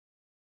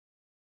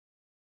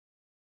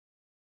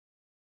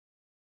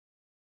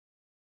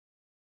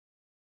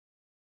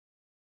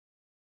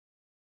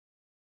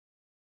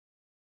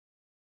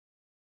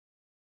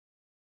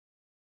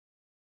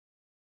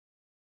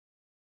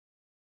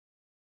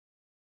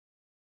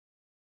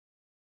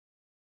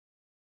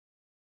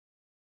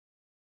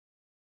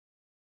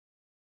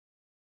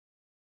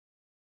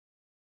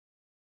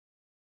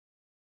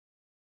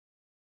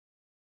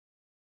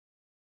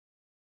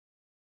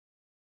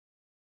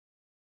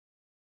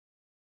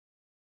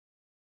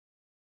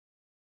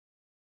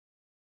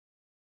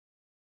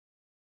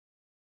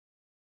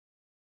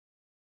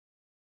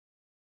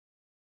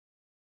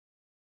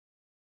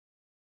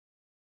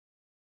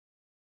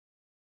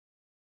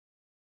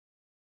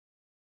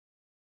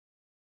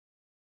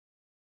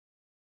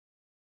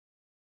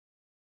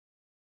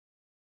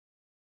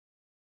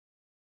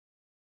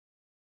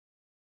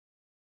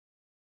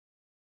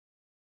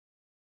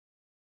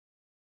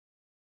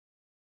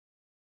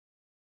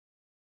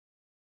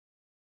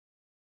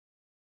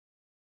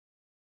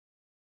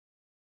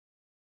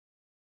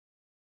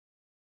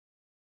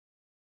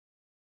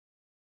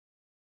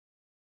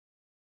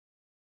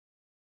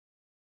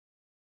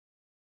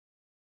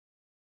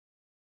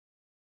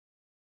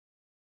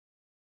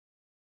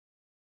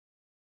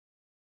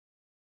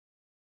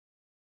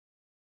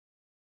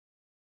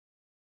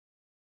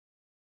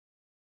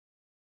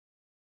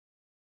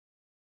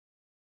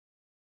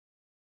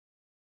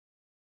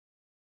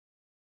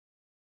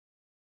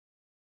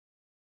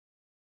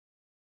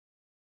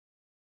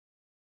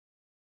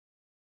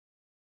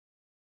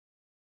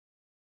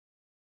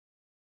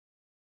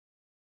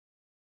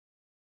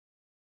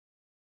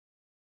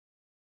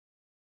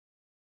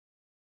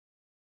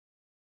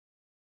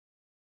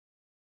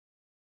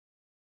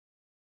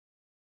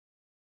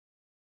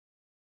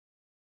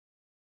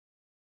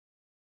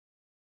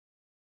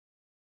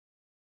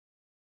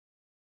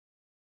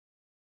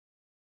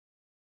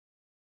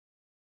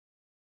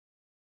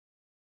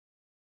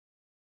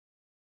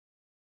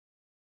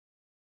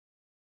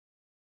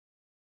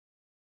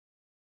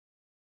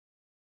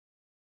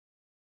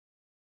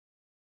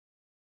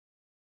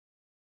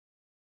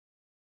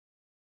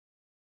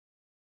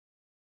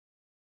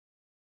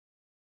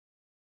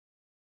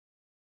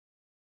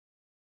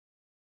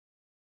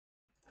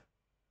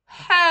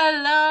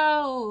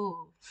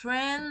Hello,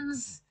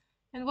 friends,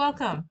 and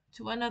welcome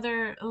to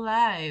another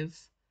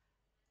live.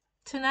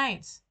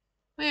 Tonight,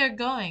 we are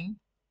going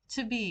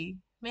to be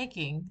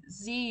making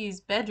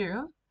Z's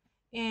bedroom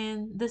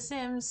in The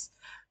Sims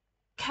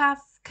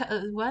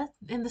what?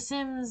 In The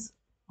Sims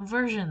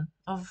version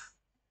of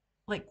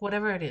like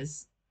whatever it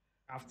is.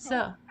 Kafka?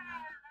 So,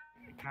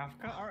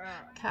 Kafka? Or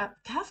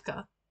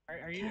Kafka?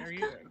 are you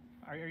Kafka?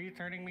 are you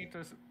turning me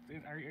to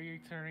are you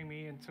turning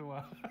me into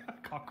a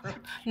cockroach?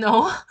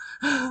 No,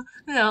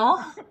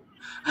 no.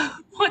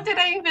 What did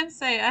I even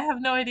say? I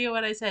have no idea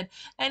what I said.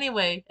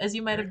 Anyway, as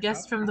you might have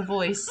guessed from the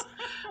voice,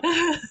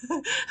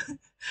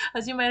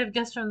 as you might have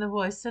guessed from the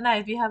voice,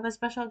 tonight we have a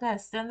special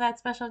guest, and that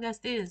special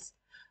guest is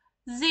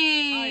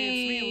Hi,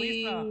 it's me,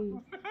 Lisa.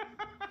 Z.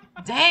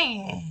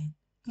 Dang,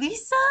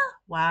 Lisa!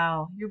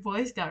 Wow, your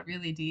voice got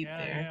really deep Yeah,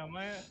 there.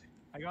 yeah.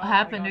 What I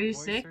happened? Are got you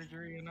voice sick?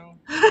 surgery. You know,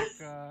 like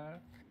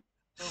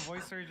little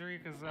voice surgery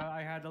because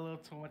I had a little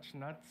too much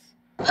nuts.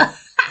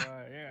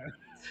 But yeah,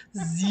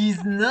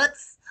 Z's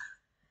nuts.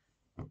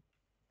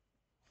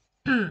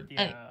 Anyway,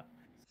 yeah.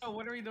 So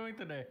what are we doing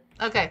today?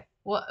 okay.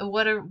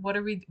 What are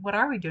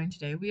we doing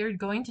today? We are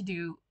going to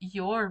do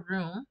your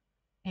room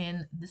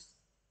in The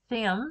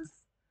Sims.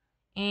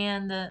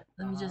 And let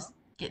me Uh huh. just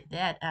get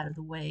that out of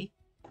the way.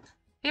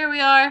 Here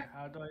we are.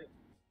 How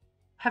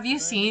Have you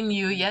do I make seen the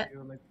you yet?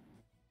 preview? Like,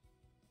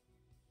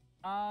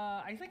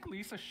 I think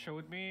Lisa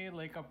showed me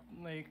like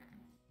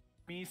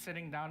me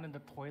sitting down in the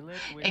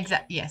toilet, which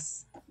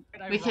Yes.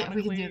 We can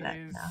ironically do that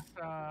is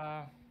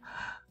now.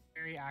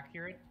 very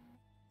accurate.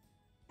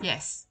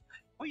 Yes.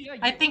 Oh yeah,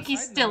 I you. think he's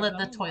Side still note, at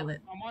the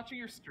toilet. I'm watching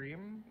your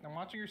stream. I'm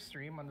watching your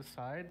stream on the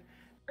side.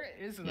 There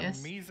is an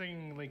Yes.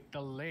 amazing like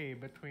delay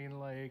between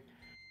like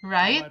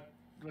Right?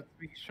 what's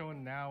being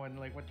shown now and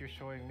like what you're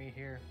showing me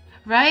here.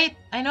 Right?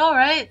 I know,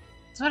 right?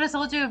 That's what I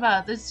told you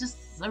about. There's just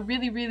a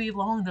really, really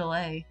long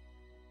delay.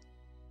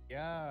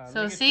 Yeah,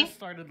 So like it just see?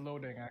 started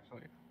loading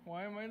actually.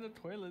 Why am I in the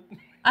toilet?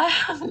 I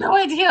have no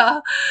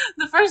idea.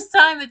 The first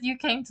time that you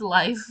came to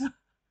life.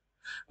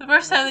 The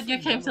first What time does that the you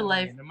came to yellow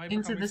life mean? Am I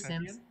into becoming The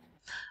Sims. sentient?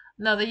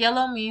 No, the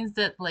yellow means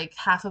that like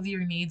half of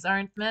your needs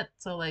aren't met.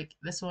 So like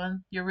this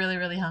one, you're really,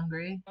 really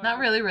hungry. Oh, Not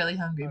really, really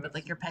hungry, oh, but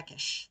like you're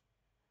peckish.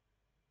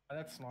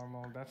 that's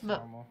normal. That's But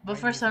normal. but My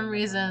for needs are some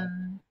never met.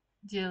 reason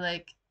you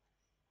like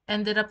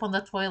ended up on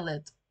the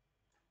toilet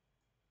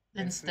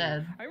I see.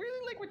 instead. I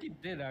really like what you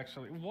did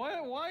actually.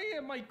 Why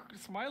am I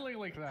smiling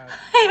like that?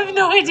 I have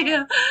no Oh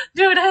god. idea.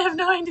 Dude, I have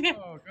no idea.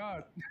 Oh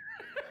god.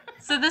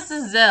 So this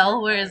is It's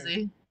Zell. Where is terrifying.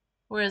 he?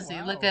 Where Oh is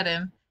he? Look wow. at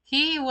him.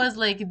 He was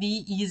like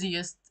the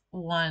easiest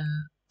one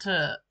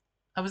to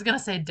I was gonna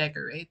say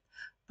decorate,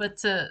 but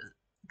to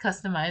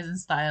customize and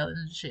style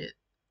and shit.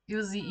 He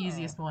was the Oh.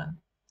 easiest one.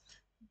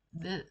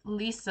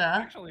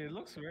 Lisa. Actually, it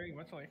looks very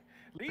much like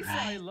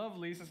Lisa. I Right. love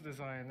Lisa's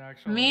design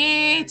actually.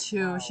 Me Like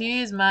too. wow.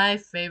 She's my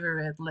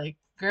favorite. Like,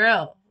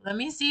 girl, let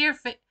me see your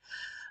face.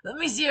 Let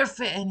me see your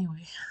face.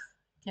 Anyway,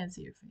 can't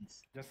see your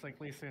face. Just like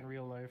Lisa in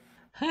real life.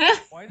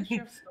 Why does she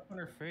have stuff on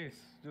her face?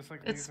 Just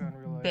like It's Lisa in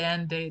real life.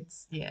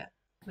 band-aids. Yeah.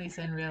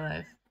 Lisa in real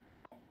life.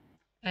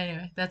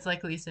 Anyway, that's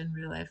like Lisa in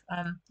real life.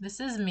 This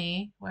is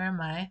me. Where am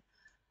I?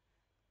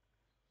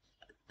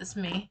 This is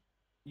me.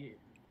 Yeah.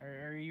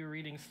 Are you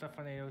reading stuff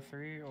on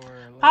AO3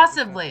 or like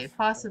is that Possibly, just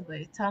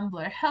possibly.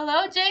 Tumblr.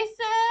 Hello, Jason.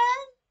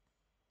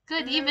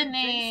 Good Hello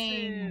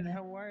Jason, evening.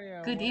 how are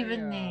ya? Good How are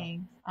ya?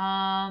 evening.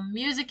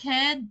 Music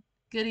head.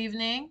 Good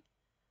evening.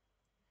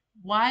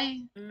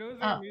 Why? Hello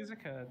there, Uh,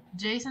 music head.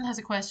 Jason has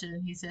a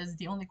question. He says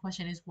the only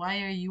question is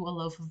why are you a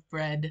loaf of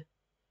bread?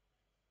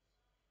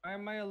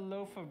 Am I a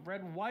loaf of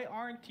bread? Why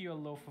aren't you a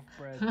loaf of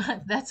bread?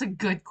 That's a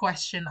good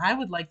question. I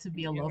would like to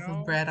be a You loaf of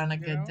know, bread on a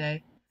you good know.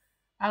 day.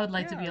 I would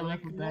like to be Yeah, a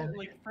loaf of bread.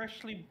 like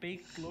freshly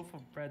baked loaf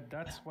of bread.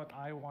 That's what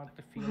I want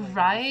to feel like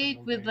every Right?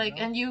 single With day. You like,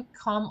 know. and you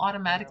come Yeah.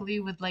 automatically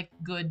with like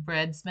good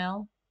bread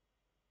smell.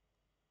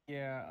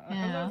 Yeah.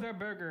 Hello Yeah. there,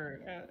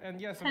 burger.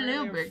 And yes,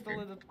 Hello, apparently I'm still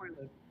Burger. in the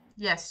toilet.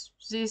 Yes,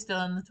 he's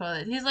still in the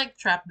toilet. He's like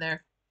trapped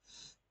there.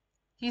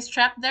 He's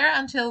trapped there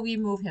until we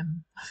move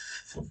him.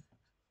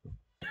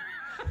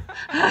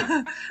 That's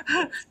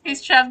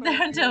He's trapped so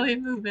there until cute. we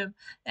move him.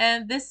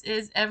 And this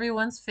is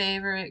everyone's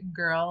favorite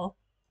girl,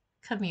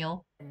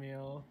 Camille.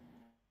 Camille.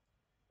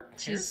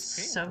 She's Hair's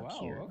pink. so Wow.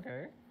 cute.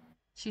 Okay.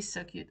 She's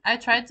so cute. I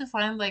tried to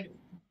find like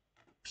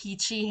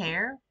peachy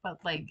hair,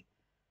 but like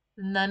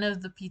none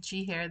of the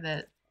peachy hair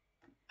that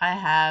I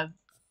have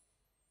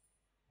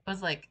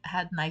was like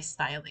had nice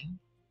styling.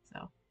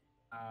 So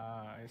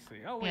I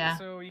see. Oh wait, yeah.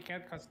 so you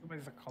can't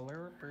customize the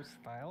color per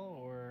style,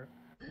 or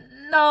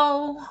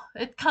No,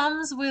 it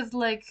comes with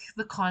like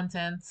the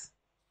content.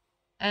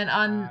 And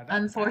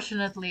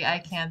unfortunately I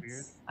that's can't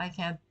weird. I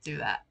can't do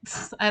that.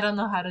 I don't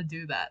know how to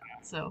do that.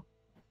 So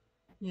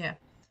yeah.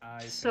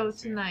 I see. I So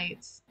see.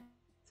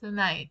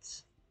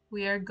 tonight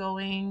we are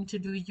going to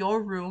do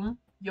your room.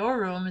 Your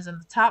room is on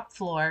the top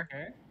floor.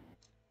 Okay.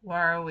 Where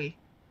are we?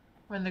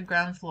 We're on the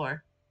ground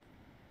floor.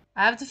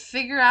 I have to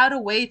figure out a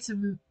way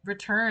to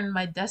return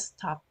my desk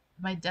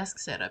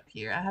setup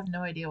here. I have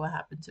no idea what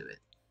happened to it.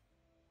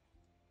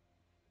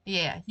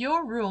 Yeah,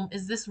 your room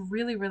is this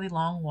really, really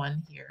long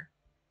one here.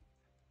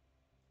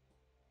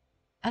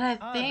 And I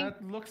Ah, think,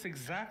 that looks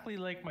exactly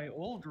like my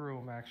old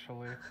room,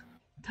 actually.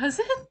 does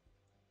it?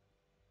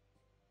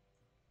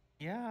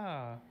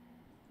 Yeah.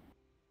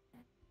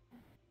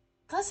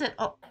 Does it?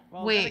 Oh,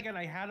 Well, then wait. again,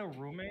 I had a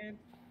roommate,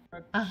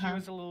 but she Uh-huh.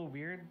 was a little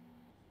weird,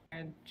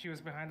 and she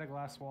was behind a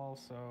glass wall,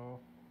 so.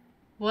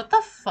 What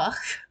the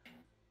fuck?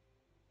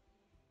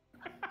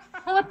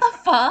 What the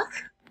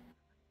fuck?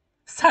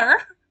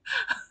 Sir?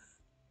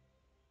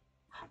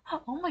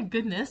 Oh my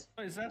goodness.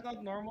 Is that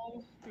not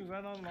normal? Is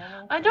that not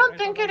normal? I I don't thought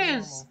think that it was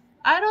is. normal.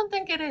 I don't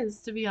think it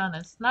is, to be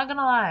honest. Not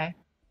gonna lie.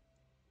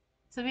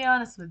 To be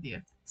honest with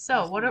you.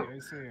 I So, what see, are I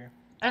see.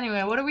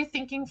 anyway, what are we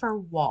thinking for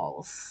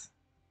walls?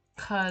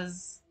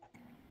 Cause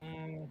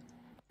Mm,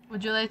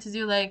 would you like to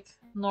do like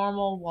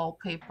normal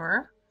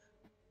wallpaper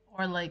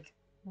or like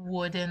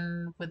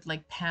wooden with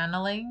like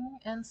paneling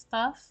and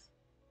stuff?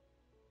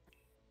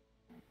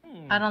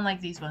 I hmm. don't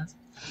like these ones.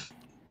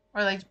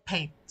 Or like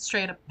paint,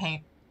 straight up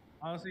paint.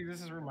 Honestly,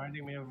 this is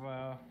reminding me of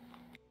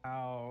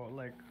how,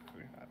 like,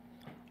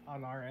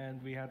 on our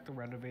end, we had to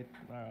renovate,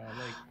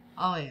 like,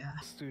 Oh yeah.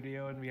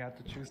 studio and we had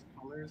to choose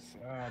colors.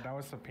 That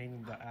was a pain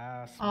in the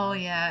ass, Oh man.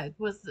 yeah, it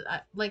was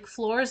like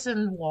floors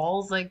and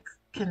walls like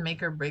can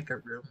make or break a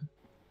room.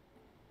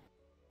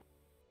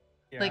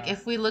 Like Yeah.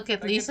 if we look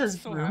at Like, it Lisa's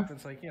just so room,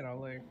 happens, like,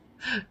 like,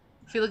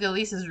 if you look at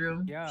Lisa's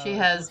room, she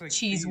yeah, it has looks like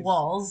cheese cheese.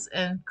 walls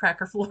and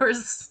cracker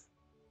floors.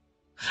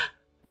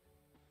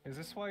 Is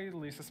this why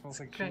Lisa smells It's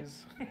like great.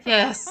 cheese?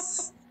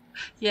 Yes.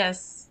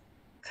 Yes.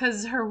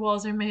 Cause her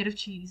walls are made of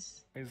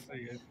cheese. I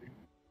see, I see.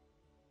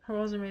 Her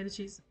walls are made of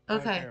cheese.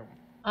 Okay. Okay,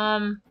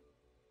 Um,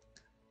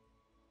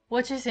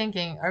 what you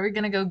thinking? Are we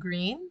gonna go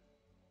green?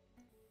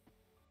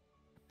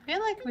 I feel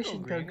we like can we go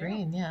should go green, yeah.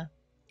 green, yeah.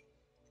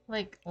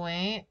 Like,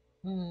 wait.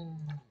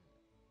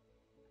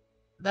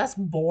 That's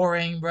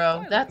boring, Oh,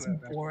 bro. I like That's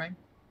that, actually. boring.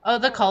 Oh,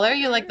 the Oh, color?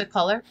 You like okay. the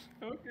color?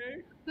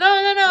 Okay. No,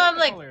 no, no. I like I'm the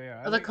like, color,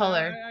 yeah. oh, the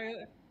color.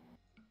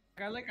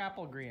 I like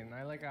apple green.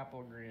 I like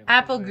apple green.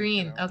 Cause Apple like,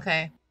 green.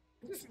 Okay.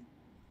 it's,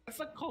 it's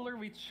the color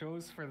we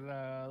chose for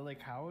the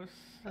like house,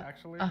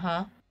 actually.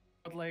 Uh-huh.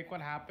 But like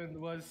what happened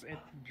was it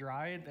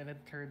dried and it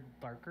turned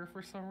darker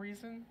for some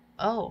reason.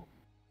 Oh.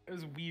 It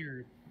was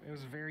weird. It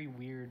was very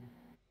weird.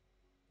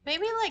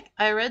 Maybe like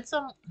I read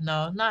some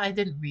no, not I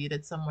didn't read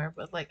it somewhere,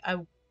 but like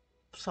I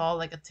saw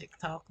like a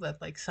TikTok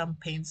that like some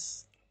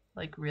paints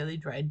like really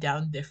dried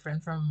down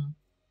different from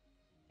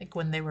like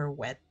when they were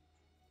wet.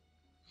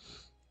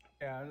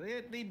 Yeah,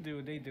 they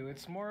do. They do.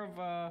 It's more of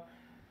a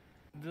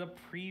the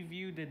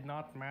preview did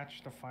not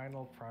match the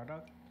final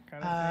product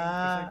kind of thing.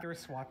 Cause like Uh there were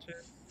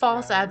swatches.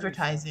 false Yeah, it really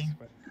sucks. advertising.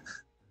 But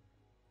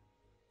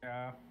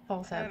yeah,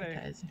 False and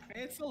advertising.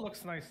 it still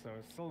looks nice though.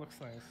 It still looks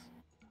nice.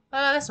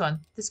 This one,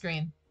 this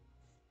green.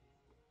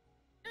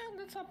 Yeah,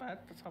 that's not bad.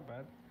 That's not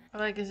bad.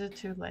 Or like is it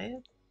too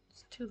late?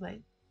 It's too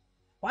late.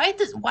 Why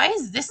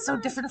is this so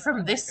different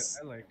from I like it.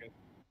 this? I like it.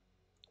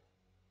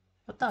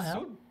 What the It's hell?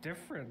 so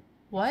different.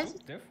 It's Why is so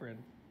it different.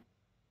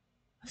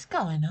 what's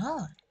going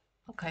on?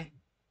 Okay.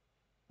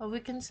 Well we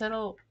can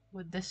settle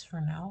with this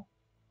for now.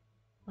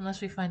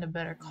 Unless we find a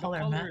better The color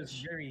color is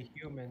match. very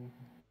human.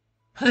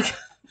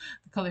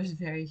 The color is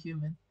very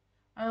human.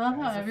 I love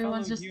how As a everyone's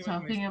fellow just human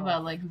talking myself,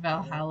 about like you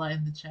know. Valhalla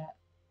in the chat.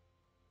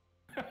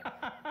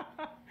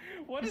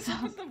 What It is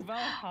up with sounds the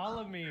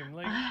Valhalla meme?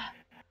 Like,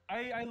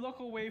 I look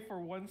away for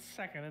 1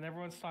 second and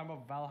everyone's talking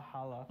about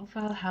Valhalla.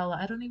 Valhalla.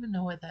 I don't even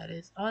know what that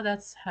is. Oh,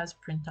 that's has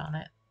print on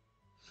it.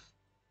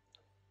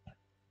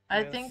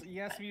 I Yes, think.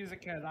 yes,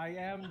 music head. I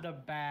am the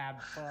bad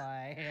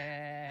boy.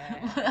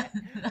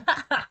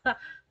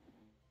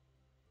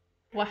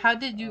 Well, how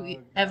did you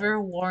Oh god.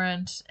 ever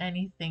warrant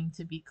anything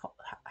to be called?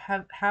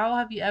 How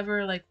have you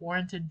ever like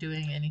warranted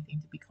doing anything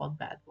to be called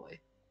bad boy?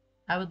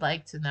 I would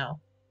like to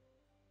know.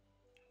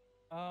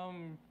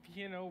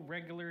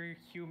 Regular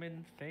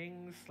human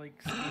things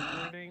like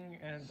skateboarding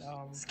and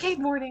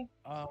Skateboarding.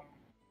 um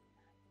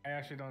I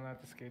actually don't know how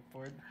to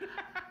skateboard.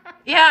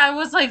 Yeah, I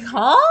was like,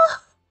 huh?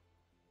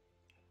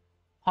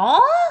 Huh?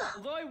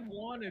 Although I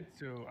wanted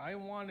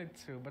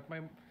to, but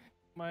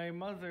my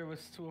mother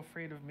was too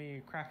afraid of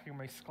me cracking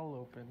my skull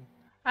open,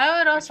 I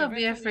would which also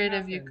be eventually afraid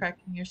of you happened.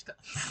 cracking your skull.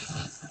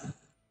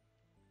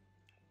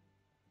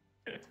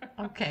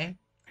 Okay.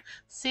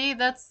 See,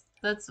 that's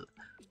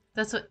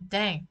what.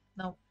 Dang,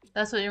 no,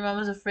 that's what your mom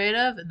was afraid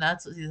of, and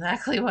that's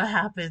exactly what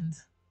happened.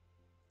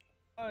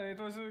 It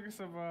was because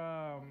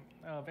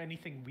of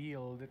anything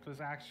wheeled. It was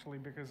actually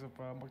because of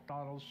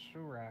McDonald's shoe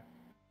rack.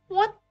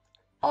 What?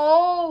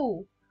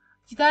 Oh,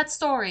 that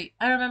story.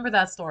 I remember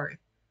that story.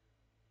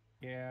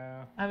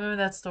 Yeah, I remember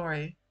that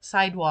story.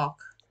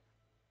 Sidewalk.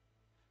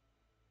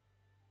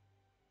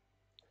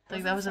 it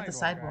Like that wasn't was at the sidewalk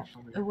sidewalk.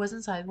 actually. It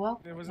wasn't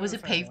sidewalk. It wasn't Was a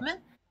it sidewalk.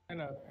 pavement? I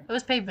know. It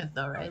was pavement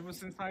though, No, right? it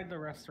was inside the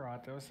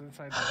restaurant. It was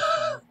inside the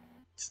restaurant.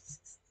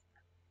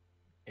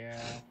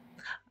 Yeah.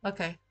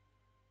 Okay.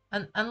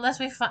 Unless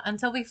we find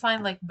until we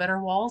find like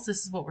better walls,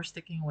 this is what we're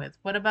sticking with.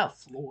 What about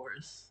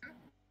floors?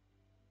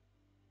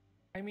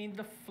 I mean,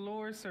 the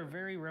floors are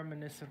very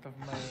reminiscent of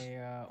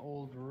my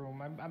old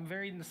room. I'm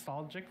very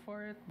nostalgic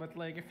for it, but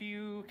like, if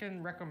you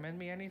can recommend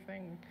me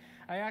anything,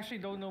 I actually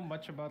don't know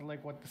much about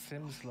like what The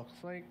Sims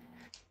looks like.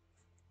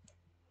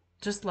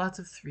 Just lots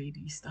of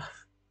 3D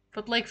stuff.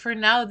 But like for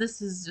now,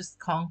 this is just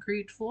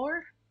concrete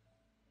floor.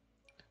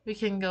 We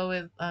can go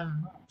with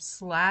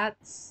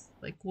slats,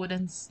 like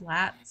wooden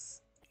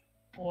slats,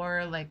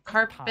 or like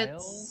Have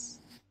tiles. carpets,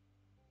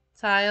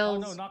 Oh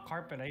no, tiles. not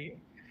carpet.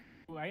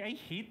 I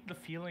hate the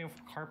feeling of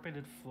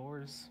carpeted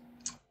floors.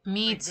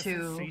 Me Like the too.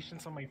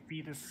 sensations on my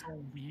feet is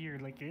so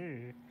weird. Like,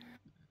 ew.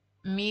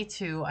 Me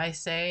too, I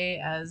say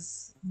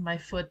as my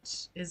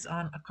foot is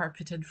on a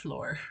carpeted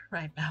floor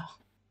right now.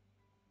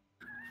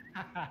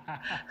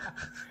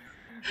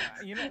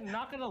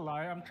 Not gonna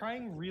lie, I'm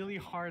trying really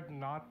hard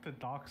not to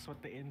dox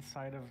what the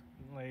inside of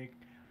like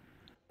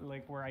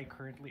like where I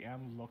currently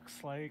am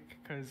looks like,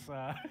 because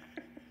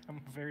I'm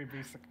a very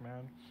basic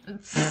man.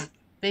 Actually,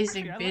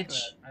 Basic I like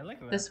that. bitch. I like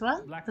that. This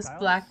one? Black This tiles.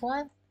 black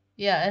one?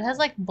 Yeah, it has Oh,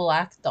 like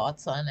black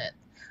dots on it.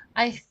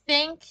 I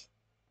think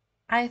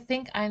I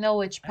think I know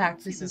which I don't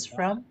pack see this the is dots.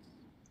 from.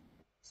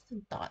 What's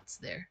the dots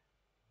there?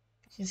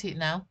 Can you see it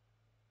now?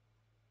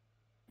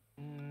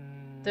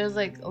 There's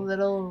like Mm,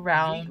 little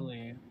round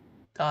vaguely.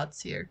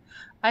 dots here.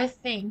 I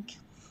think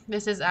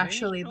this is They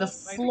actually show the up.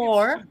 I think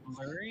it's too floor.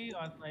 blurry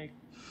on like.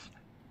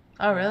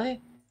 Oh, Yeah.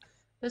 really?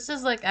 This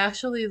is like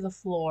actually the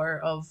floor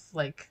of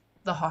like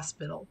the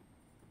hospital.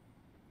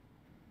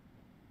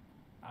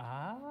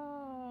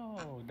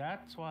 Oh,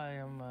 that's why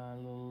I'm a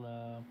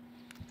little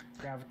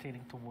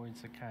gravitating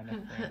towards it kind of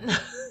thing.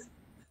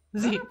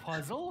 Is that Z. a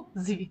puzzle?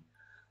 Z.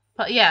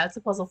 But yeah, it's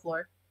a puzzle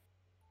floor.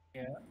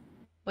 Yeah.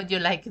 Would you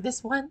like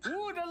this one?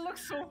 Ooh, that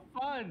looks so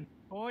fun.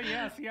 Oh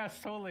yes, yes,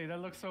 totally. That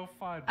looks so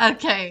fun.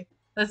 Okay,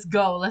 let's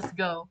go. Let's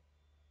go.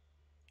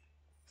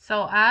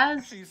 So as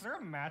Actually, is there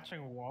a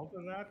matching wall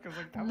to that? Because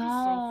like that no, was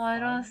so I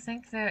don't fun.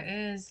 think there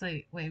is.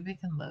 Wait, we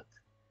can look.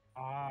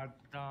 Ah,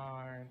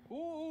 darn.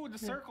 Ooh, the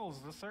Yeah.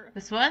 circles.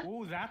 This one?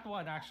 Ooh, that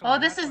one Oh, actually.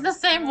 this That is one. the No,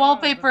 same no, no.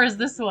 wallpaper as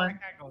this The one.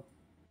 rectangles.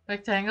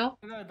 Rectangle.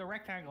 The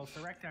rectangles.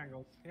 The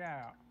rectangles.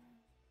 Yeah.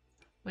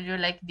 Would you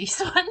like this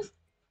one?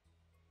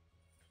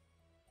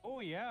 Oh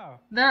yeah.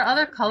 There are Is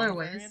other there a green colorways.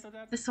 variant of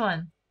that? This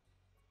one.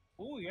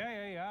 Oh yeah,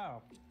 yeah, yeah.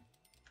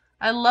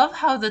 I love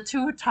how the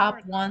two One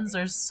more top ones time.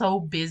 are so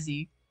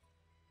busy.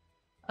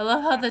 I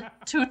love how the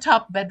two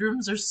top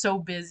bedrooms are so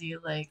busy.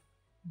 Like,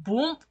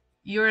 boom,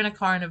 you're in a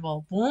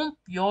carnival. Boom,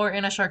 you're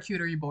in a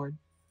charcuterie board.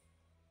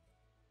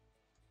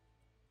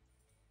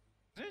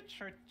 Is it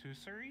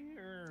charcuterie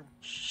or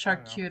I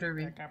don't know.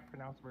 I Charcuterie. can't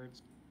pronounce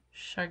words.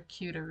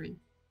 Charcuterie.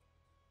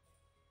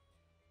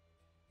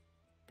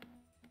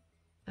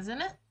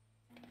 Isn't it?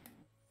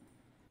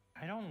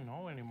 I don't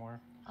know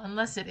anymore.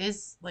 Unless it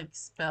is, like,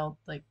 spelled,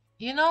 like,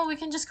 we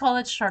can just call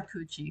it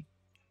charcuterie.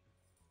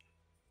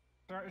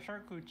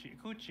 Charcuterie,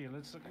 coochie.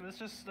 Let's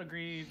just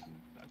agree,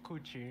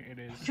 coochie. It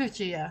is.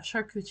 Coochie, yeah.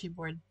 Charcuterie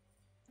board.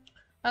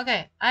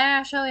 Okay, I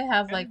actually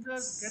have, like,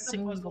 Get the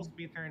puzzles single... to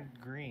be turned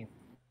green.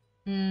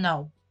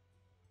 No.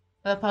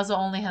 The puzzle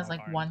only has, Oh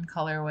like, darn. one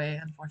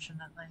colorway,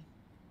 unfortunately.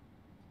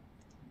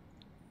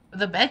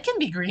 The bed can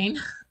be green.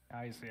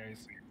 I see. I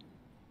see.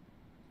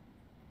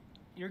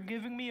 You're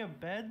giving me a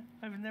bed?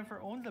 I've never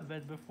owned a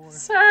bed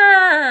before.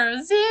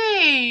 Sir,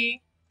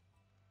 Z,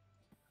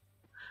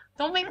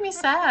 don't make me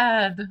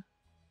sad.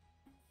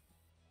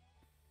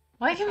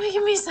 Why are you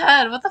making me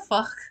sad? What the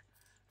fuck?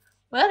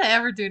 What did I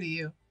ever do to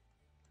you?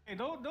 Hey,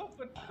 don't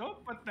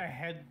put the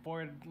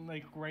headboard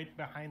like right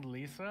behind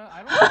Lisa.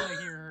 I don't want to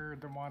hear her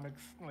demonic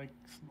like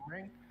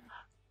snoring.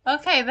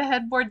 Okay, the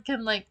headboard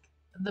can like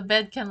the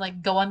bed can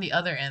like go on the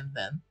other end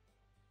then.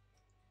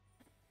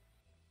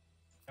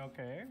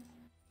 Okay.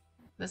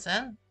 This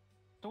end,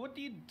 So what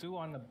do you do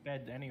on the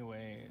bed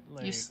anyway?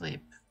 you Like,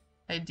 sleep.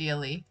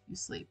 Ideally, you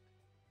sleep.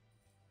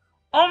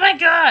 Oh my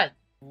god!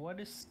 what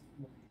is?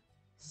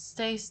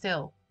 Stay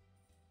still.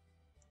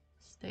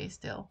 Stay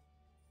still.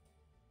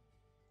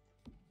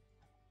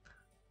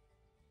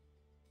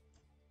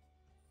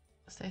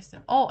 Stay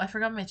still. Oh, I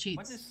forgot my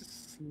What cheats. is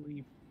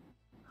sleep?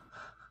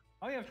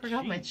 Oh, you have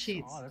Forgot my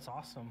cheats. Oh, cheats. that's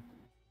awesome.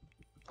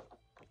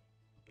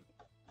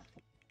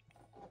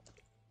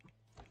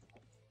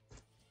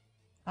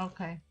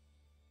 Okay.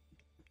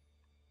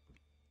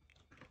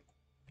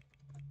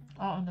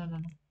 Oh no no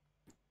no.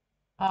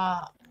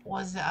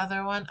 Was the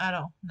other one? I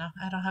don't know.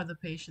 I don't have the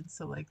patience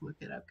to like look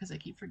it up because I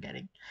keep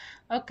forgetting.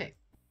 Okay.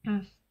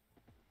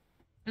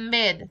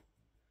 Mid.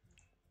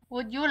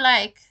 Would you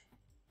like,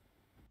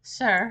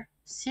 sir,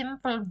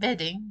 simple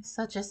bedding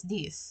such as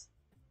this?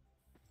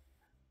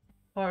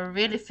 Or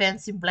really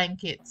fancy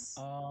blankets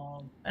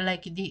Um,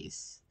 like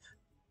this?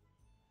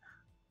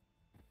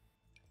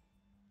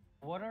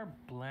 what are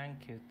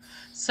blankets?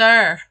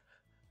 Sir,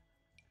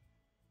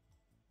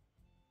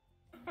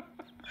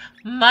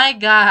 my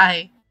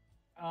guy.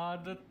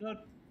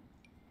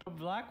 The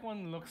black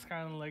one looks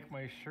kind of like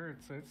my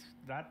shirt, so it's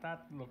that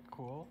looked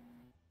cool.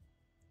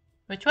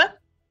 Which one?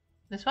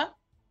 This one?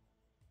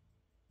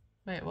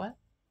 Wait, what?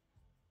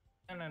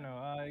 No, no,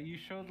 no. You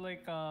showed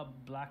like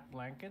black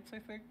blankets, I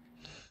think.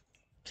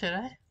 Should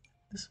I?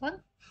 This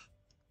one?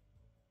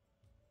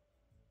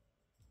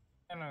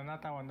 No, no,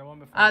 not that one. The one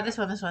before Ah, that. this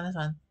one.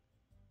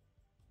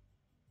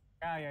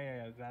 Yeah, yeah,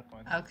 yeah, yeah. That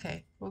one.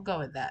 Okay, we'll go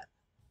with that.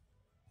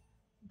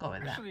 Go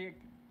with that. Actually,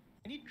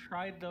 can you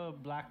try the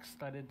black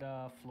studded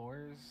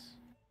floors?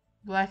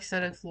 Black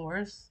studded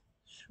floors?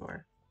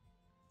 Sure.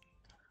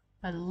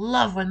 I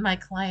love when my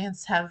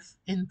clients have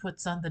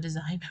inputs on the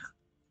design.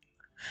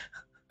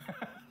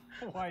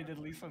 Why did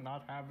Lisa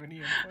not have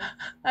any input?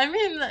 I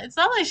mean, it's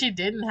not like she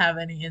didn't have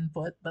any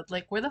input, but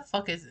like, where the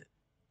fuck is it?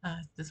 Ah,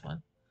 this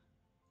one.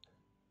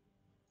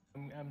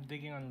 I'm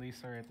digging on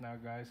Lisa right now,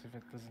 guys. If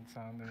it doesn't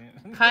sound any,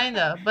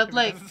 Kinda, but if it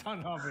like, doesn't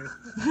sound obvious.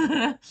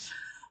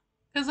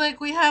 because like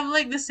we have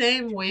like the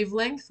same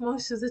wavelength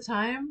most of the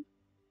time,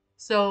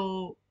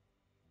 so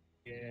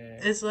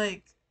Yeah, it's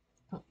like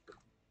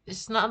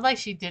it's not like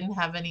she didn't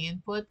have any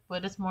input,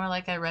 but it's more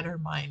like I read her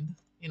mind,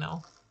 you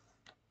know.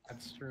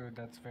 that's true.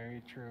 That's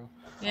very true.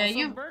 Yeah, Also,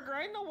 you. Burger,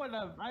 I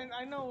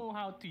know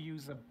how to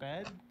use a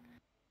bed.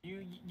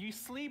 You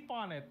sleep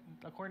on it,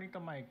 according to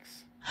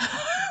Mike's.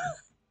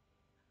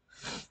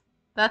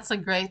 That's a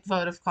great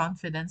vote of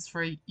confidence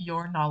for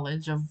your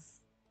knowledge of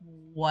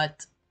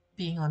what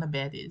being on a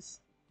bed is.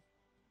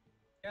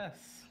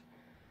 Yes.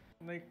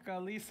 Like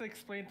Lisa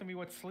explained to me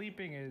what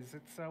sleeping is.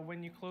 It's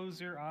when you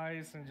close your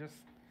eyes and just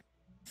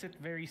sit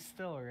very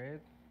still,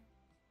 right?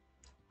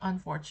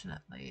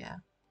 Unfortunately, yeah.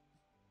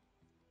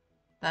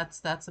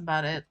 That's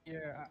about it.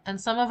 Yeah, And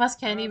some of us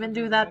I can't know how to even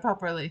do do that that.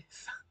 properly.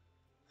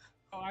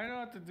 Oh, I know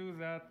how to do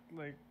that,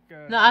 like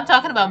No, I'm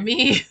talking about normally.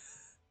 me.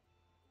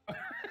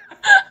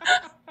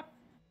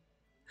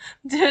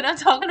 Dude, I'm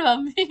talking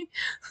about me.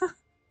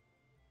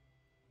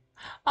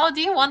 Oh,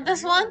 do you want Are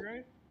this you one?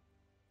 alright?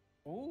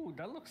 Oh,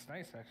 that looks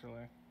nice,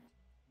 actually.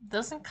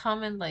 Doesn't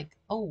come in like,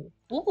 oh,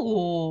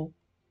 ooh.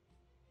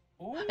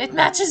 It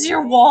matches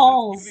your Oh, that's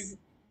walls. giving.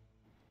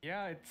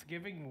 Yeah, it's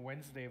giving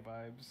Wednesday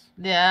vibes.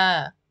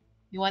 Yeah.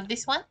 You want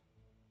this one?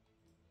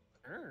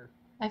 Sure.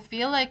 I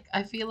feel like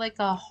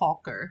a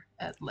hawker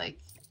at like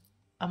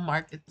a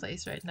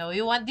marketplace right now.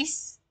 You want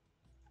this?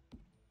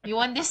 You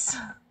want this?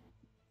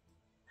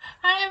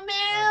 Hi,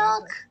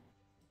 That. milk.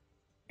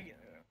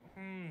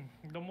 Hmm.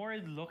 The more I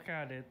look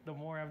at it, the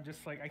more I'm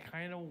just like I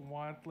kind of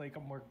want like a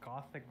more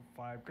gothic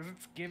vibe because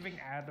it's giving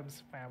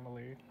Adam's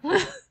family.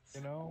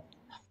 You know.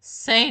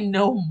 Say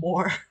no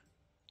more.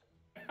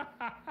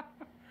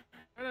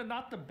 No,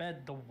 not the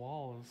bed, the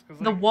walls.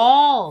 Because, The like, the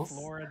walls.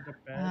 floor and the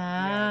bed.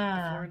 Yeah,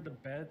 the floor Ah. and the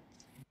bed.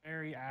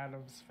 Very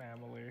Adam's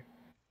family.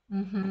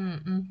 Mm-hmm.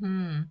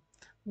 Mm-hmm.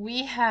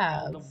 We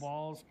While have the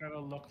walls kind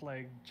of look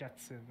like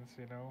Jetsons,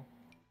 you know?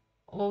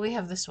 well, we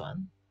have this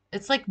one.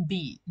 It's like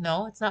bee.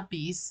 No, it's not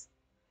bees.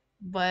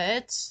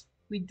 But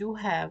we do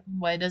have.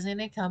 Why doesn't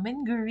it come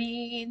in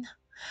green?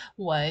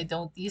 Why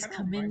don't these Kind of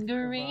come in reminds me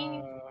of,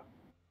 green?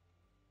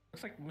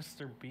 looks like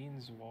Mr.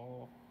 Bean's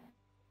wall.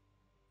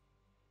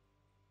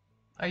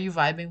 Are you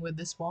vibing with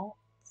this wall?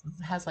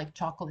 It has like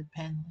chocolate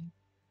paneling.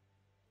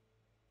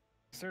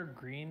 Is there a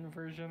green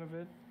version of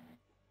it?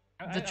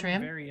 The I'm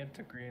trim? very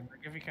into green.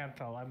 Like, if you can't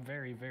tell, I'm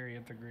very, very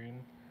into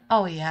green.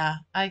 Oh yeah,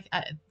 I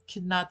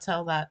could not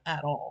tell that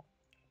at all.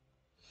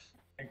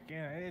 Like,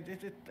 yeah,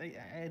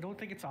 I don't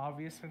think it's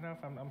obvious enough.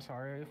 I'm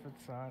sorry if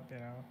it's not, you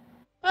know.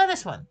 Oh,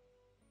 this one.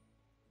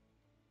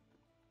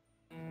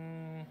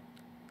 Mm,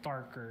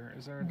 darker.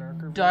 Is there a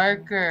darker version?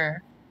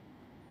 Darker.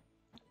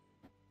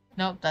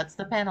 Nope, that's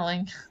the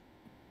paneling.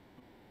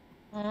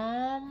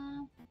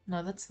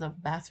 No, that's the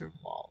bathroom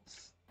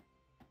walls.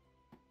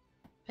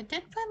 I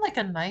did find like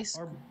a nice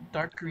Or,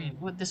 dark hmm. green.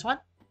 With this one?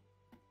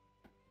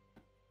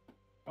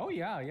 Oh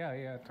yeah, yeah,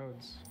 yeah,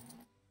 toads.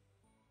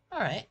 All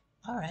right,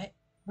 all right.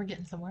 We're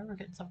getting somewhere. We're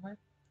getting somewhere.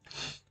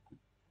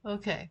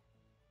 Okay.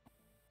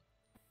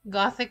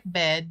 Gothic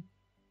bed.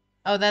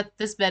 Oh, that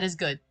this bed is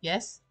good.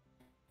 Yes.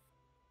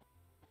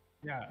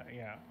 Yeah,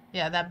 yeah.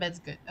 Yeah, that bed's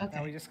good.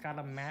 Now we Okay. just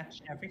gotta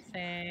match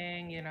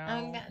everything, you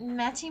know.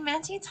 Matchy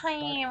matchy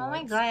Dark time. Oh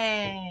my lights.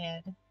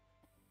 god.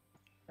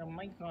 Oh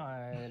my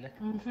god.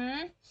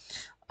 Mm-hmm.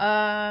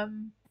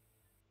 Um,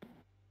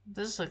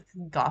 this is like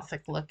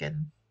gothic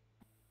looking.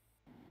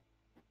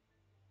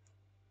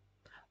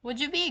 Would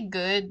you be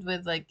good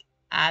with like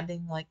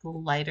adding like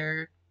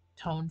lighter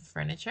tone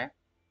furniture?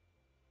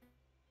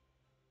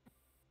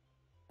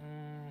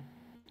 Mm,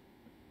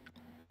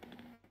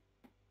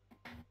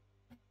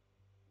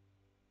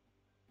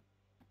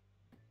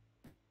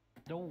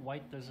 the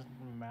white doesn't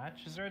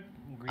match. Is there a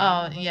green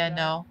Oh, above yeah, that?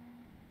 no.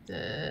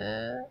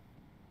 The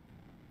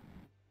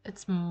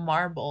it's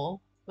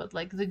marble, but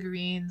like the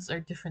greens are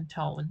different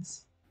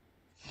tones.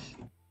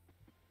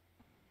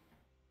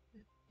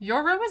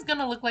 Your room is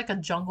gonna look like a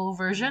jungle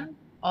Mm. version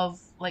of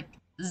like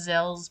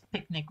Zell's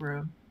picnic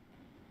room.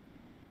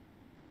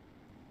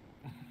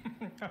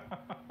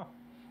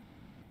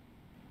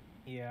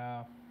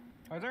 Yeah.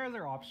 Are there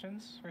other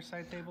options for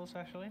side tables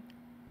actually?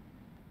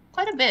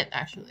 Quite a bit,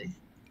 actually.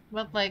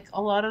 But like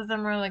a lot of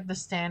them are like the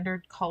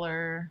standard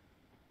color,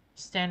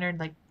 standard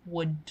like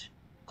wood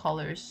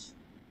colors.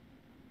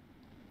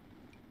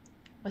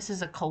 This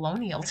is a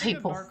colonial I think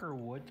a table. darker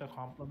wood to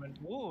complement.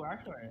 Ooh,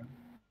 actually.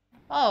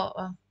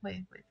 Oh,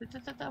 wait.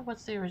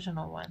 What's the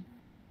original one?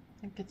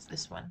 I think it's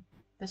this one.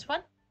 This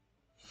one?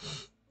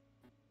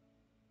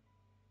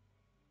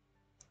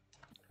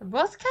 They're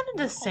both kind of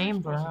the This color's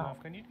same close brown. enough.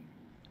 Can you?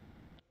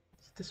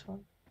 Is it this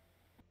one?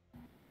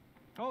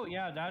 Oh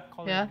yeah, that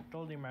color Yeah?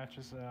 totally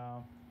matches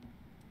the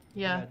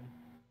Yeah. bed.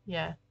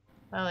 Yeah.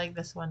 I like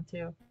this one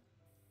too.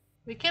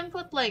 We can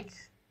put like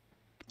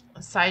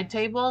side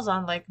tables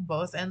on like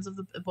both sides of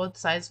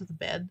the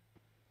bed.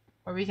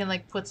 Or we can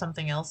like put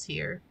something else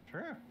here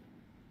Sure.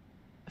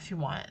 if you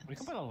want. We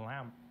can put a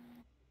lamp.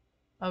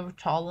 A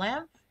tall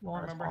lamp? You I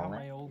want a remember tall how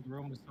lamp? my old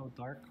room was so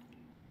dark.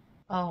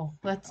 Oh,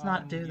 let's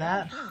not do Yeah,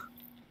 that. sure.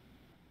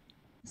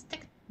 Let's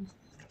take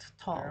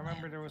a I tall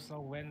remember lamp. there was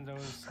no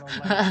windows, no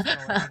lights,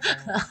 no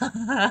anything.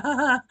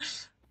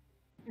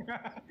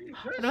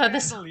 Is there What a about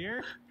this?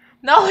 chandelier?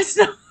 No, it's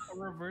not. A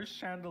reverse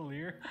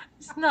chandelier?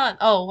 It's not.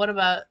 Oh, what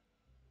about?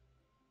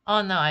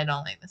 Oh no, I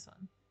don't like this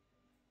one.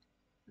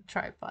 The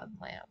tripod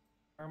lamp.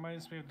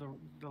 Reminds me of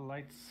the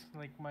lights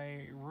like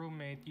my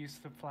roommate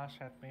used to flash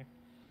at me.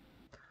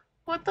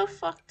 What the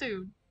fuck,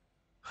 dude?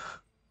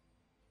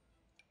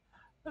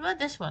 What about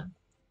this one?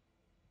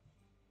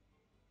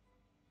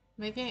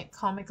 Making it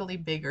comically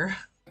bigger.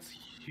 It's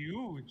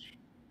huge.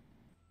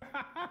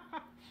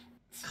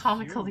 It's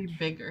Comically huge.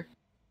 bigger.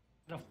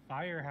 The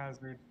fire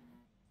hazard.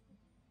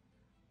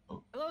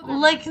 Hello there,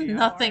 Like Myksy.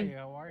 How are nothing. you?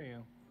 How are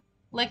you?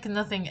 Like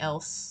nothing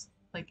else.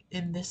 Like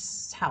in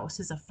this house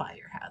is a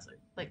fire hazard.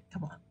 Like,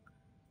 come on.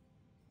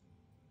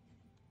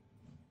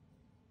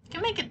 You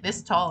can make it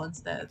this tall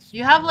instead. That's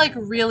You have like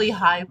true. really That's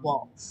high true.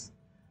 walls.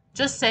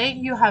 Just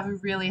saying you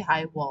have really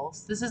high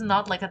walls. This is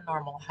not like a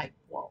normal height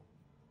wall.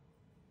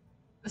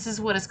 This is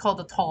what is called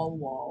a tall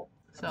wall.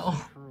 That's So,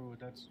 true.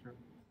 That's true.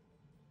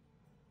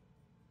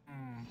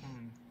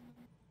 Hmm.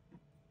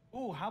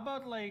 Ooh, how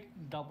about like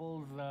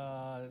double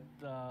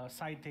the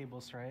side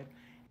tables, right?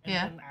 And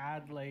yeah. then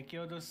add like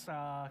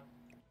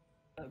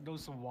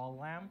those wall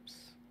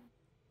lamps.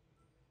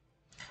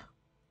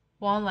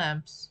 Wall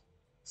lamps.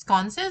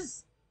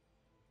 Sconces?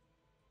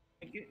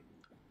 Like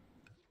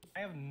I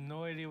have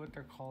no idea what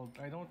they're called.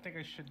 I don't think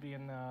I should be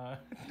in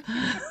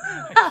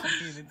I should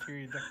be an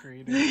interior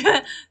decorator.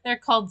 They're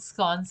called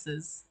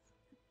sconces.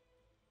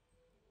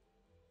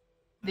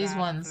 These That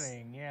ones.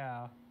 thing,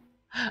 yeah.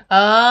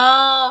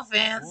 Oh,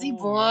 fancy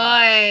Oh yeah.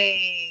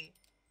 boy.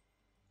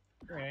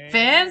 Right,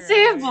 Fancy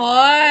right.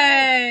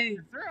 Oh, boy.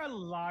 is there a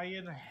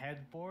lion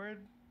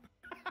headboard?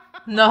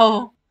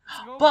 No. Let's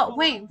go But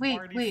full on wait,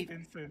 Barney wait.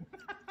 Stinson.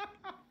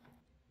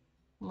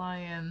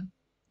 Lion.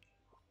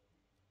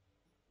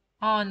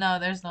 Oh no,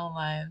 there's no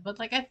lion. But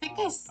like I think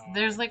Oh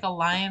there's darn. like a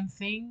lion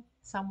thing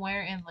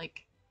somewhere in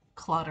like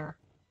clutter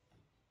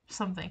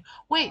something.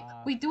 Wait,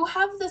 Uh, we do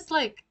have this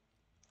like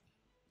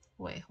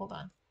wait, hold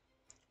on.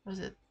 What is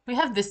it? We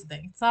have this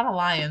thing. It's not a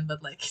lion,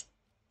 but like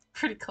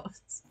pretty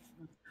close.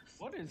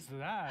 what is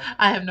that?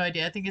 I have no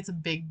idea. I think it's a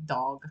big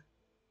dog.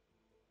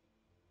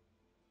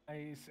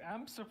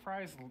 I'm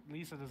surprised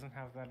Lisa doesn't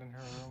have that in her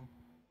room.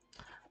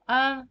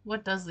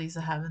 What does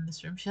Lisa have in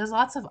this room? She has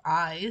lots of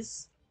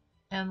eyes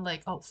and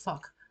like oh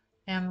fuck.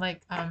 And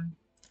like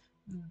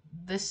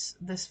this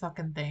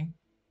fucking thing.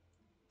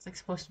 It's like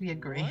supposed to be a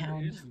What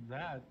greyhound. is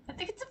that? I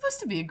think it's supposed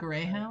to be a I,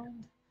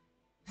 greyhound.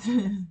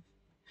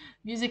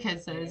 Music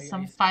head says I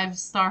some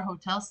five-star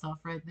hotel stuff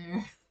right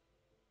there.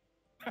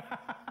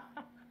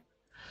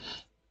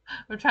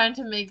 We're trying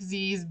to make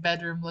Z's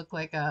bedroom look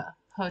like a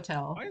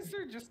hotel. Why is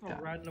there just a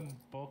God. random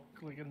book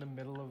like in the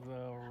middle of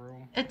the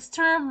room? It's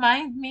to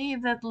remind me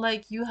that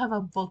like you have a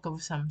book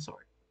of some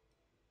sort.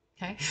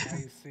 Okay?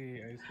 I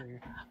see, I see.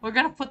 We're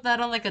gonna put that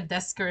on like a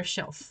desk or a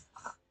shelf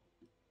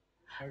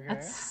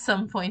at Okay,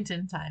 some point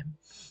in time.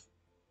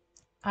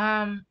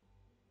 Um,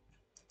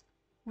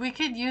 we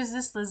could use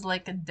this as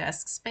like a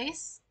desk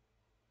space,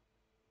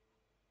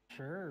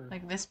 sure.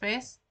 like this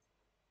space.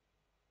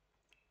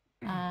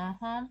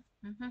 Uh-huh.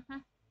 Mm-hmm.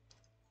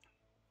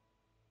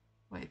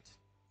 Wait.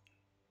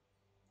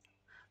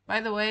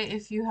 By the way,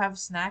 if you have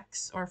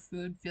snacks or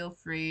food, feel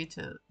free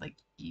to like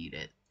eat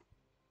it.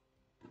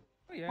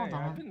 Oh yeah, Hold yeah.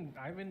 on.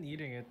 I've been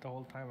eating it the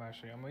whole time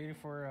actually. I'm waiting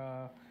for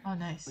Oh,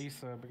 nice.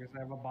 Lisa because I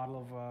have a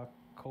bottle of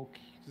Coke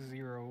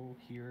Zero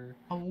here.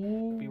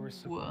 We were Oh,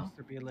 supposed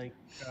to be like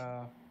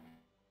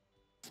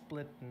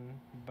splitting,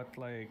 but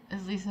like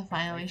is Lisa I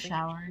finally think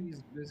showering?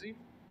 she's busy.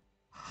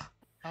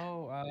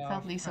 Oh, I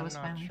thought Lisa I'm was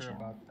not finally sure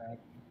about showering. that.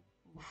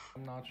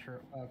 I'm not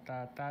sure about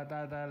that.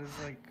 That is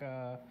like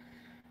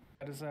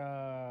that is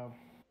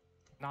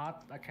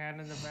not a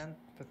canon event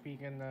that we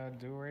can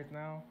do right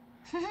now.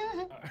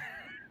 Uh,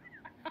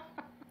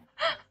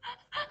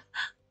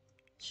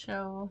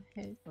 Show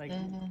it. like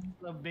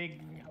a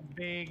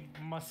big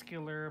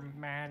muscular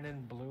man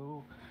in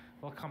blue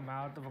will come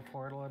out of a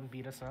portal and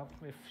beat us up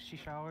if she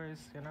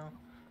showers. You know.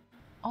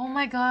 Oh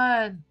my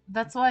god,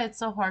 that's why it's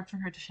so hard for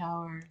her to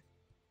shower.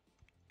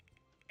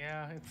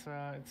 Yeah,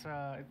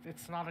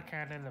 it's not a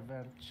canon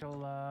event.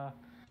 She'll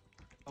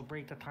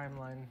break the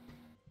timeline.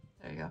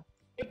 There you go.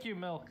 Thank you,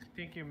 Milk.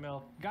 Thank you,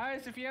 Milk.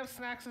 Guys, if you have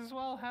snacks as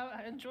well,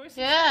 enjoy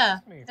some snacks Yeah,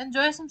 with me.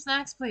 enjoy some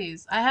snacks,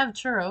 please. I have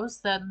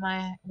churros that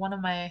my one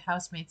of my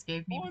housemates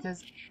gave me Oh,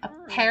 because churros.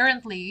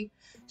 apparently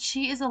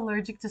she is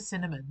allergic to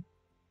cinnamon.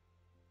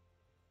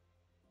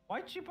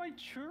 Why'd you buy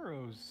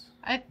churros?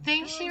 I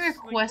think she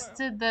Churros, like, what?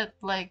 requested that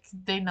like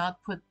they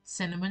not put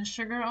cinnamon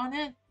sugar on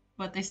it,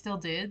 but they still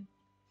did.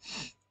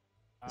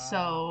 Ah,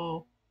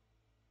 So,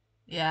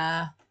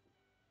 yeah.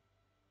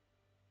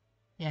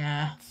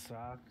 Yeah. that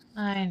sucks.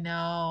 I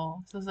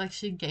know. So it's like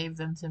she gave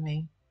them to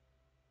me.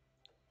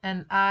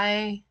 And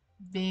I,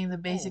 being the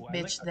Oh, basic I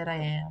like bitch that that I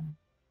one. am.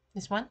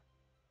 This one?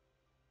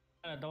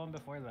 The one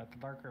before that, the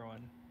darker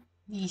one.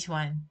 This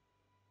one.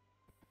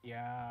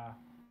 Yeah.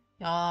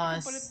 You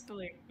can put it Yes. to,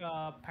 like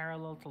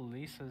parallel to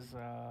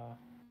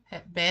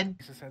Bed.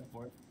 Lisa's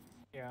headboard.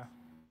 Yeah.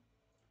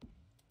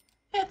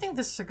 Yeah, I think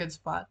this is a good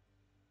spot.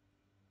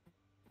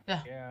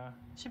 Yeah, Yeah.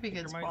 should be a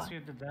It good reminds spot. me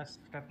of the desk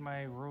that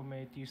my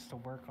roommate used to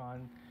work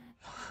on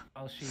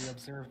while she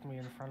observed me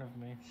in front of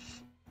me.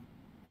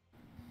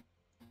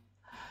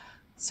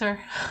 Sir,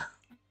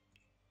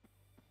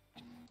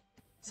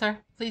 sir,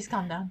 please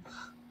calm down.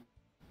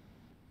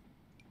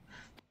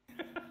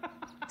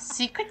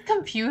 Secret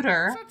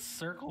What's computer? that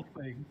circle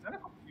thing? Is that a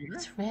computer?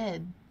 It's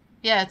red.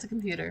 Yeah, it's a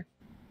computer.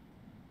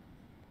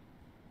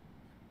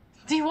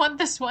 Do you want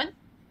this one?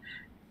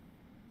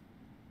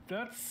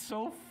 That's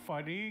so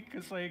funny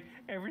because like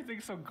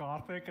everything's so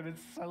gothic and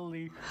it's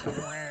suddenly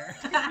rare.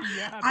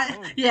 Yeah,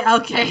 totally. Yeah,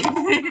 okay.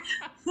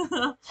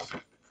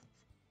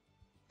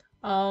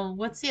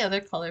 What's the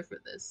other color for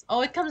this?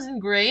 Oh, it comes in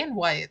gray and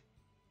white.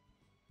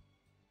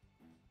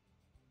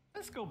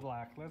 Let's go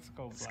black. Let's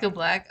go Let's go black.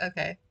 black.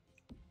 Okay.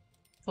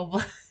 Go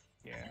black.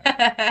 Yeah.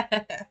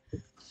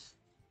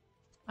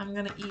 I'm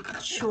gonna eat I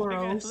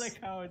churros.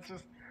 like how it's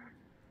just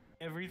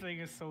everything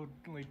is so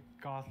like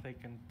gothic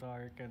and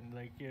dark and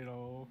like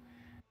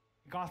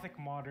gothic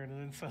modern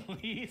and then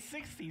suddenly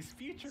 60s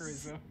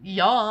futurism.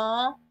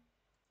 Yeah.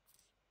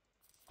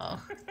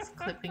 Oh, it's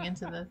clipping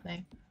into the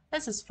thing.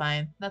 This is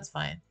fine. That's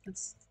fine.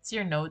 It's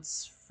your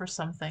notes for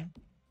something.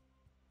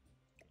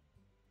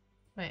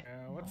 Wait.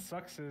 What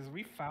sucks is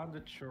we found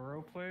the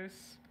churro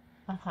place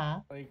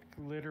Uh-huh. like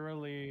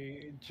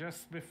literally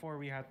just before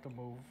we had to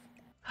move,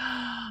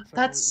 so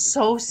That's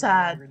so it's no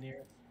sad. longer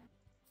near.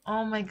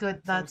 Oh my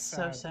god, So that's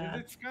so sad.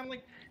 sad. It's kind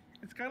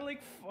of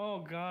like oh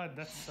god,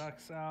 that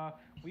sucks.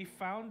 We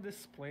found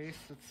this place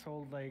that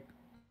sold like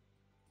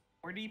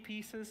 40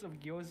 pieces of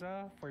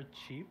gyoza for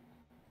cheap.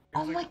 It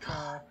Oh was my like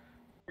god.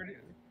 40,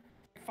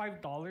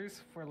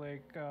 $5 for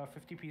like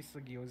 50 pieces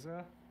of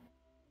gyoza.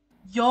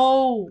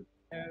 Yo,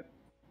 And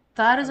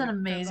that is an like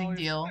amazing $10,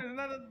 deal.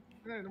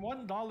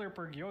 $1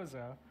 per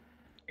gyoza,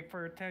 like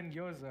for 10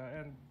 gyoza,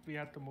 and we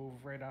had to move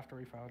right after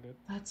we found it.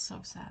 That's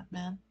so sad,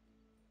 man.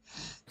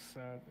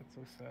 Sad. It's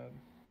so sad.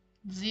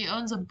 Z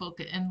owns a book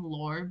in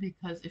lore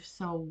because if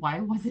so, why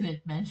wasn't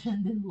it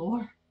mentioned in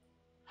lore?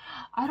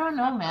 I don't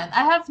know, man.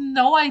 I have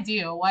no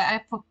idea why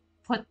I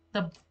put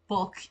the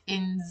book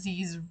in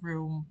Z's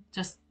room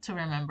just to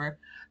remember.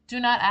 Do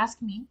not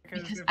ask me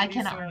Because because if I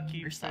cannot Lisa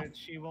remember keeps stuff. it,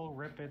 she will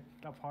rip it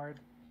apart.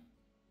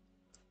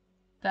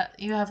 That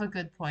you have a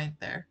good point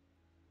there.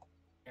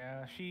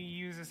 Yeah, she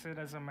uses it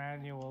as a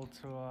manual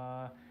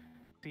to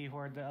see who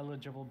are the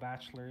eligible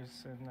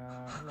bachelors and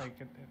like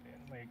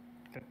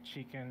that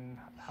she can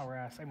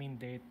harass. I mean,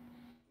 date.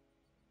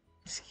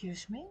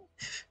 Excuse me?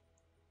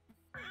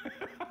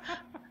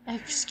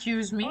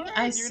 Excuse me? All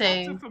I right, you're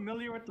not too say,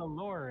 familiar with the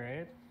lore,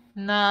 right?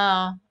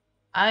 nah.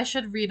 I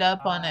should read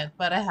up on Uh, it,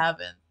 but I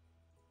haven't.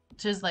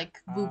 Just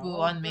like boo boo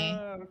well, on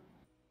me.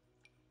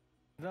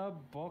 the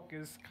book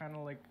is kind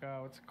of like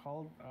what's it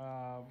called?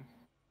 I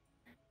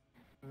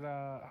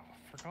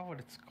forgot what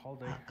it's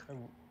called.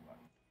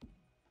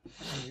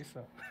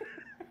 Lisa.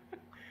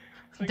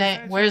 Like Dang,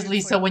 essentially, where's it's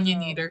Lisa when you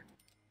need her?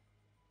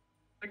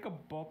 like a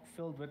book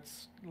filled with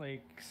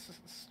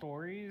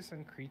stories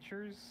and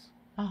creatures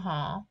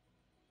Uh-huh.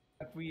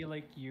 that we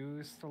like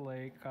use to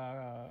like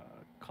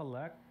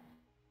collect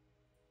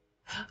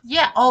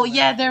Yeah, oh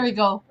yeah, there we shit.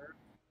 go.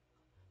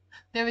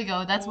 There we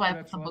go. That's why Oh, I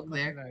put the book looks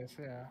there. nice.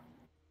 Yeah,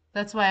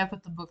 That's why I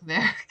put the book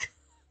there.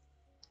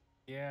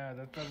 yeah,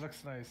 that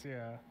looks nice.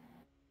 Yeah,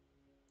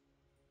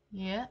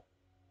 Yeah.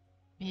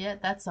 Yeah,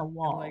 that's a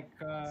and wall. like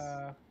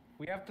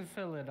we have to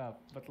fill it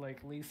up, but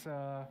like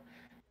Lisa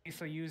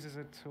uses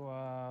it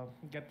to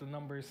get the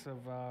numbers of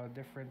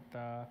different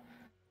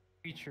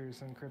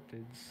creatures and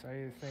cryptids.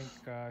 I think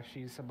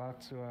she's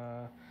about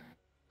to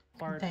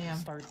Damn.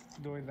 start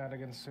doing that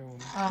again soon.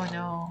 Oh So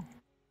no.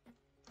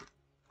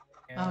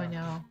 Oh yeah,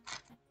 no.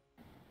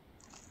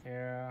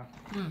 yeah.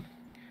 Hmm.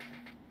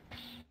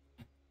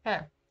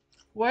 Okay.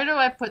 Where do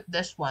I put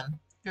this one?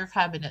 Your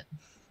cabinet.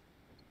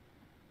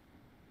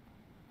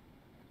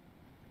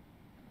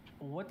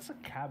 What's a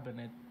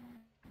cabinet?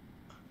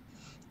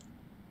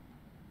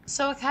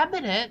 So a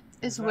cabinet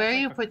Is is that where like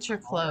you a put your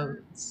car?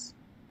 clothes.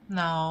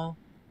 No.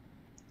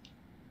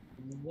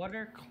 What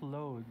are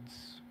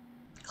clothes?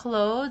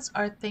 Clothes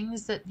are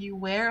things that you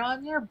wear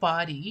on your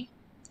body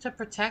to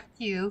protect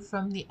you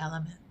from the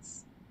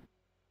elements.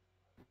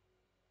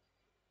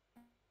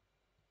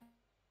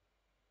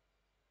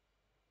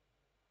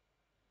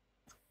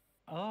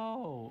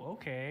 Oh,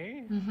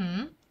 okay.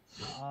 Mm-hmm.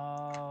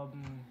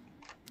 Um,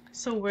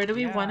 So where do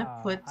we want to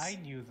yeah, put? I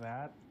knew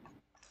that.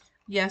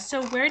 Yeah,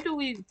 so where do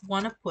we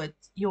want to put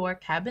your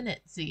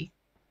cabinet, Z?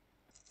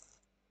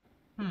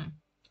 Hmm.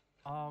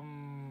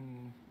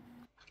 Um,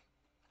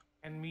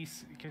 can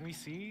we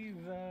see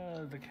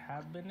the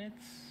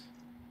cabinets?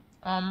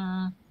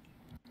 Um,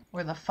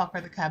 where the fuck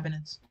are the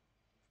cabinets?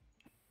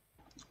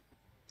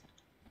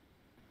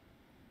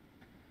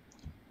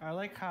 I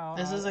like how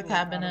This is a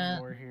like out of cabinet.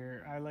 lore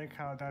here. I like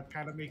how that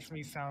kind of makes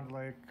me sound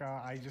like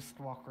I just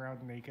walk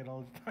around naked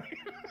all the time.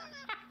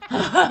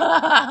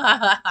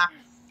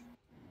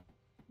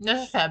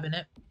 There's a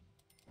cabinet.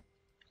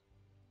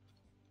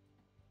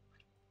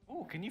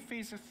 Oh, can you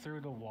face it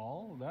through the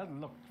wall? That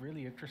looked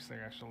really interesting,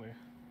 actually.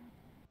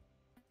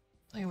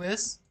 Like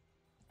this.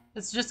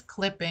 It's just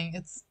clipping.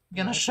 It's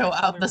Yeah, gonna it's show actually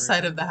out the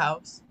side of the reversible.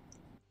 house.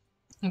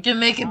 You can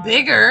make it Okay,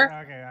 bigger.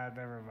 okay,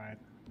 never mind.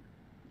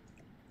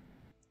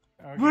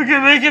 We Okay,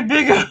 can make it it's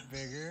a bigger. bit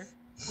bigger.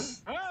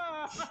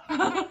 Ah!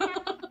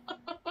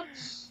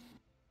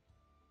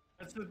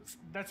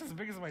 That's as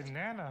big as my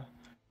nana.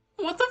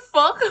 What the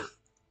fuck?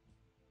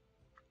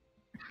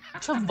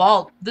 It's a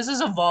vault. This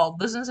is a vault.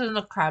 This isn't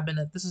a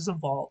cabinet. This is a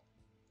vault.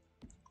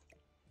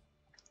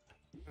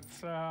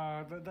 It's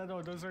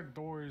no, those are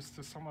doors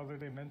to some other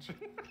dimension.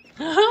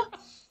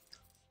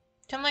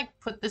 Can like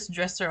put this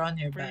dresser on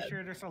your Pretty bed.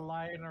 sure there's a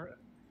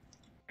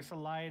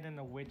lion and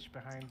a witch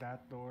behind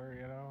that door.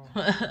 You know,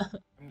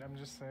 I'm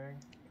just saying.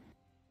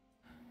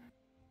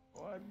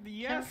 What? Can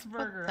Yes, put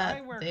Burger. that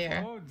I wear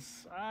there.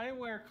 clothes. I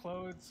wear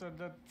clothes on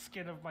the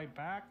skin of my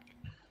back.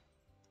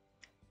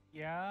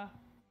 Yeah.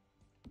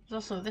 There's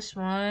also this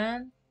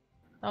one.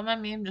 Don't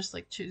mind me. I'm just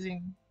like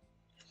choosing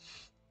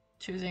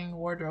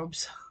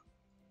wardrobes.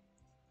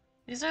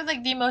 These are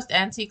like the most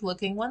antique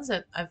looking ones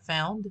that I've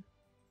found.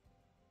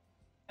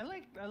 I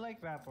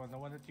like that one, the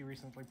one that you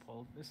recently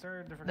pulled. Is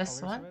there different This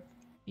colors of one. it?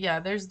 Yeah,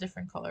 there's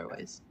different Yeah.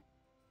 colorways.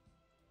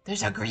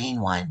 There's a green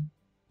one.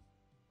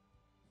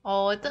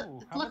 Oh, Oh, it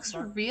how about looks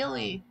dark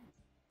brown?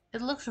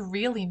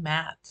 really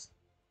matte.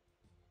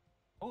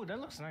 Oh, that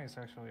looks nice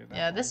actually. That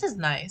Yeah, this one. is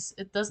nice.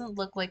 It doesn't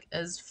look like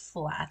as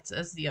flat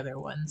as the other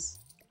ones.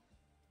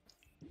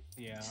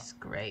 Which Yeah. is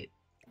great.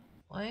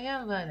 What you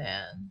gonna put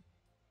in?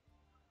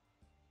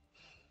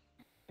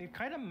 It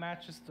kind of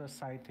matches the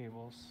side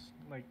tables,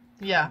 like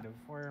Yeah, kind of,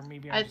 or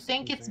maybe I'm I just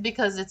think it's choosing.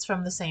 because it's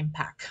from the same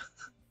pack.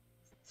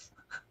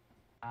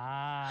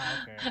 Ah,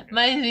 okay, okay.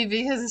 Might be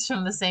because it's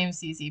from the same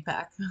CC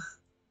pack.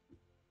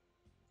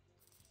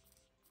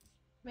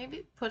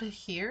 Maybe put it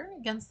here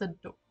against the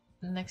door,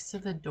 next to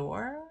the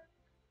door.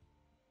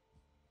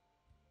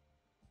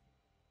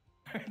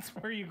 It's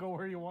where you go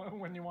where you want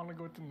when you want to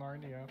go to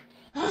Narnia.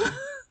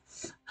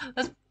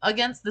 That's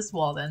against this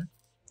wall then.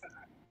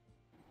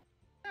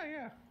 Yeah,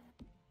 yeah.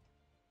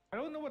 I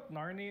don't know what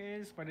Narnia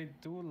is, but I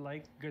do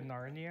like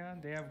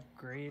Ganarnia. They have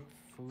great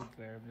food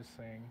there. I'm just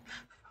saying.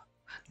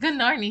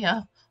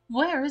 Ganarnia.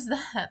 Where is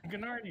that?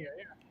 Ganarnia,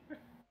 yeah.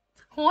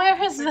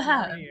 Where It's is like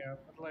that? Narnia,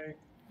 but like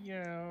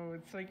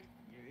it's like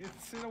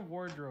it's in a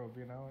wardrobe,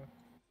 you know.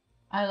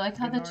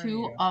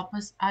 Ganarnia.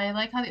 I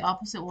like how the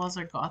opposite walls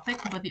are gothic,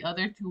 but the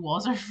other two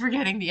walls are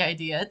forgetting the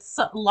idea. It's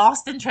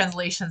lost in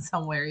translation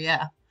somewhere,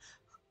 yeah.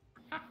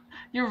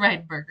 You're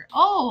right, Burger.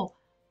 Oh,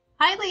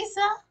 hi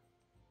Lisa.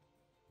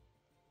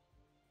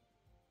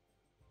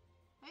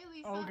 Hey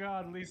Oh Lisa.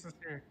 God, Lisa's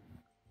here.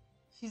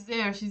 She's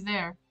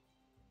there.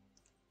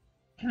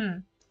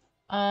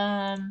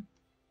 um,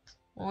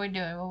 what we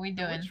doing? What we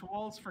So doing? which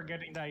wall's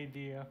forgetting the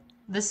idea?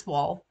 This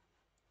wall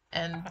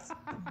and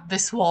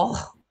this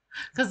wall.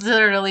 Because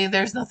literally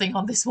there's nothing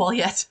on this wall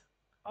yet.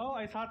 Oh,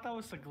 I thought that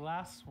was a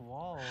glass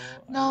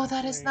wall. No,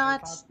 that is I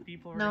not. thought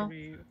people were gonna No.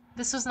 be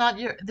This is so.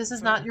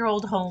 not your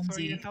old home, So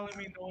you're Z. telling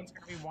me no one's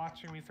gonna be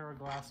watching me through a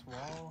glass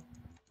wall?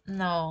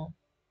 No.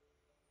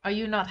 Are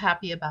you not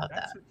happy about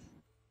That's that? it.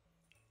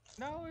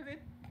 No,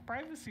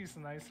 privacy's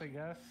nice, I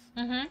guess.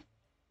 Mm-hmm.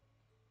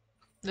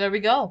 There we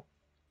go.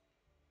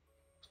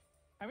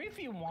 I mean, if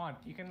you want,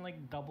 you can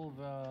like double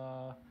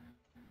the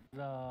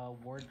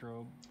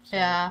wardrobe so that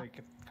Yeah. like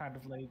it kind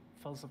of like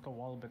fills up the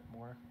wall a bit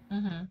more.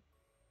 Mm-hmm.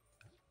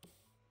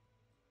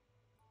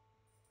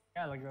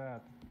 Yeah, like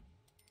that.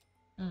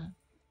 Mm.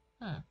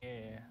 Hmm.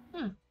 Yeah.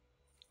 Hmm.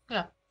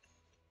 Yeah.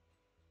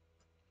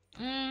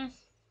 Mm.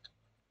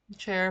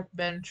 Chair,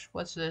 bench.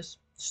 What's this?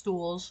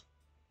 Stools.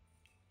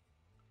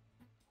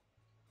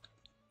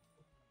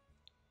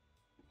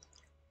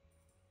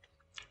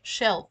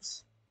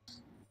 Shelves.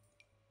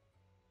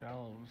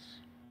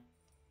 Shelves.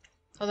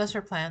 Oh, that's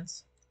her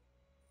plans.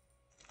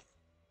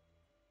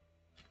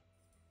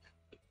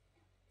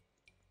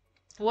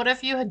 What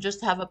if you had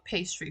just have a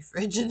pastry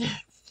fridge in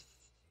there?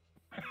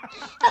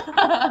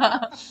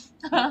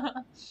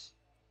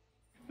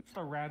 It's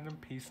a random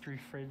pastry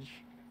fridge.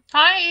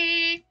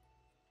 Hi!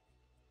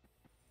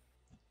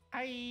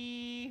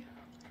 Hi.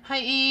 Hi,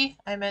 E.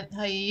 I meant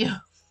hi.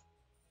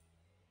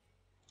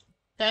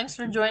 Thanks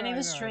for No, joining I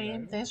the know, I know, I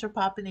stream. know. Thanks for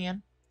popping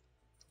in.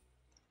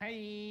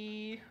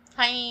 Hi.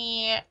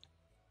 Hi.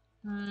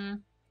 Hmm.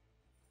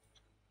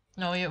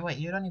 No, wait,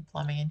 you don't need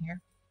plumbing in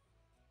here.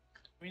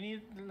 We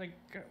need like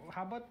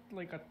how about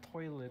like a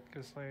toilet?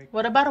 Cause like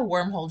What about a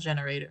wormhole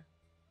generator?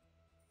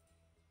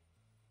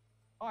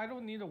 oh, I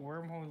don't need a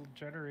wormhole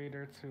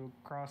generator to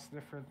cross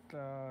different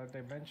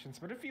dimensions.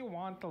 But if you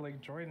want to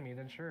like join me,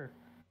 then sure.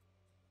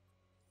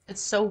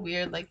 It's so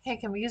weird. Like, hey,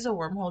 can we use a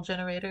wormhole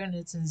generator? And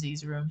it's in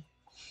Z's room.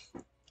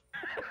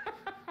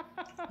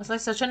 It's like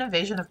such an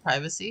invasion of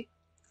privacy.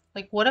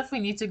 Like, what if we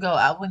need to go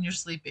out when you're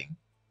sleeping?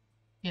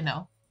 You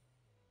know?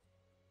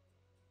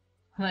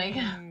 I Like,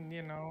 mean,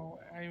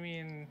 I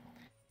mean,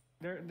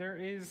 there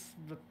is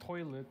the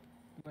toilet,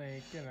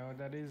 like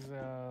that is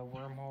a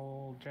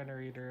wormhole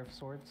generator of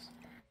sorts,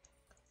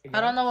 I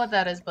I don't guess. know what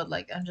that is, but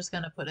like, I'm just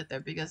gonna put it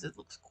there because it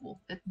looks cool.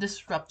 It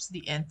disrupts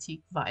the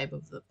antique vibe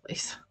of the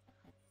place.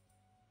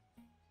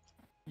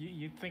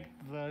 You think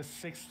the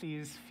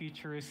 '60s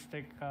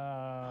futuristic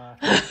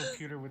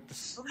computer with the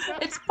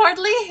It's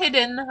partly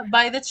hidden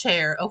by the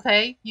chair,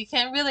 okay? You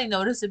can't really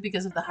notice it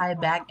because of the high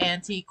back,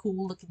 antique,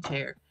 cool looking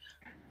chair.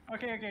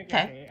 Okay, okay, okay,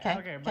 Okay, okay, okay,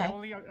 okay.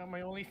 okay.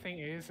 My only thing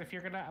is if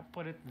you're gonna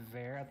put it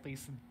there, at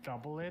least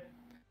double it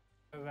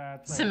so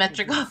that like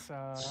Symmetrical.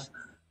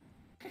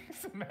 it's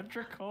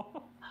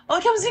symmetrical. Oh,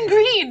 it comes in Damn.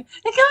 green!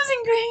 It comes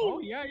in Oh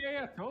green! yeah, yeah,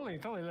 yeah. Totally,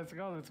 totally. Let's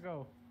go, let's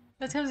go.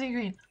 It comes in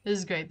green. This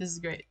is great, this is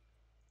great.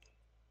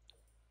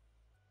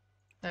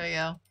 There we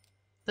go.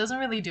 Doesn't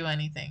really do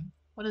anything.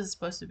 What is it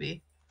supposed to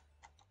be?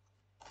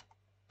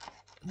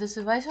 This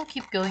device will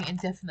keep going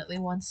indefinitely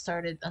once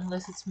started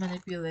unless it's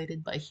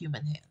manipulated by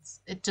human hands.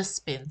 It just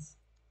spins.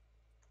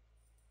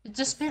 It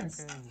just It spins.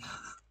 spins.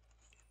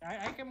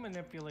 I can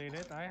manipulate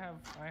it. I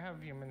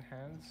have human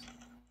hands.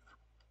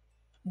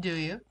 Do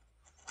you?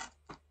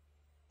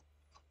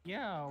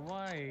 Yeah,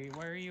 why?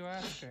 Why are you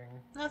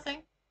asking?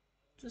 Nothing.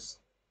 Just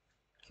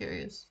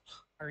curious.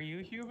 Are you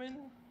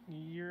human?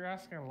 You're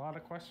asking a lot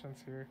of questions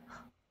here.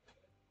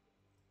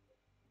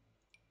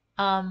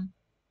 Um,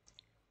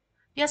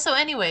 yeah, so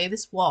anyway,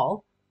 this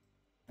wall,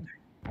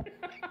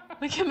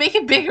 we can make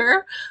it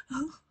bigger.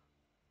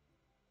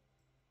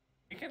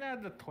 You can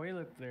add the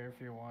toilet there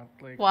if you want.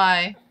 Like,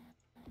 Why?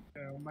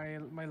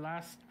 my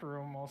last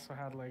room also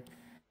had like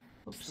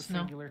just a Oops,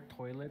 no. singular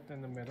toilet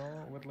in the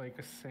middle with like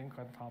a sink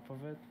on top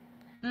of it.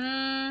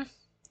 Mm,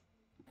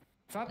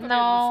 It's not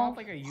no.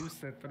 like I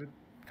used it, but it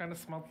kind of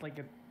smelled like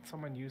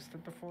someone used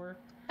it before.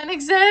 An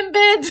exam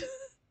bed!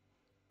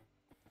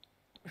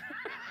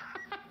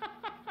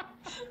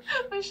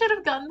 We should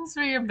have gotten this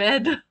for your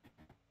bed.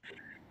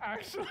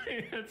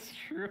 Actually, it's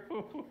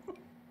true.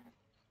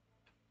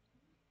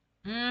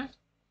 Mm,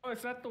 Oh,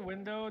 is that the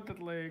window that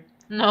like?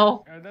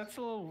 no. That's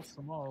a little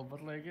small,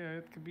 but like yeah,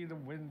 it could be the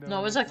window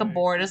No, it's that like a like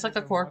board. It's people like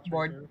a can cork watch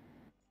right board. through.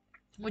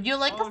 Would you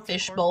like a Oh, it's a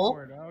fish cork bowl?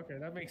 board. Oh, okay,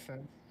 that makes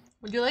sense.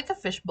 Would you like a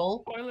fish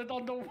bowl? Toilet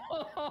on the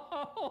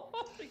wall.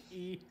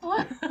 E.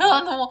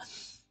 On the wall.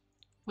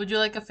 Would you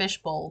like a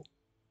fish bowl?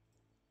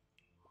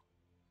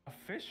 A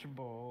fish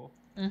bowl.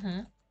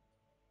 Mm-hmm.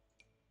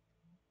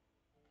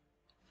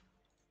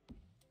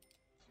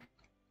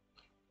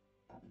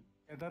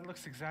 Yeah, that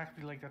looks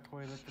exactly like the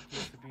toilet that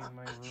used to be in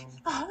my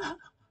room.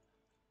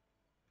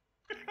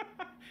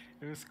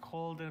 It was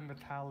cold and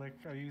metallic.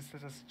 I used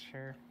it as a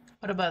chair.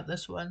 What about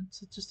this one?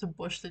 It's just a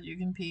bush that you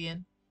can pee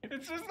in.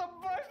 It's just a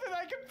bush that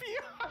I can pee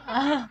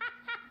Ah.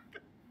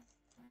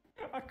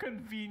 on. A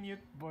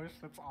convenient bush.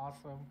 That's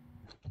awesome.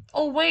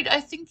 Oh wait,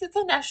 I think you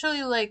can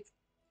actually like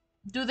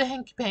do the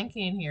hanky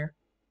panky in here.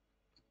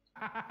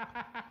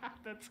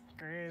 That's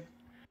great.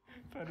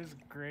 That is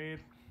great.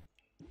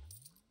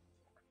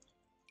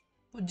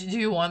 Do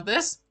you want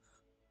this?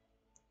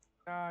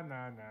 No,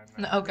 no, no,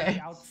 No, no. Maybe okay.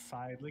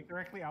 outside, like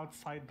directly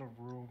outside the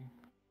room.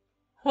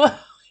 What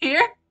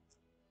here?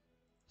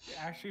 It'd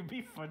actually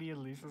be funny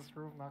in Lisa's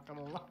room, not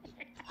gonna lie.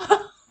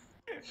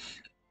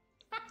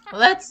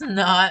 Let's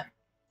not.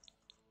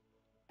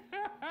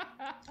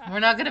 We're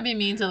not gonna be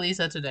mean to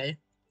Lisa today.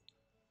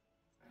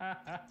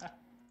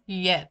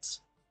 Yet.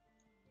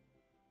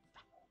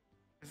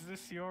 Is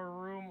this your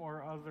room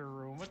or other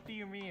room? What do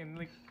you mean?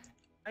 Like,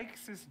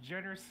 X is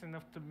generous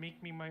enough to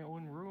make me my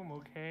own room,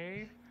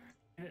 okay?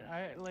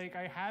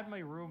 I had my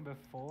room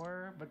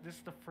before, but this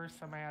is the first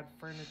time I had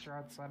furniture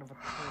outside of a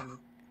toilet.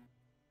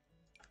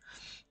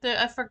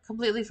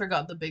 Completely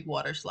forgot the big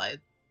water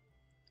slide.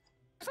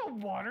 There's a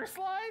water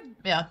slide?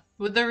 Yeah,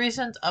 with the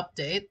recent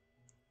update,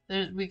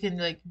 we can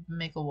like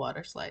make a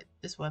water slide.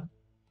 This one.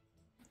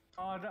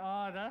 Oh,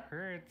 that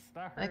hurts.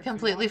 That I hurts.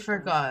 completely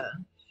forgot.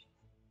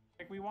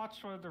 Like we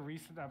watched one of the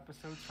recent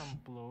episodes from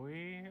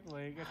Bluey.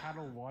 Like it had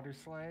a water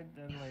slide,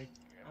 and like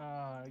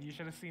you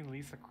should have seen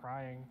Lisa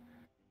crying.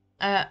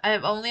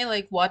 I've only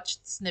like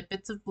watched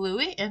snippets of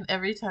Bluey, and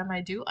every time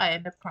I do, I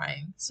end up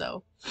crying.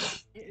 So,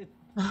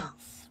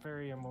 It's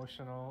very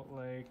emotional.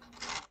 Like,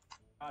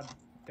 god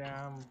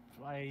damn,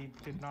 I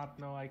did not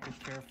know I could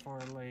care for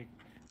like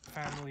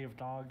family of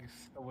dogs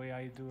the way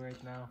I do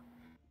right now.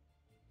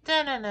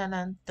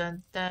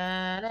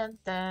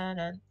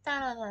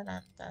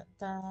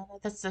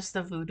 that's just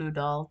the voodoo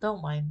doll.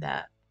 Don't mind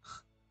that.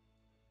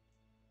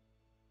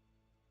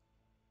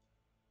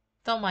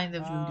 Don't mind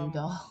the voodoo Um,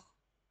 doll.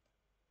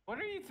 What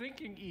are you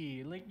thinking,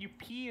 E? Like you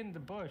pee in the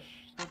bush.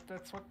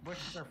 That's what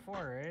bushes are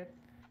for, right?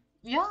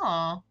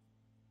 Yeah.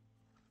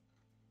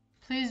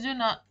 Please do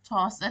not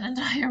toss an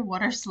entire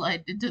water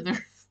slide into the.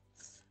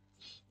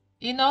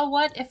 You know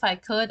what? If I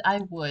could, I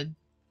would.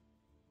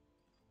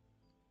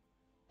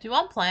 Do you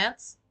want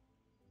plants?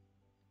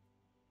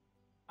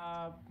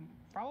 Uh,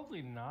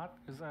 Probably not,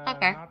 because I'm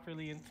Okay. not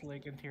really into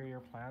like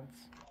interior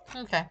plants.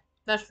 Okay.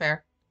 That's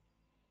fair.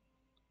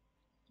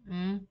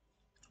 Mm.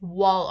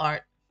 Wall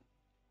art.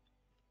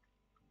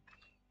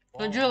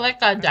 Would Wall you art.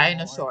 like What a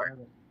kind of wall art dinosaur? are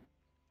they?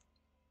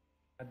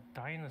 A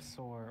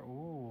dinosaur.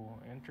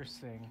 Ooh,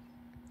 interesting.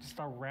 Just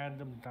a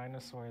random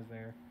dinosaur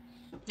there.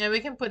 Yeah,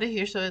 we can put it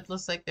here so it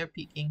looks like they're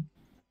peeking.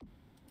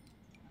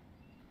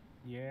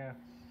 Yeah.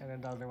 And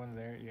then the other one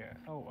there. Yeah.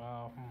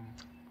 Oh,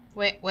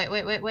 Wait.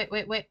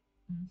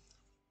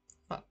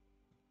 Fuck.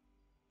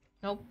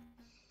 Nope.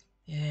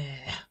 Yeah.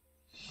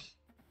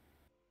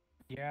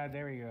 Yeah,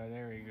 there we go.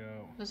 There we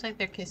go. Looks like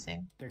they're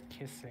kissing. They're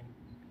kissing.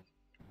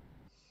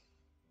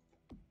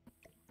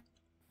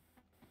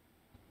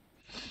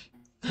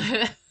 They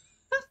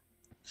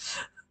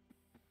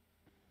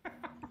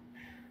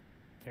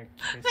They're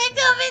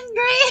come kissing. in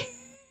green.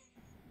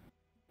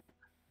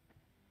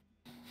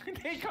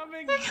 They come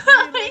in They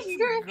come green. in Let's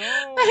green.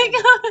 They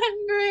go. come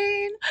in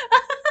green.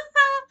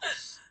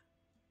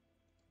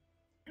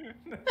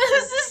 That's so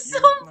This is so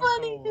cute. Not gonna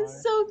funny. lie.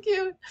 It's so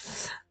cute.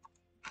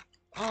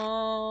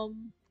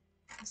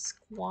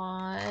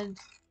 Squad.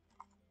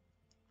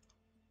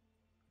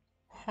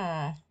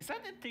 Huh. Is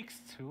that It Takes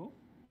Two?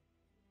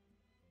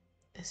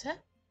 Is it?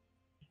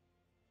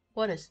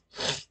 What is?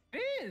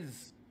 It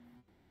is.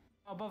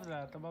 Above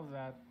that. Above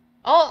that.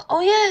 Oh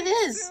It yeah, it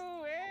Takes is. Two.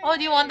 Oh,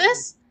 do you want Hey.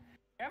 this?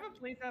 I haven't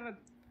played that.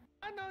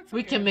 No, it's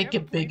We okay. can We make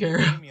haven't it played the bigger.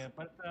 game yet,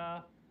 but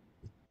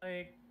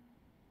like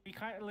we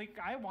kind of like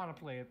I want to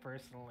play it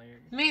personally.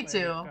 Me Like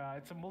too.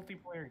 it's a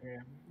multiplayer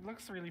game. It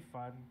looks really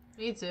fun.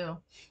 Me too.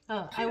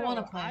 I You want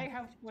to know, I play.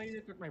 have played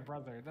it with my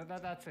brother.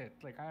 That's it.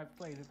 Like I have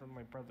played it with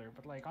my brother,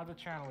 but like on the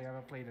channel, we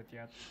haven't played it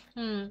yet.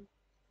 Hmm.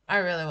 I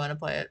really want to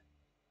play it.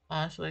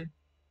 Honestly.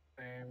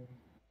 Same.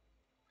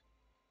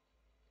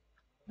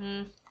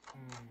 Hmm.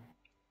 Hmm.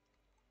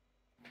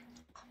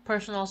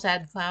 Personal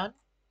sad clown.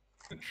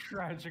 The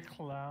tragic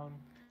clown.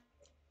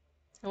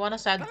 You want a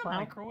Is sad that a clown?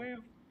 microwave?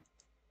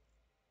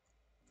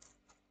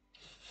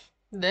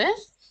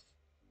 This?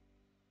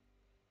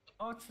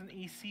 Oh, it's an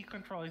AC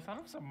control. I thought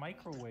it was a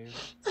microwave.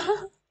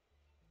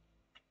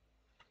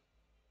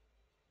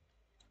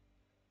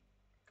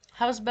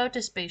 How's about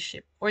a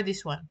spaceship? Or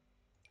this one?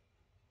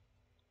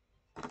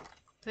 I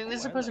think this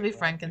is Oh, I supposed to like be that. Yeah.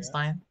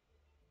 Frankenstein.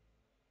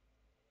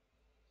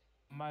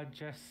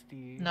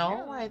 Majesty.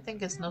 No, Yeah. I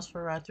think it's Yeah.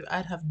 Nosferatu.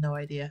 I'd have no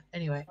idea.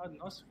 Anyway.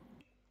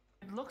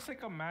 It looks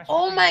like a mashup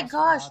Oh between my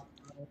gosh!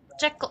 Nosferatu.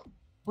 Jekyll.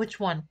 Which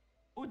one?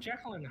 Oh,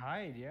 Jekyll and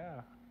Hyde.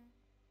 Yeah.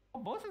 Oh,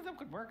 both of them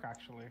could work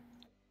actually.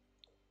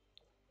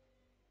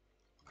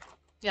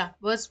 Yeah,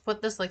 let's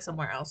put this like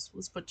somewhere else.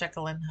 Let's put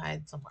Jekyll and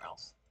Hyde somewhere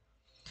else.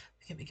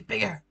 We can make it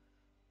bigger.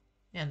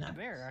 Yeah, no.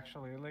 There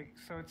actually, like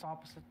so it's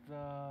opposite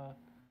the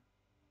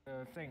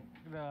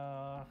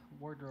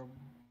wardrobe.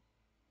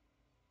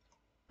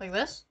 Like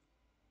this?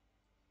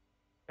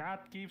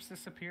 That keeps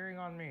disappearing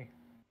on me.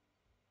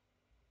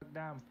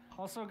 Damn.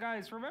 Also,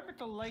 guys, remember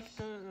to like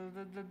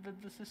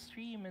the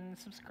stream and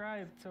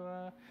subscribe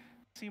to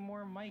see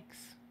more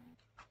mics.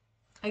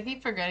 I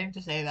keep forgetting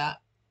to say that.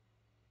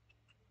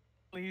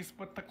 Please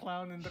put the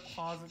clown in the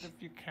closet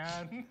if you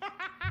can.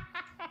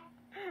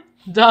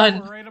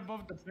 Done. Or right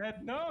above the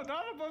bed. No,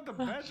 not above the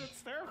bed.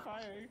 That's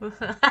terrifying.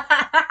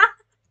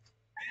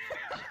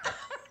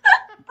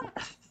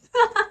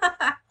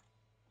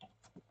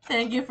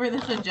 Thank you for the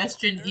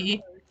suggestion,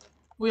 E.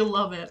 We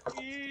love it.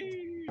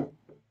 Eee.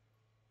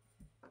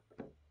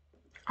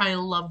 I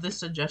love this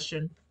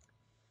suggestion.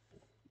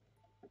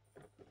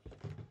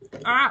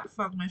 Ah,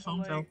 fuck, my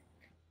phone fell.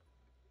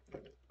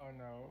 Oh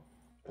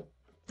no.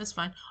 That's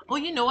fine. Oh,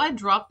 you know, I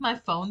dropped my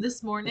phone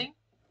this morning.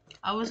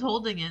 I was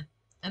holding it,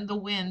 and the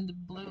wind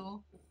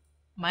blew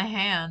my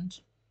hand.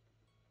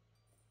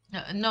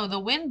 No, the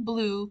wind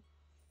blew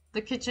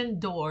the kitchen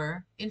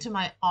door into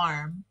my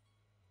arm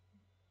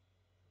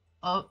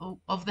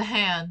of the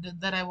hand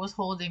that I was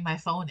holding my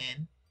phone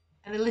in.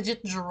 And I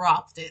legit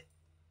dropped it.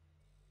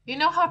 You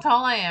know how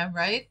tall I am,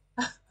 right?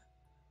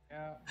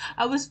 Yeah.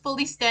 I was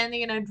fully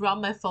standing and I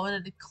dropped my phone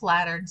and it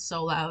clattered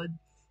so loud.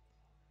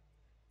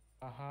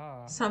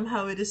 Aha.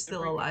 Somehow it is Did it still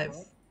break your alive.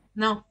 phone?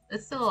 No,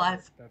 it's still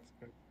alive. That's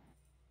good.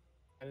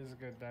 That is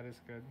good. That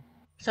is good.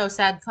 So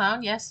sad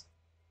clown, yes.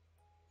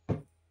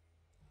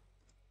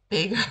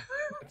 Bigger.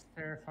 That's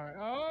terrifying.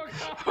 Oh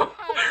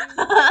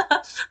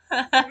god!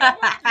 You know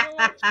what? You know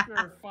what?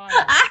 Sure, fine.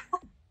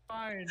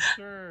 Fine,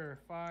 sure,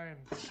 fine.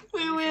 We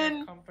We share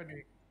win.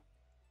 company.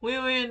 We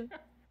win.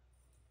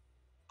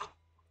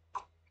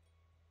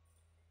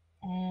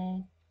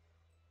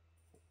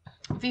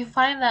 If you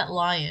find that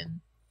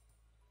lion,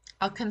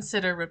 I'll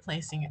consider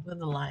replacing it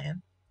with a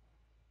lion.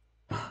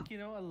 You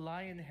know, a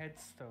lion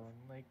headstone.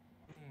 Like,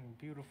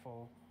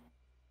 beautiful.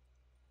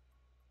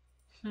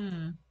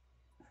 Hmm.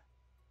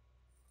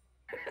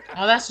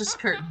 Oh, that's just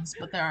curtains,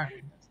 but there are.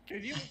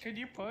 Can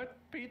you put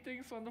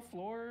paintings on the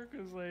floor?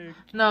 Cause like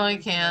No, I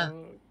like can't.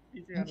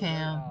 eating I out of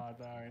bed. can't. Ah,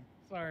 darn.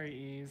 Sorry,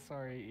 E.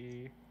 Sorry,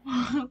 E.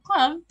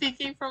 I'm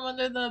peeking from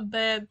under the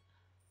bed.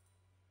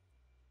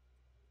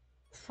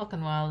 It's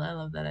fucking wild. I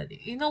love that idea.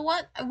 You know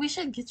what? We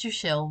should get you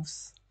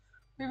shelves.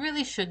 We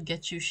really should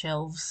get you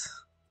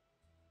shelves.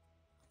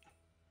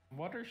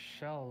 What are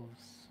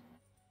shelves?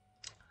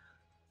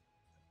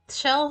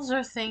 Shelves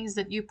are things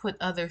that you put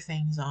other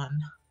things on.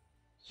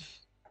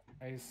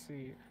 I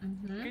see.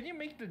 Mm-hmm. Can you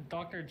make the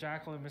Dr.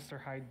 Jekyll and Mr.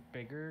 Hyde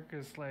bigger?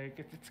 Cause like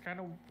it's kind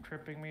of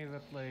tripping me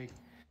that like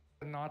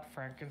the not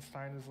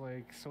Frankenstein is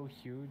like so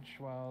huge,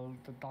 while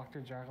the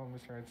Dr. Jekyll and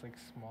Mr. Hyde's like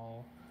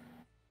small.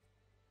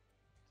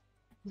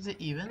 Is it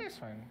even? There's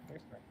fine.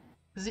 There's fine.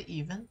 Is it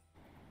even?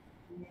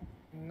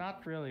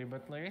 Not really,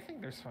 but like I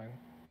think there's fine.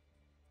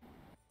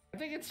 I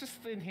think it's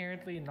just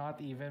inherently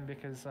not even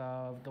because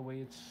of the way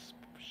it's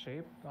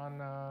shaped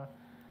on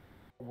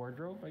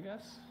wardrobe, I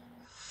guess.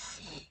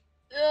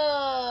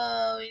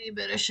 Oh, we need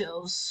better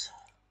shelves.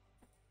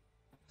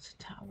 It's a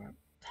tower.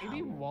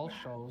 Maybe Tower. wall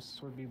shelves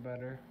would be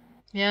better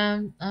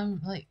Yeah,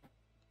 I'm like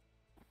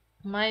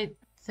my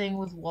thing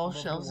with wall above the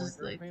shelves is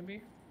wardrobe, like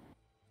maybe.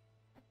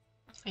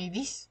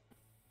 this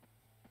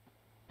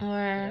or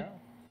Yeah.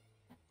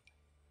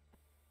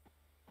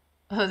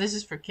 oh, this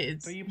is for So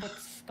kids. you put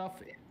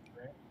stuff in,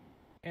 right?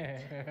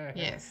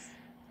 Yes.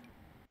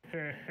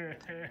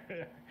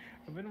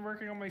 I've been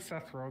working on my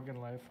Seth Rogen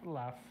life.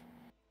 Laugh.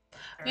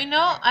 You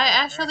know, I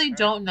actually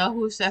don't know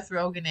who Seth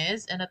Rogen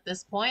is, and at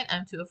this point,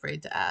 I'm too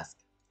afraid to ask.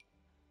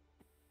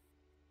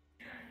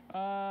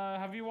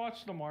 Have you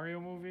watched the Mario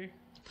movie?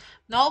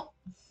 Nope.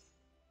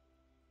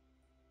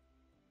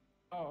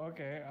 Oh,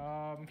 okay.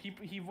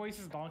 He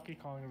voices Donkey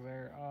Kong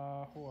there.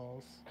 Who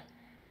else?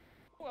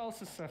 Who else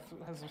has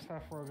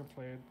Seth Rogen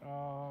played?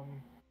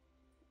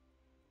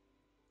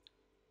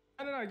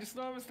 I don't know. I just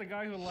know him as the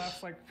guy who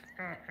laughs like.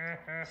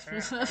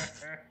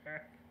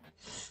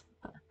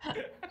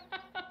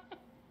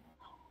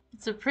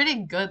 It's a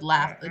pretty good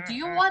laugh. Do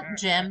you want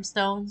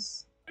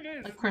gemstones? It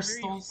is. Like It's a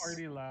very crystals?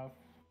 hearty laugh.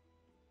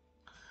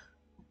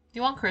 Do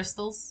you want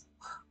crystals?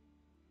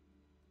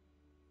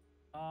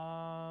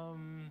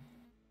 Um,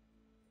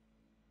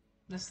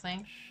 This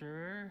thing?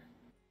 sure.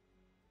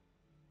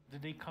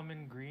 Did they come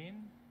in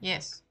green?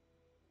 Yes.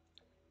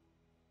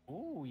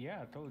 Oh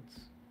yeah,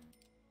 toads.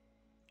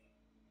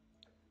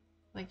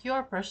 Like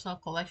your personal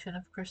collection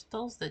of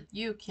crystals that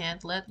you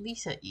can't let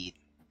Lisa eat.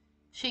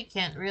 She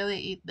can't really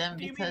eat them What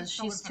do you mean because it's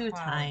so she's it's a too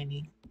cloud?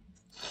 tiny.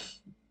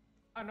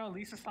 Oh no,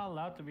 Lisa's not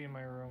allowed to be in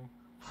my room.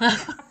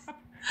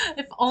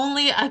 If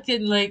only I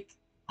could like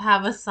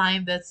have a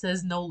sign that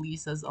says no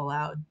Lisas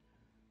allowed.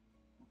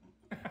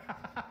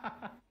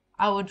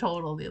 I would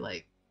totally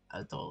like I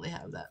would totally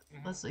have that.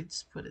 Let's like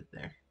just put it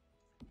there.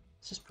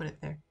 Let's just put it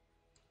there.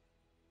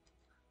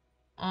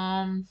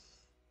 Um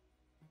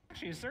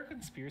Actually, is there a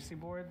conspiracy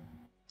board?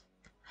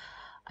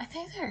 I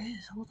think there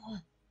is. Hold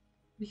on.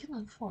 We can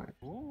look for it.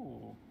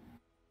 Ooh.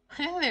 I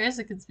think there is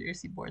a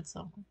conspiracy board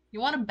somewhere.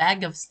 You want a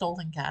bag of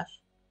stolen cash?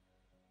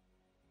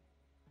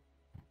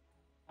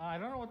 I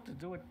don't know what to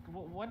do with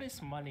what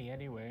is money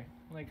anyway.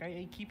 Like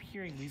I keep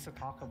hearing Lisa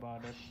talk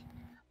about it.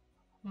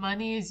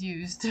 Money is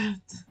used.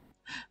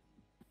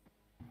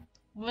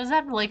 Was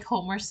that like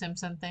Homer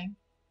Simpson thing?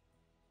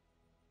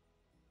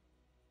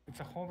 It's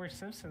a Homer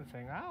Simpson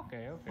thing. Ah,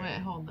 okay, okay. Wait,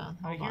 hold on,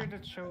 I hold hear on.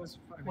 that show is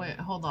funny. Wait,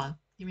 hold on.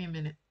 Give me a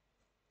minute.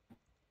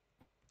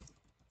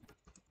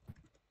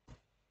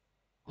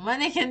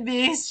 Money can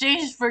be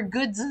exchanged for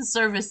goods and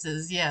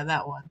services. Yeah,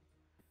 that one.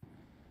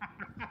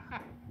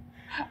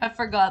 I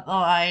forgot the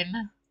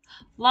line.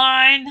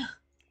 Line!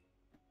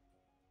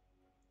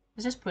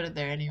 Let's just put it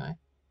there anyway.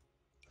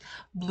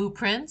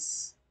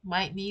 Blueprints.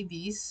 Might need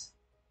these.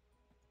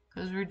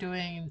 Because we're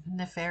doing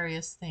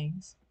nefarious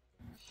things.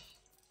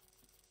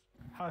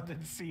 How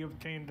did C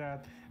obtain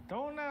that?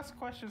 Don't ask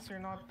questions you're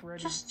not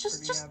ready for the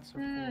Just, answer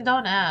for.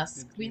 don't Did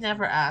ask. We Casey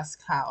never ask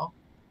how.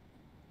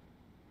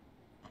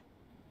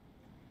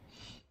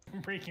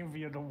 breaking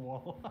via the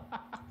wall?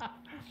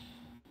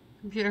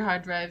 Computer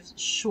hard drives,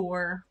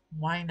 sure.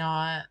 Why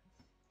not?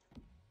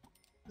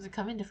 Does it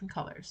come in different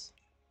colors?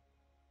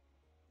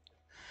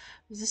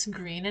 Is this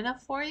green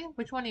enough for you?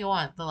 Which one do you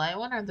want? The light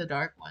one or the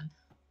dark one?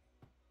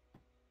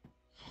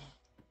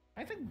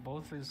 I think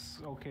both is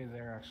okay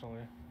there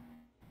actually.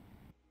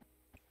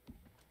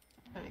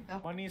 There we go.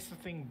 One is the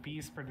thing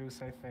bees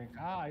produce, I think.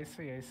 Ah, I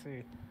see, I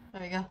see.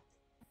 There we go.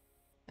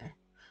 There.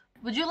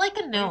 Would you like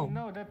a Wait, gnome?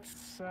 no,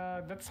 that's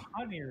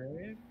honey,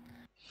 right?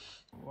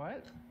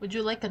 What? Would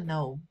you like a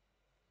gnome?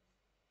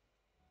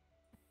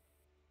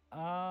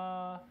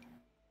 Uh,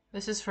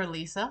 This is for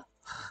Lisa.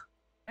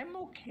 I'm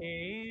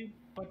okay,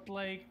 but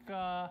like,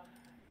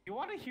 you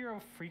want to hear a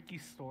freaky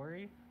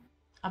story?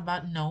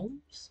 About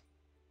gnomes?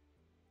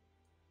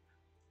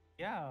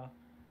 Yeah.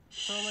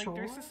 So like,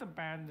 there's Sure. this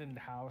abandoned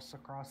house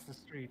across the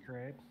street,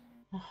 right?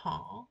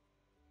 Uh-huh.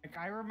 Like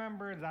I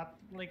remember that.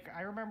 Like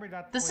I remember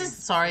that This place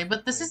is sorry,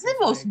 but this specifically is the because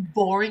most like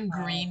boring uh,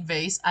 green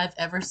vase I've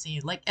ever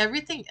seen. Like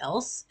everything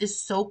else is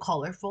so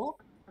colorful,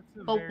 it's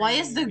a but why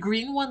is very the like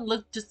green one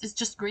look just it's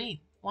just green?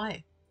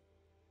 Why?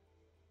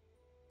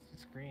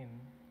 it's green.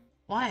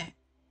 Why?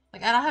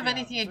 Like I don't have Yeah.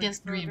 anything So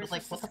against green, but there's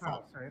like just what this the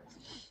fuck? house, right?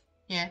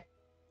 Yeah.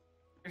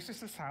 There's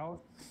just this house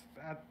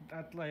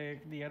at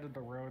like the end of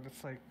the road.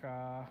 It's like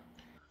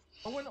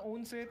no one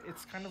owns it.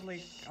 It's kind of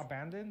like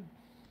abandoned.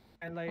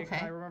 And like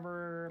Okay.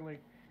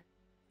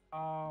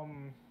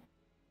 um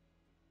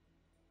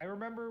I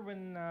remember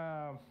when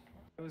I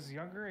was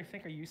younger, I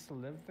think I used to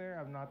live there.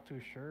 I'm not too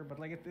sure, but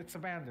like it's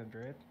abandoned,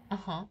 right?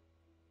 Uh-huh.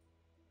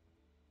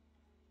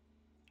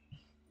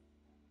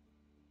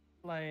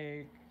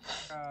 Like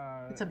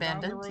It's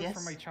down the abandoned, road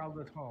from my yes.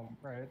 childhood home,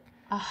 right?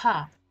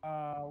 Aha.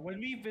 When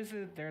we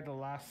visited there the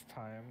last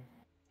time,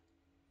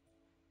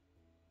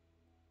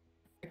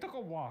 I took a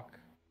walk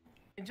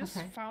and just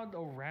Okay. found a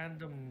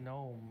random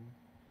gnome.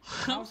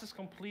 The house is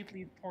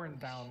completely torn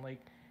down.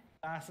 Like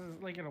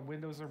glasses, like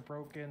windows are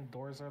broken,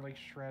 doors are like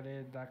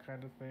shredded, that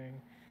kind of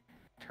thing.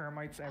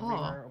 Termites Oh.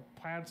 everywhere.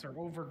 Plants are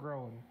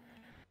overgrown.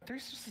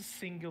 There's just a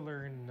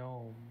singular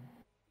gnome.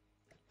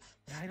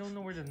 And I don't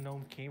know where the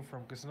gnome came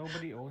from because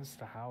nobody owns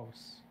the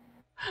house.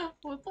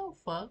 What the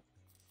fuck?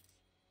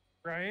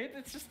 Right?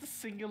 It's just a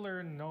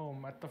singular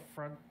gnome at the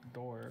front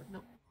door.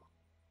 No.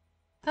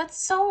 That's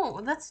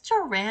such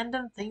a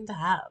random thing to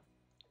have.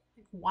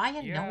 Like, why a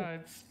gnome? Yeah,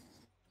 it's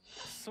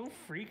so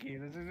freaky.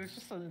 There's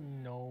just a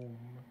gnome.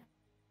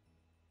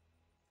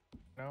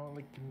 You know,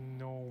 like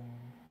gnome.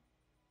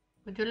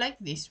 Would you like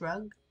this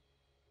rug?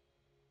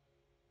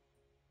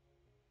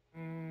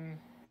 Mm,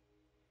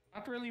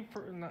 not really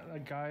not a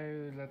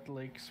guy that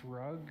likes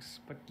rugs,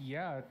 but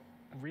yeah, it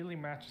really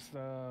matches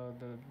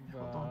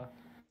Hold on. the.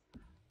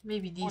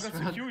 Maybe Oh, this that's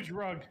a rug. huge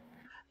rug.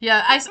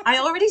 Yeah, I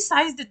already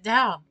sized it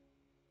down.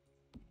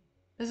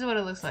 This is what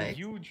it looks It's a like.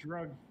 huge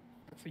rug.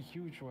 That's a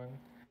huge one.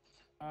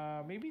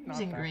 Maybe not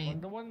Using that one.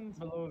 green. The one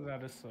below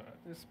that is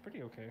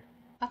pretty okay.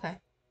 Okay,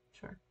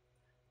 sure.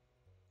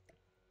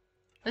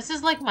 This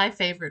is like my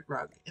favorite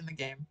rug in the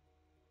game.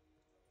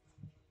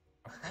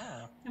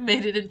 Huh. I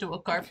made it into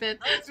a carpet.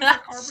 No, it's just a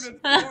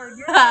carpeted floor.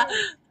 No,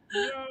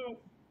 no,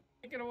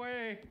 take it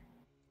away.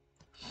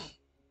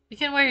 You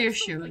can wear I your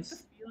just don't like the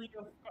shoes. feeling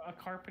of a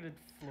carpeted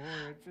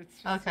floor.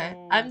 It's just Okay.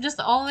 so.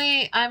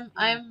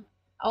 I'm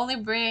only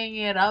bringing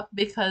it up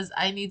because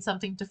I need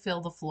something to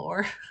fill the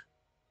floor.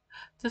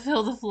 To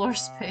fill the floor Uh,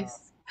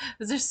 space.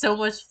 'Cause there's so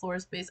much floor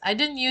space. I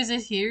didn't use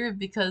it here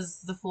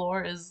because the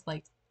floor is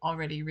like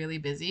already really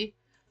busy.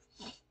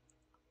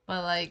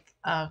 But like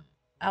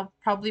I'll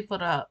probably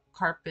put a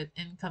carpet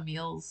in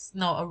Camille's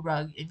no, a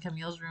rug in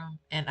Camille's room,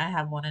 and I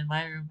have one in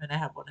my room and I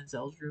have one in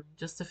Zelle's room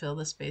just to fill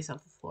the space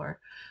of the floor.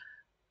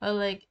 But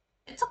like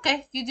it's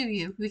okay. You do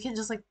you. We can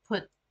just like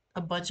put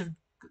a bunch of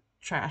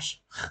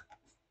trash.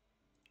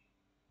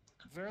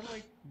 is there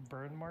like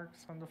burn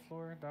marks on the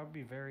floor? That would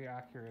be very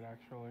accurate,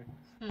 actually.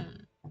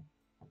 Hmm.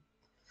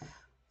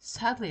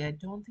 Sadly, I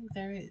don't think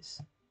there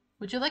is.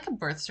 Would you like a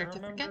birth I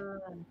certificate?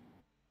 remember.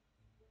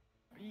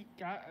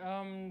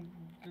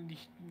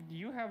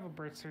 You have a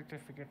birth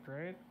certificate,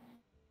 right?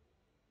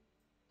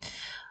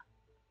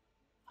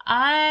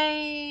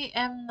 I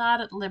am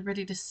not at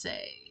liberty to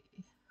say.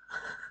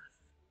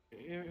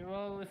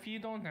 Well, if you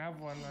don't have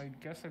one, I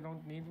guess I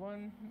don't need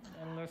one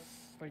unless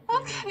like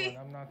you need one. Okay.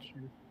 I'm not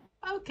sure.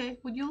 Okay.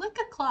 Would you like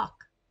a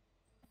clock?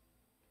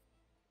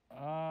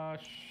 Uh,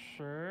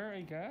 sure,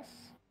 I guess.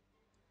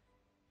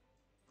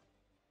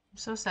 I'm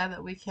so sad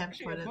that we can't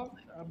Actually, put it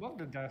like above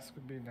the desk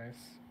would be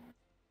nice.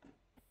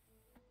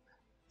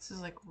 this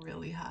is like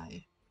really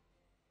high.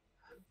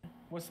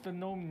 Was the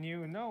gnome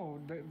new? No,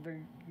 the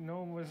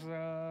gnome was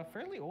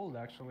fairly old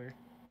actually.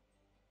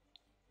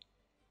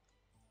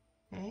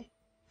 Okay.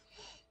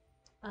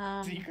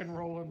 So you can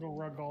roll on the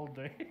rug all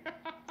day.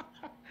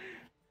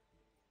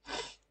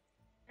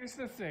 Here's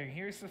the thing.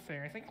 Here's the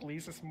thing. I think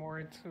Lisa's more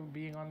into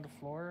being on the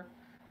floor.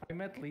 I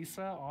met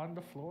Lisa on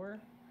the floor.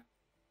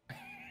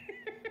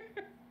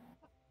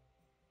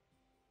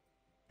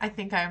 I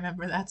think I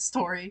remember that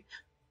story.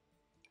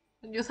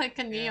 Would you like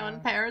a neon Yeah.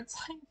 parrot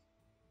sign?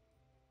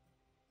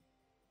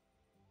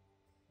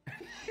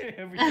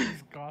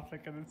 Everything's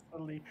gothic and it's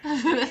suddenly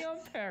neon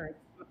parrot.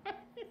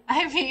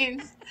 I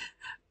mean,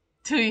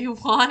 do you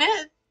want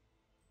it?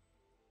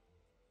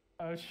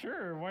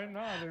 Sure, why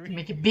not? I You mean, can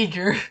make it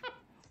bigger.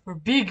 Or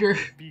bigger.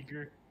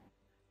 bigger.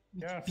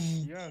 Make it Yes,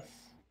 big.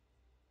 yes.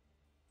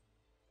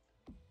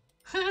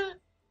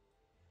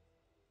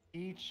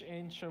 Each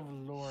inch of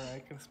lore I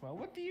can smell.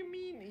 What do you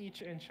mean,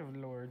 each inch of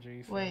lore,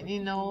 Jason? Wait, What you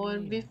do you know what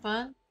would be mean?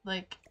 fun?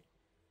 Like,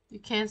 you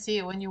can't see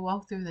it when you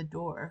walk through the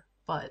door,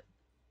 but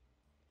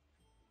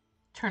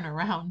turn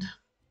around.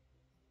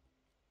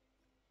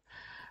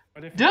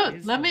 But if it Dude,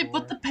 is let the me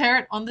put lore. the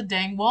parrot on the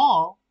dang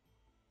wall.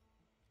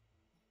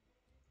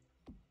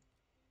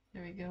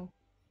 There we go.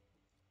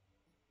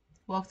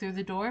 Walk through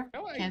the door.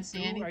 No, Can't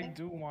see I anything.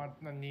 do want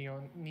a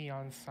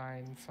neon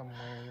sign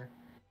somewhere.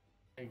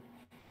 Like,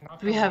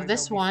 not We gonna have lie, that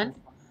this would be so one.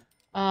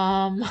 fun.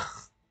 Um,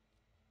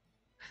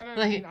 I mean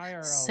Like,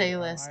 IRL, say yeah,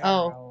 less.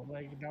 Oh, IRL.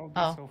 Like that would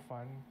be oh, so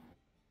fun.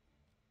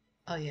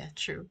 oh yeah,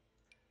 true.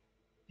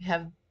 We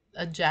have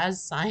a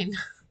jazz sign,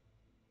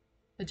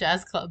 a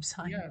jazz club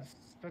sign. Yes,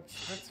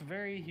 that's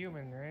very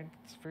human, right?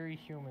 It's very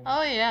human.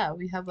 Oh yeah,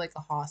 we have like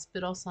a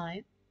hospital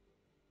sign.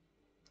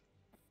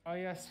 Oh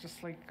yes,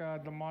 just like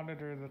the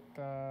monitor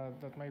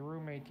that my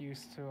roommate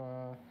used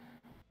to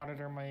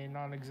monitor my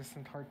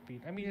non-existent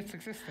heartbeat. I mean, it's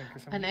existent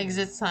because I'm An here.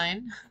 exit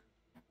sign.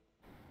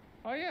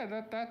 Oh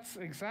yeah, that's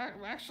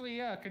exact. Actually,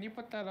 yeah. Can you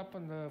put that up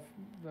on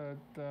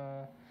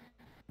the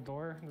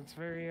door? That's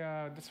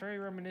very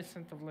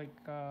reminiscent of like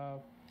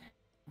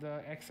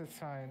the exit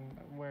sign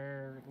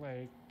where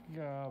like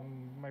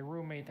my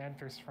roommate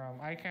enters from.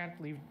 I can't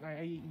leave.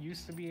 I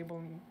used to be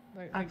able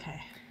like Okay.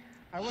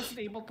 I wasn't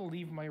able to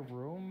leave my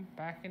room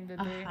back in the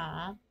day.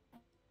 Uh-huh.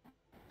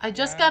 I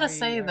just Yeah, gotta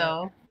say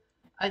though,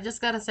 I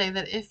just gotta say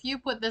that if you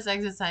put this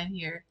exit sign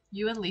here,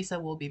 you and Lisa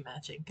will be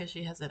matching because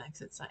she has an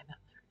exit sign on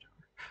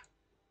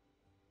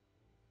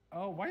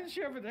oh, why did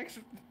you have an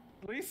exit,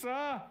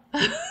 Lisa?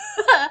 her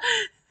door.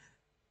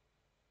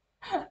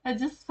 I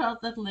just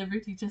felt at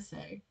liberty to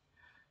say.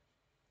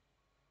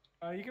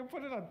 You can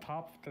put it on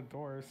top of the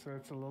door, so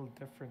it's a little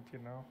different, you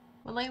know.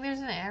 But like there's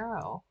an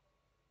arrow.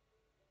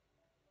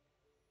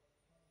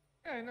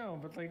 Yeah, I know,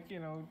 but like the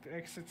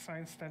exit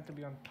signs tend to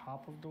be on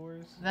top of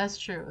doors. That's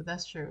true,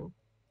 that's true.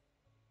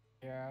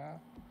 Yeah,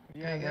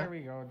 There yeah. you go. There we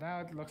go.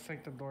 Now it looks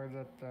like the door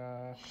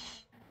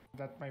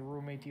that my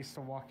roommate used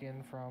to walk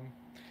in from.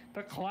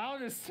 The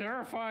clown is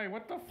terrifying.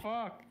 What the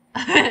fuck?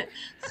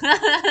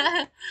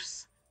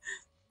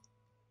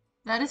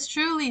 That is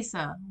true,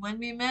 Lisa. When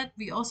we met,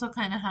 we also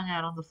kind of hung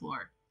out on the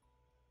floor.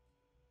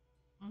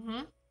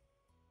 Mm-hmm.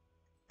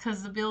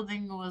 Because the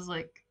building was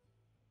like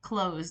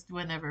closed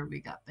whenever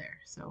we got there.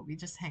 So we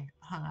just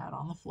hung out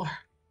on the floor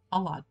a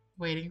lot,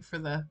 waiting for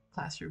the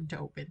classroom to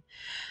open.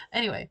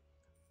 Anyway.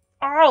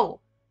 Oh!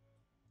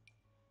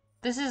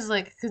 This is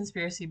like a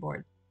conspiracy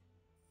board.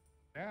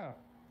 Yeah.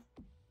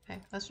 Okay,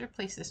 let's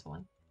replace this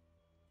one.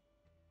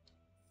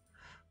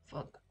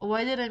 Fuck.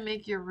 Why did I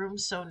make your room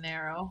so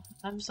narrow?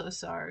 I'm so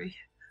sorry.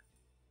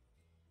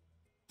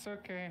 It's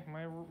okay.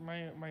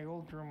 My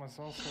old room was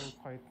also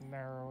quite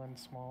narrow and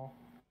small.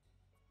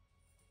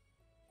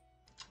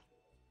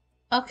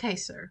 Okay,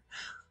 sir.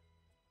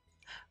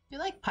 You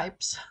like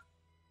pipes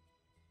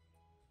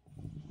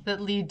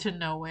that lead to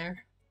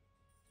nowhere.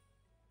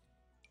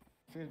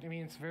 I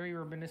mean, it's very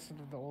reminiscent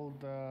of the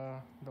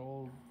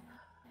old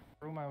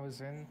room I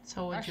was in.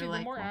 So would you Actually,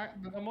 like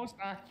one? the most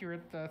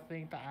accurate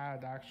thing to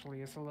add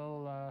actually is a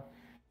little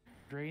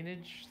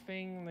drainage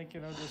thing, like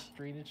those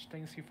drainage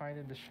things you find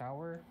in the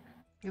shower,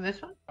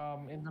 This one?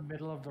 in the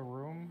middle of the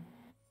room.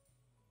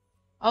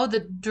 Oh,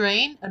 the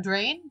drain? A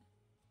drain?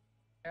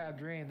 Yeah,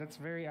 drain. That's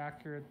very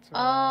accurate to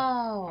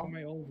how Oh.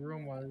 my old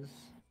room was.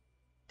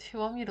 Do you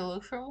want me to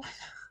look for one?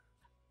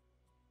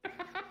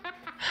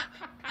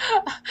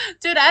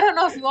 Dude, I don't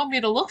know if you want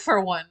me to look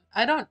for one.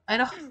 I don't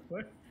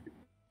What?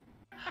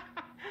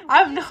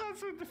 Why do I'm you no sound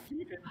so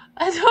defeated?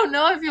 I don't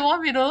know if you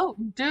want me to look.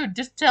 Dude,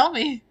 just tell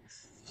me.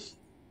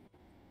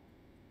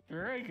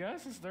 Sure, I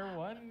guess. Is there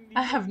one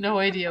I have even? no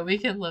idea. We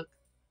can look.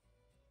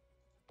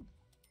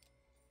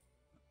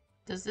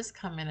 Does this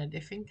come in a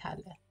different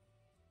color?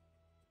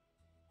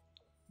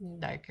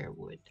 Darker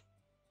wood.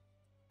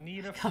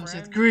 Need a Comes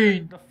with friend? Check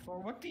green. the floor.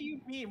 What do you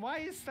mean? Why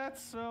is that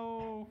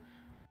so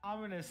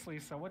ominous,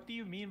 Lisa? What do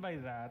you mean by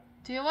that?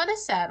 Do you want a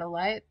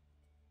satellite?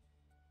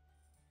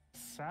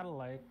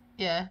 Satellite.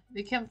 Yeah,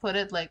 we can put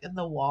it like in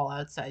the wall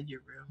outside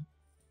your room.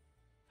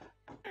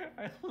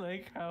 I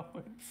like how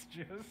it's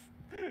just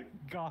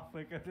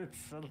gothic and it's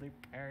suddenly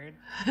parent.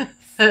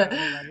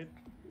 Satellite.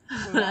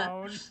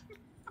 Clown.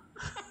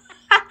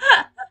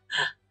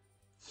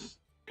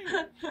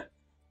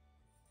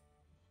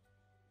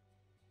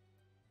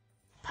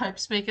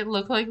 Pipes make it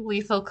look like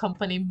Lethal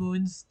Company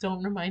moons.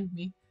 Don't remind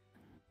me.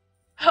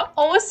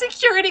 Oh, a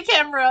security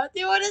camera. Do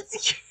you want a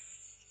security?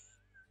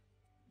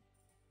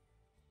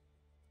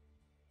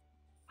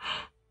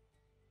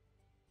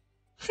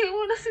 Do you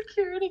want a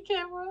security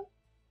camera?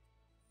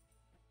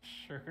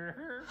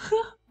 Sure.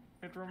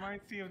 It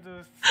reminds me of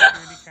the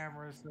security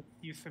cameras that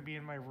used to be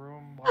in my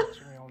room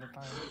watching me all the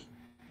time.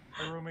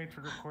 My roommate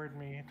would record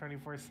me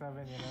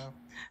 24/7, you know?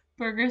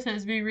 Burger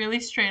says we really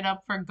straight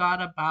up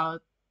forgot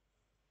about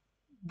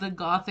the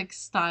gothic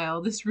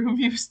style this room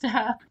used to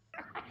have.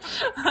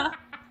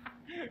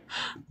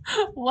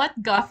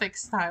 What gothic It's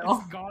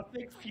style?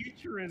 gothic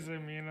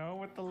futurism, you know,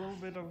 with a little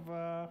bit of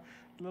uh,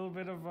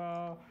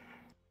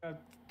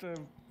 the,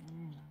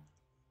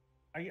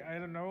 I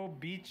don't know,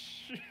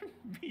 beach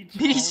beach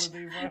Beach.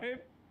 holiday vibe.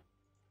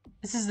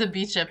 This is the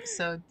beach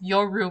episode.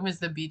 Your room is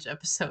the beach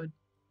episode.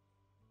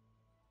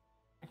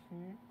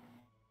 Mhm.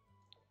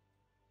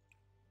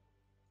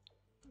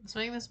 Let's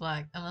make this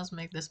black and let's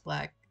make this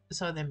black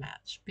so they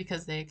match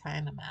because they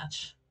kind of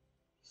match.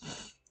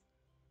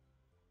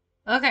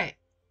 Okay.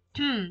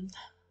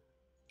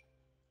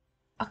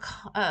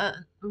 A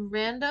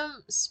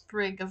random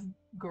sprig of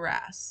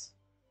grass.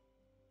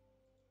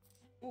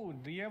 Ooh,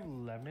 do you have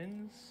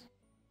lemons?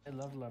 I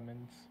love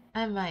lemons.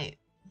 I might.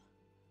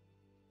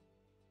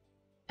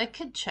 I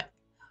could check.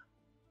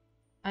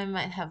 I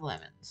might have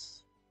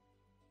lemons.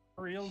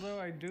 For real though,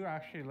 I do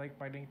actually like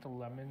biting into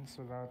lemons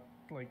without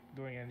like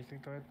doing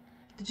anything to it.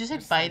 Did you say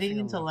Just biting slicing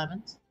a into lemon.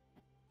 lemons?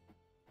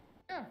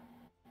 Yeah,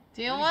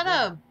 Do you really want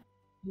good. a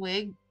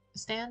wig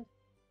stand?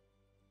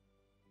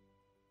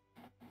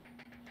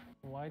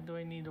 Why do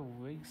I need a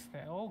wig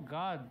stand? Oh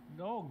God!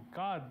 Oh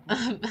God!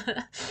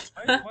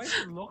 Well, Why does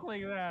it look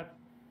like that?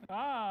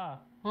 Ah,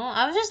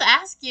 I was just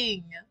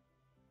asking.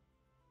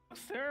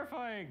 it's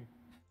terrifying.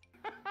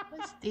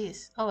 What's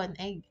this? Oh, an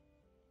egg.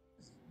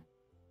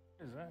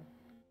 What is that?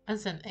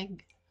 It's an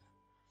egg.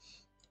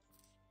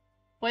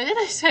 Why did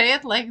I say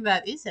it like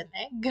that? It's an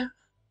egg.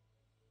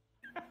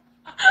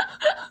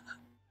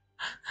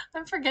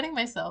 I'm forgetting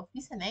myself.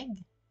 It's an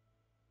egg.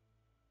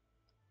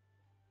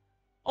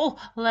 Oh,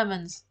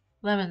 lemons.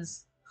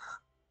 Lemons.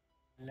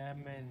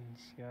 Lemons,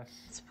 yes.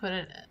 Let's put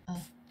it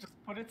Just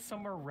put it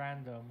somewhere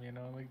random, you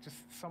know, like just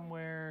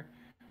somewhere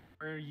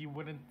where you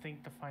wouldn't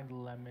think to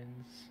find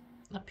lemons.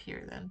 up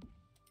here then.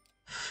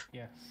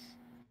 Yes.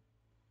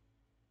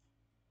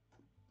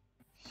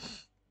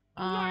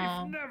 Life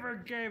Um, never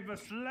gave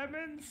us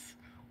lemons.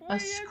 a We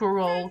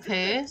scroll invented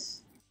it.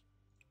 case.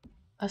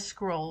 A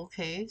scroll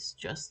case,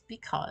 just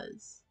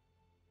because.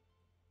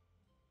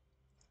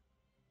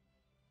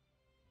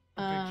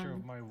 A picture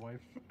of Um, my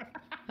wife.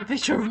 a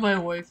picture of my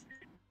wife.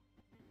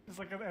 It's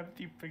like an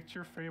empty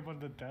picture frame on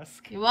the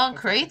desk. You want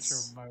That's a picture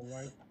of crates? my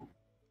wife.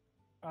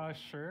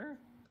 Sure.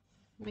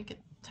 Make it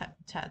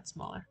tad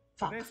smaller.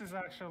 But Fuck. this is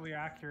actually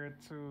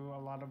accurate to a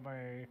lot of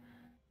my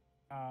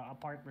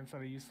apartments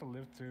that I used to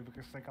live to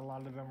because like a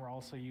lot of them were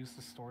also used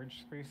as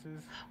storage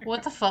spaces.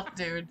 What the fuck,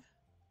 dude?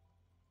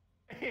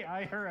 Hey,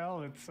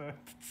 IRL, it's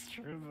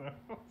true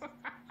though.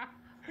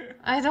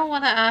 I don't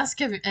want to ask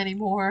him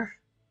anymore.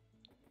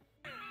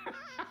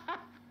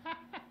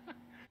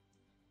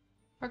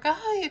 Forgot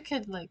how you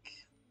could, like,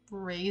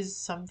 raise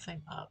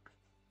something up.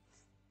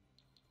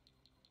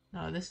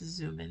 No, this is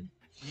zoom in.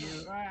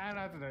 I know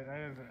how to do it. I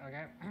know how to do it.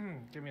 Okay,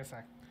 give me a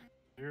sec.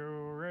 You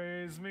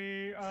raise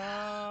me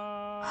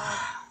up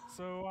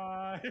so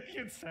I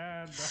can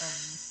stand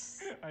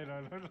I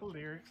don't know the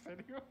lyrics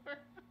anymore.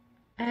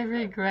 I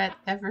regret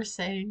ever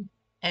saying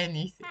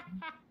anything.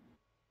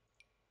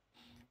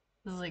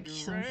 There's like You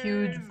some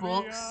huge raise me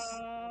books.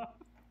 up.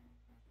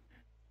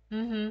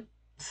 Mm-hmm.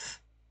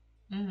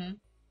 Mm-hmm.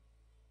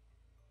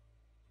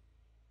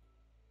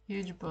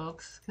 Huge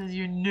books. Because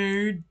you're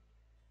nerd.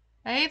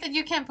 I hate that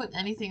you can't put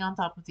anything on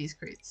top of these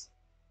crates.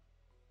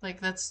 Like,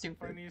 that's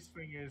stupid. Funniest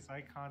thing is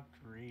I can't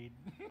read.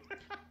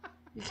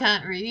 You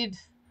can't read?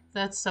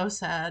 That's so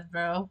sad,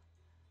 bro.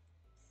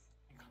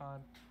 I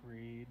can't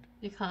read.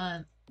 You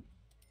can't.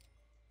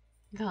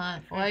 You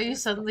can't. Why are It you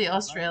is so suddenly bad.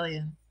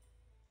 Australian?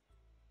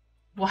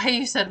 Why are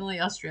you suddenly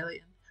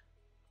Australian?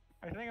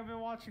 I think I've been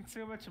watching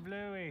too much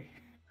Bluey.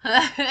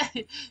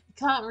 You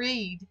can't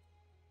read.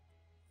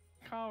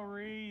 Can't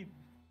read.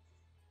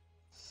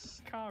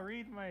 Can't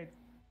read, mate.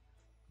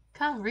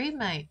 Can't read,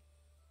 mate.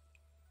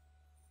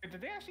 Wait,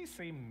 did they actually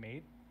say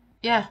mate?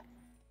 Yeah,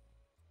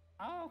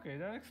 Oh, okay,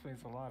 that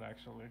explains a lot,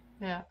 actually.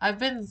 yeah. I've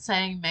been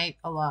saying mate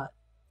a lot.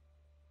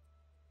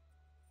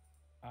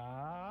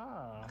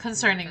 Ah, you're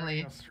turning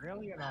Concerningly.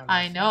 Australian on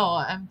I us, know,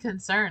 huh? I'm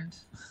concerned.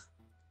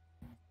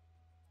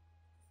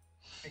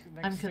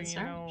 I'm Next thing you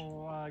concerned.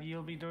 know,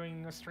 you'll be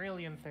doing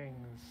Australian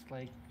things,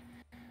 like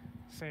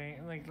saying,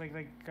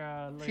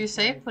 If you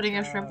say putting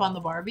a shrimp on the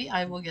Barbie,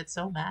 I will get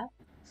so mad.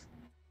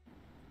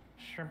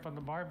 shrimp on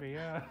the Barbie,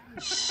 yeah.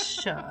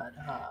 Shut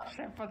up.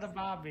 Shrimp on the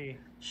Barbie.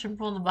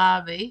 Shrimp on the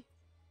Barbie.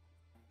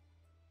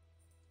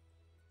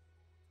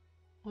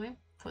 Let me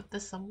put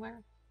this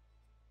somewhere.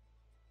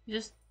 You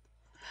just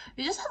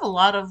you just have a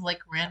lot of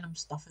like random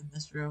stuff in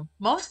this room.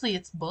 Mostly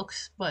it's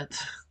books, but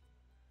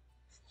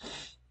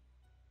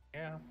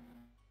Yeah.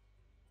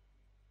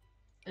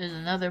 there's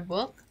another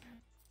book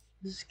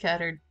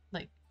scattered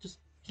like just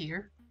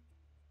here.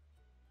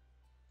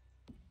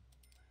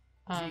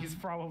 He's Um,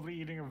 probably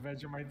eating a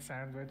Vegemite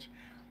sandwich.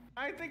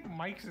 I think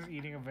Mike's is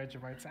eating a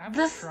Vegemite. I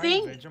the haven't tried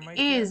thing Vegemite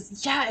yet.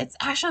 is, yeah, it's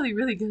actually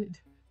really good.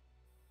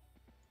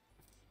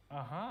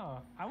 Uh-huh.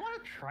 I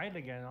want to try it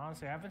again,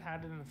 honestly. I haven't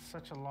had it in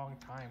such a long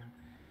time.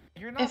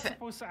 You're not If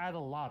supposed to add a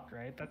lot,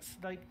 right? That's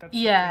the thing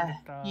yeah,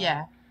 that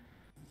yeah.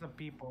 the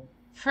people.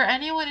 For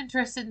anyone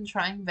interested in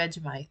trying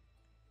Vegemite,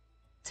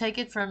 take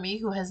it from me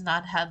who has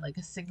not had like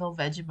a single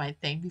Vegemite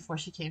thing before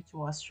she came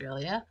to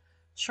Australia.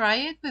 Try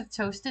it with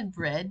toasted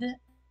bread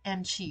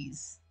and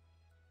cheese.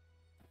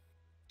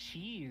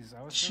 Cheese.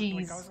 I was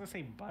Cheese. gonna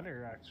say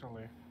butter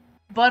actually.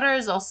 Butter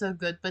is also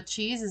good, but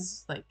cheese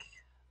is like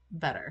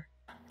better,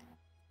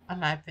 in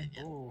my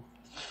opinion. Ooh.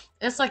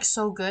 It's like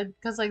so good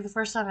because like the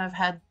first time I've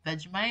had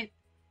Vegemite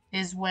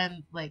is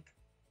when like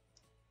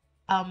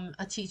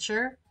a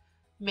teacher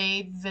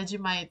made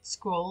Vegemite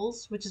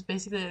scrolls, which is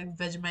basically like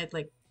Vegemite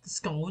like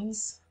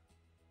scones,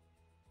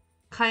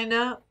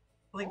 kinda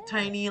like Oh.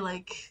 tiny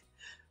like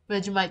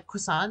Vegemite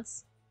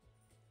croissants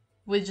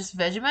with just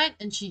Vegemite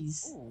and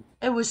cheese. Ooh.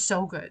 It was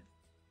so good.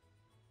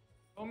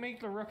 Don't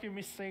make the rookie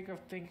mistake of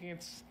thinking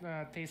it's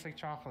tastes like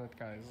chocolate,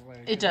 guys.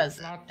 Like It it's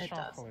doesn't. not It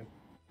does. chocolate.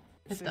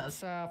 It's It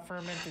does. it's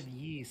fermented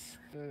yeast,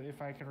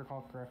 if I can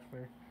recall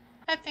correctly.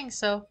 I think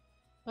so.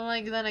 But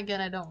like then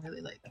again, I don't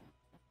really like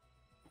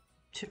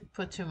to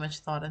put too much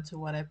thought into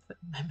what I put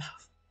in my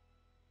mouth.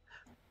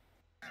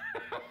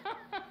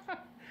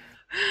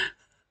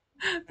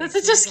 That's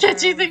Like, such a this is a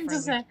sketchy thing to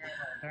family-friendly say.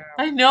 channel.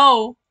 I Damn.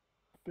 know.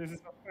 This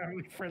is a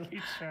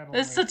family-friendly channel,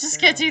 That's such Myks. a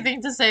sketchy Damn.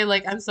 thing to say.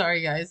 Like, I'm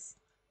sorry, guys.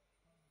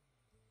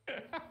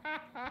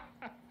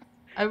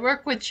 I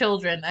work with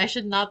children. I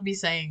should not be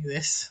saying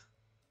this.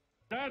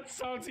 That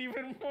sounds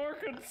even more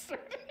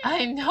concerning.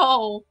 I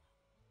know.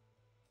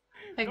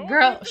 Like, Don't eat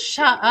girl, the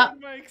shut up.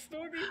 children, Myks.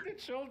 Don't eat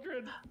the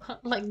children.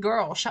 Like,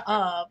 girl, shut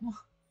up.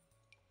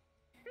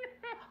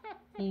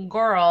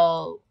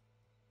 Girl,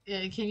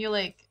 can you,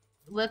 like,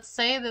 let's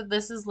say that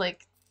this is,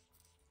 like,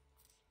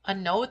 a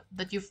note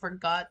that you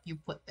forgot you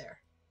put there.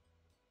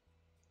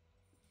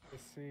 I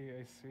see,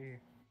 I see.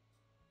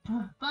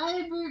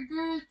 Bye,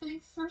 Burger.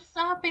 Thanks for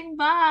stopping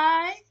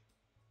by.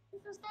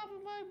 Thanks for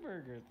stopping by,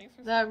 Burger. Thanks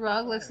for That stopping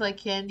rug looks by. like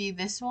candy.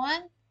 This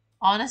one?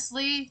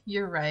 Honestly,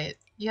 you're right.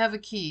 You have a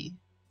key.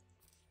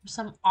 For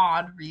some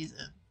odd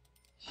reason.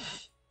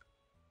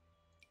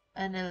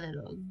 And a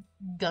little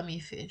gummy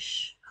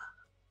fish.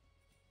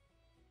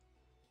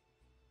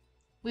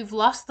 We've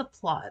lost the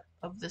plot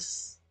of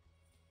this.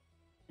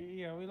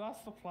 Yeah, we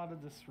lost the plot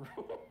of this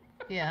room.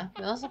 Yeah,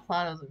 we lost the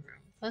plot of the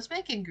room. Let's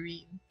make a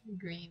green.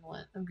 Green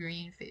one. A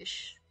green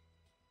fish.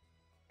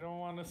 I don't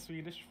want a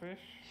Swedish fish.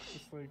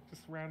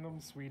 Just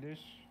random Swedish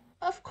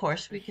Of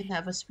course, we can fish.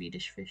 have a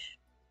Swedish fish.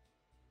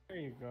 There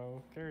you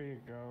go. There you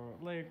go.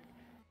 Like,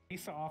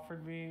 Lisa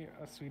offered me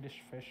a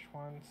Swedish fish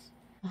once.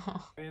 I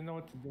didn't know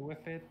what to do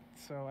with it,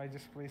 so I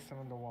just placed them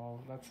on the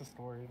wall. That's the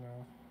story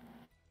now.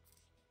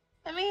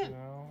 I You mean,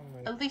 know?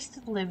 Like, at least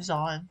it lives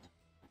on.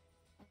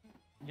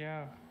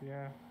 yeah,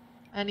 yeah.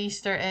 An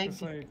Easter egg.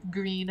 Just like,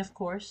 Green, of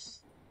course.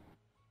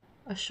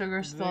 A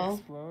sugar did they skull.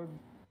 explode?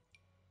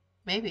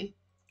 Maybe.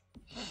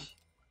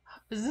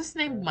 Is this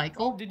named Oh,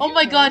 Michael? did Oh you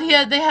my know god, that?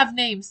 yeah, they have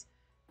names.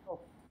 Oh.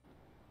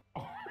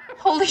 Oh.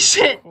 Holy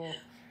shit. Cool.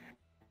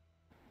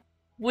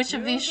 Which You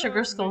of know these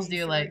sugar the skulls do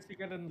you Easter like? eggs you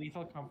get in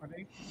Lethal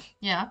Company?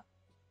 Yeah.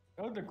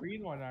 Oh, the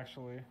green one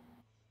actually.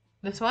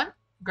 This one?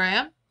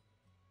 Graham?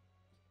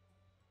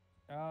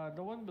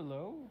 The one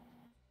below.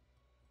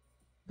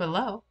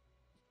 Below.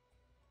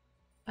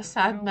 A You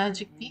sad know where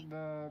magic bee?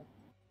 the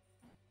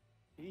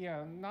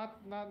yeah,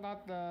 not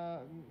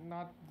the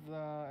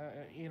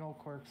anal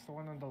quirks, the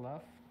one on the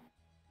left.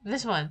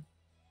 This one.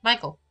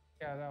 Michael.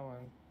 Yeah, that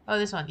one. Oh,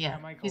 this one. Yeah,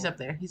 Yeah. He's Michael. up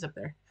there. He's up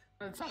there.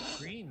 It's not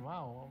green.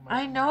 Wow,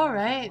 I my know, eyes are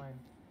right? blind.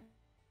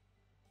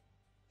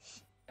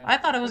 Yeah. I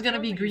thought it was But you gonna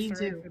know be the green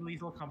Easter eggs too. in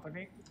Lethal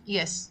Company,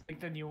 Yes.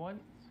 like the new one,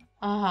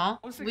 Uh-huh.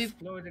 those We've...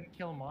 explode and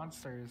kill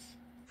monsters.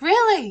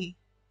 Really?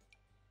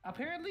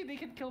 Apparently, they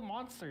can kill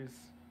monsters.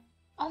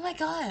 Oh my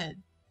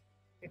god.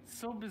 It's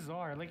so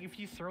bizarre. Like if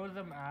you throw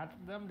them at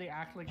them, they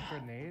act like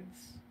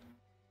grenades.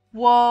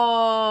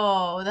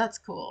 Whoa. That's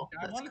cool. Yeah,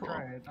 I That's want to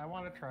try cool. it. I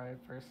want to try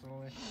it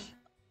personally.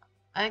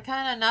 I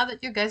kind of, now that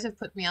you guys have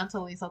put me onto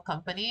Lethal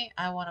Company,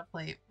 I want to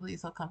play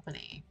Lethal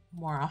Company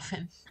more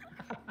often.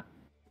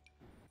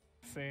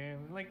 Same.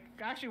 Like,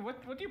 actually,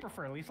 what do you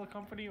prefer, Lethal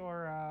Company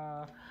or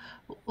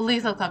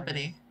Lethal Perfect Dark?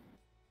 Company.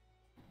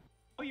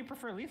 Oh, you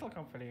prefer Lethal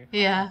Company? Huh.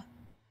 Yeah.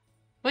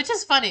 Which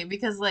is funny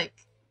because, like,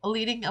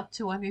 leading up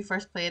to when we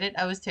first played it,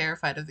 I was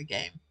terrified of the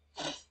game.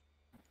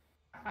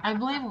 I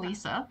blame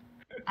Lisa.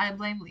 I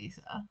blame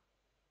Lisa.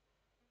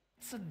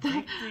 It's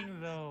addicting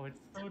though. It's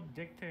so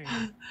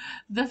addicting.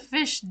 The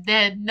fish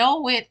dead.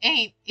 No, it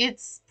ain't.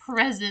 It's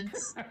present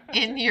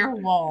in your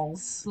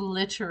walls,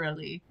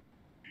 literally.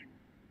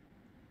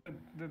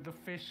 The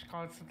fish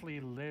constantly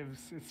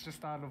lives. It's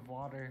just out of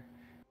water.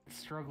 It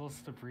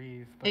struggles to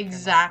breathe but cannot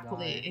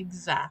Exactly, die.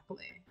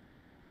 exactly.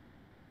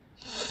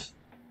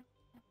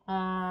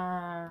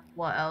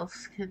 What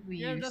else could we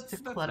Yeah, use to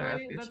clutter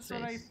up your that's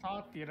what I space?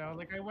 thought. You know,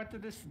 like I went to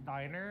this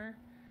diner.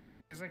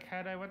 It's like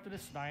had I went to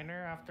this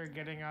diner after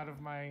getting out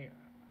of my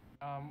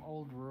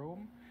old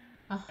room,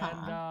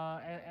 Uh-huh.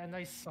 and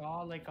I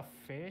saw like a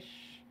fish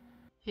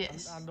on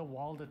Yes. the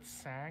wall that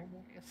sang.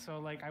 So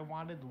like I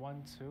wanted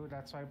one too.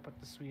 That's why I put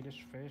the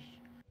Swedish fish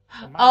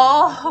on my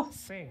wall. But it Oh, won't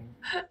sing.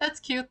 that's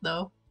cute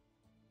though.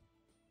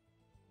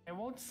 It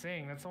won't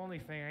sing. That's the only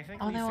thing. I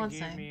think Oh, they Lisa won't gave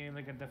sing. me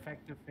like a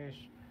defective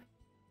fish.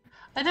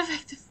 A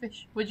defective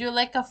fish. Would you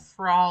like a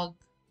frog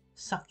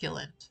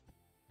succulent?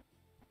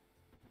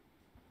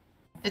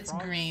 It's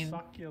Frog green.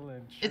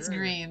 succulent. It's Sure.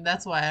 green.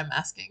 That's why I'm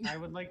asking. I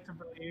would like to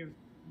believe.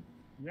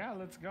 Yeah,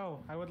 let's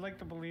go. I would like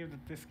to believe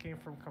that this came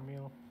from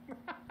Camille.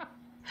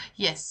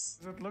 Yes.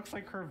 'Cause it looks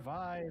like her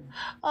vibe.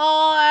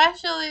 Oh,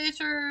 actually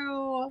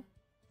true.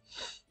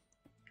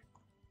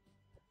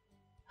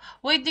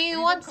 Wait, do Have you you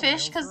done want fish?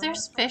 Camille's Because room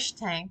there's actually? fish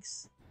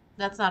tanks.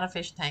 That's not a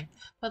fish tank.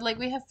 But like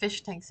we have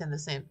fish tanks in The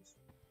Sims.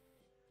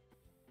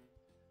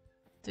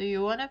 Do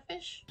you want a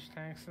fish? Fish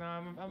tanks? No,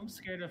 I'm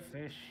scared of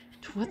fish.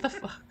 What the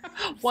fuck?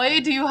 I'm Why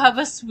scared do of you fish. have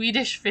a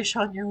Swedish fish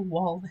on your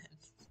wall then?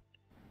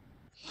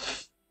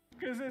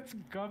 Because it's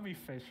gummy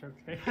fish,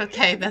 okay?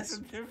 Okay, There's a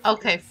that's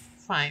okay. difference.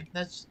 Fine.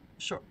 That's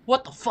sure.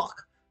 What the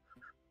fuck?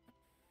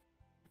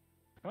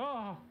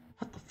 Oh,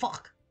 What the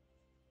fuck?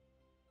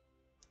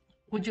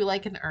 Would you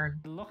like an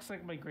urn? it looks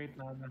like my great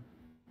nana.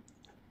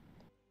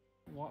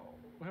 Wow.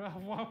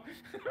 Wow.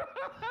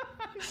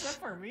 Is that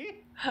for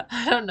me?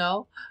 I don't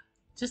know.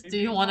 Just do Maybe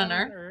you want not an an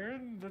urn?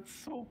 urn? That's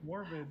so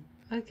morbid.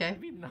 Okay.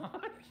 Maybe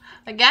not.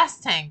 A gas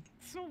tank.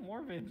 So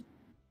morbid.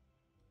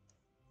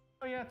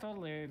 Oh yeah,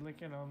 totally.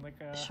 Like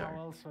how Sure.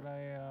 else would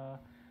how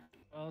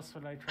else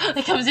would I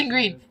It comes in transcend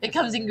green. It to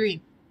comes in storage?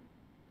 green.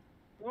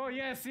 Oh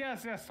yes,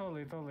 yes, yes,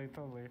 totally, totally,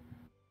 totally.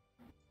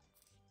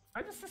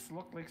 Why does this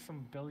look like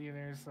some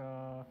billionaires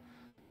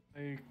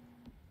like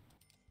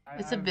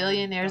It's I a don't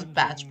know, billionaire's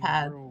batch dungeon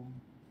pad.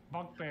 room.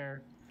 Bunk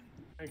bear.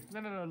 Like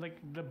no, like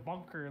the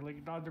bunker,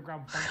 like the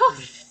underground Oh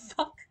bunker,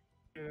 fuck.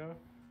 you know?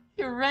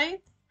 You're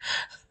right.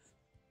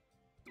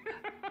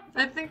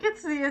 I think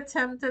it's the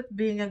attempt at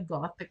being a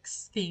gothic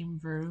steam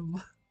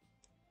room.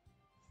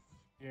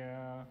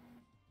 Yeah.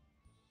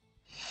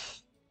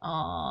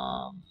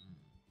 Um,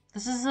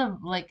 this is a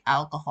like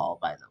alcohol,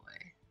 by the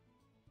way.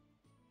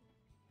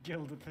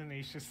 Gilded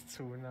Tenacious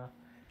Tuna.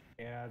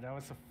 Yeah, that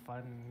was a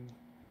fun.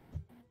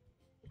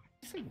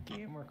 Is it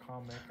game or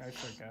comic? I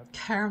forget.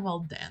 Caramel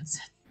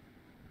dancing.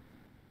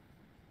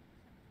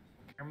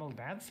 Caramel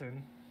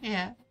dancing.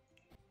 Yeah.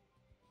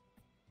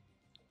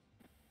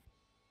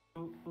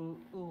 Ooh ooh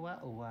ooh what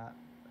ooh what.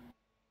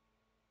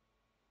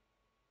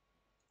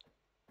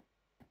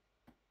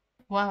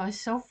 Wow,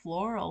 it's so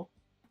floral.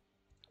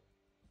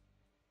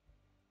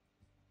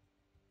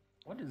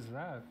 What is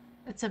that?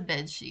 It's a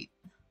bed sheet.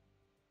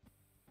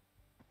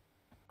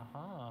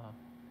 Aha.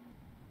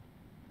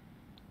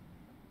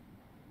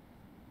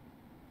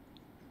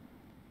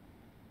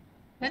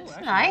 Oh, It's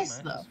actually that nice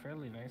matches though.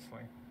 fairly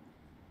nicely.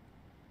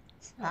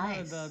 It's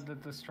Oh no, nice.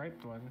 the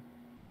striped one.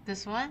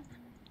 This one?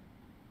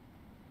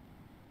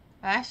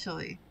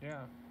 Actually,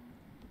 Yeah.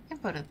 you can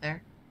put it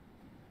there.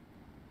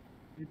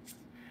 It's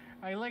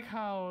I like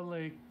how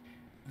like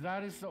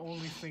that is the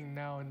only thing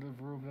now in the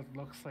room that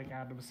looks like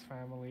Adam's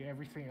family.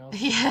 Everything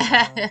else is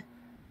Yeah.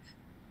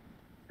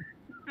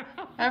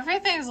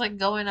 Everything's like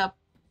going up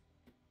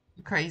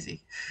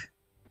crazy.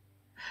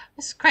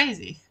 It's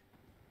crazy.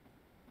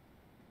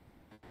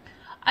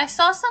 I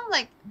saw some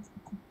like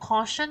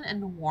caution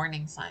and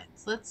warning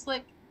signs.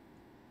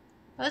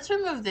 Let's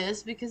remove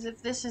this because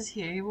if this is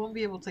here, you won't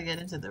be able to get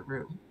into the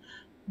room.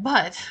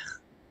 But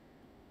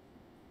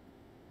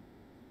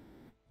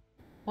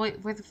wait,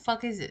 where the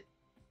fuck is it?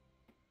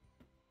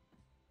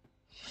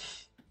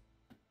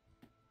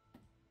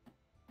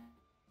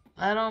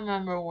 I don't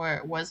remember where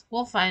it was.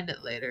 We'll find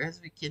it later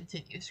as we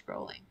continue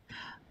scrolling.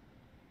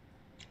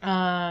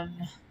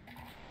 Um,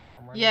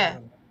 I'm running out yeah,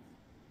 of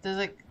there's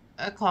like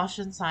a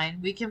caution sign.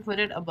 We can put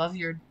it above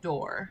your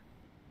door.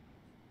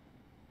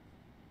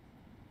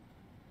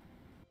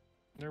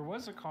 There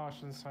was a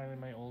caution sign in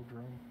my old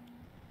room.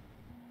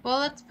 Well,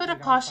 let's put a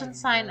Like caution outside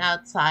the sign door.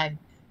 outside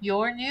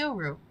your new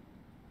room.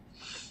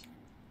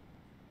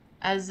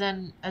 As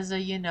a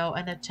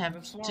an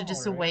That's attempt to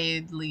normal, right?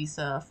 dissuade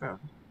Lisa from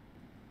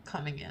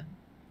coming in.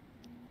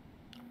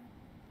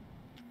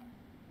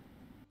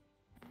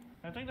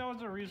 I think that was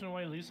the reason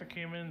why Lisa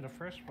came in the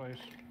first place.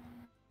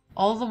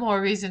 All the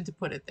more reason to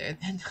put it there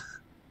then.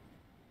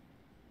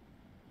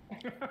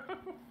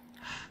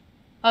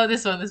 Oh,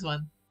 this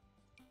one.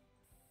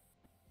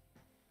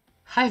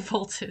 High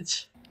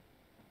voltage.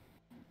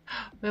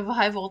 We have a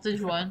high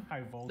voltage one.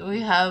 High We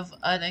voltage. have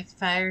an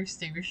fire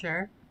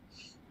extinguisher.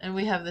 And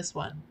we have this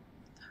one.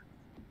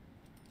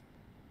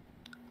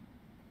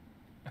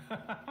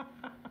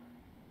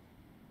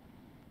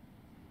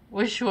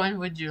 Which one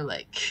would you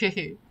like?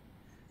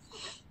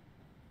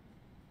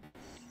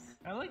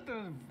 I like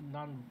the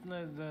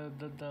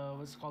the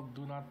what's called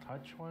do not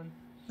touch one.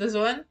 This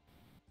one?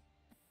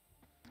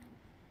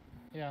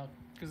 Yeah,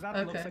 because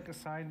that looks Okay. like a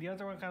sign. The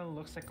other one kind of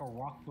looks like a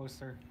rock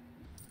poster.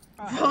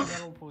 A heavy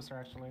metal poster,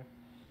 actually.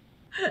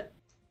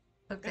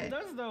 It Okay.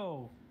 does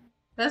though.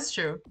 That's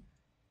true.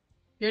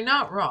 You're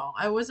not wrong.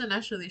 I wasn't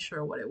actually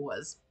sure what it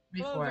was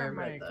Hello before I there,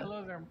 read Mike. the.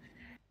 Hello there.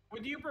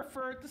 Would you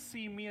prefer to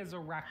see me as a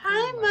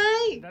raccoon, Mike?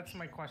 Hi, Mike. That's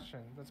my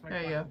question. That's my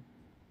There you go. question.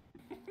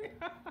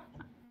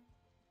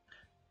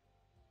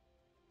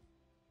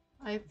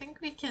 I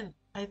think we can.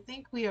 I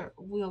think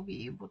we'll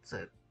be able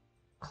to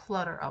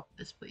clutter up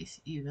this place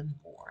even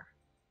more.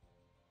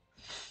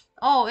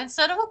 Oh,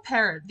 instead of a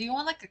parrot, do you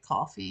want like a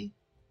coffee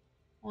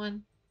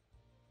one?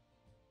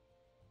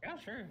 Yeah,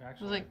 sure. With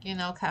Actually, like,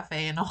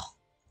 cafe and all.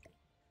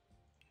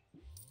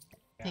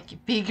 yeah. Make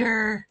it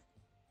bigger.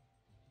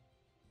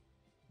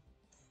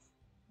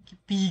 Make it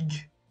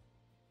big.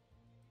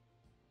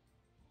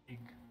 Big.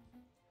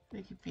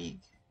 Make it big.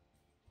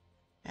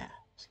 Yeah,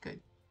 it's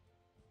good.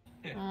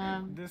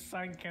 This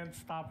sign can't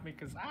stop me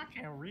because I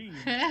can't read.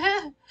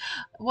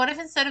 What if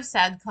instead of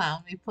sad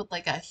clown, we put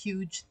like a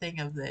huge thing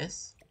of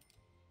this?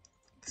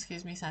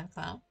 Excuse me, sad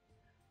clown.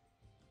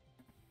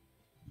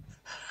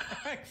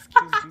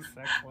 Excuse me,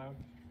 sex clown.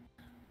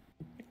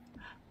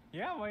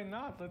 Yeah, why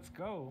not? Let's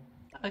go.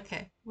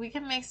 Okay, we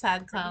can make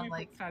Sad Where do Clown we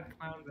like put Sad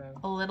Clown then?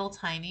 a little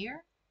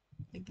tinier.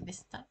 Like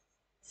this time.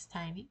 It's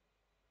tiny.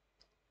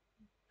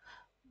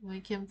 We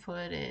can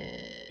put You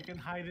it can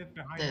hide it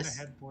behind the this.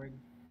 headboard.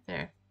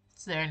 There.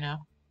 It's there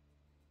now.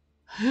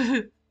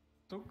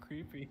 So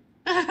creepy.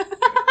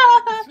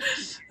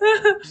 It's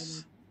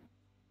just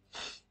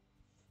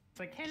it's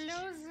like,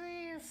 hello Z,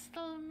 it's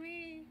still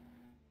me.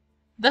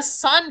 The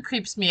sun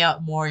creeps me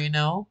out more, you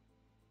know?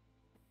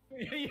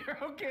 You're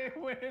okay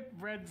with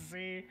Red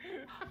Z.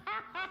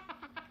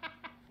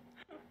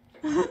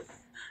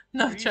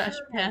 No Are you trash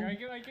sure? Like, pan.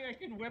 I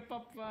can whip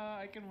up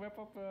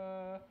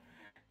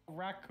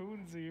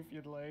raccoon Z if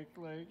you'd like.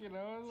 Like, like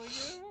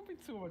it won't be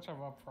too much of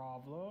a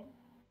problem.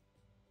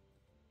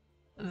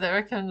 The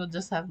Raccoon will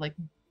just have like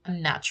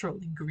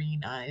naturally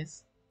green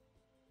eyes.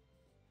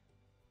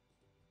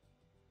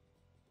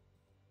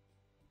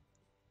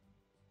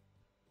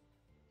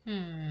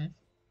 Hmm.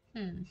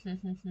 Hmm.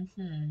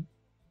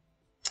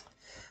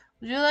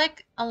 Would you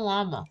like a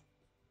llama?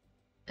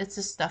 It's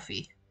a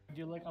stuffy. Would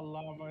you like a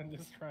llama in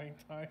this trying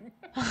time?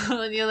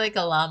 Would you like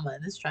a llama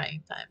in this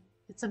trying time?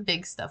 It's a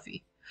big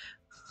stuffy.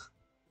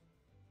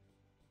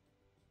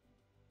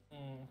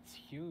 It's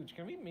huge.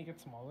 Can we make it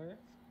smaller?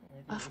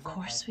 Like, Of is that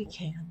course we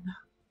possible? can.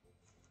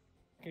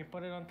 Okay,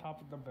 put it on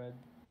top of the bed.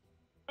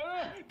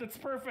 Ah, that's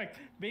perfect.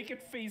 Make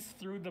it face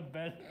through the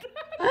bed.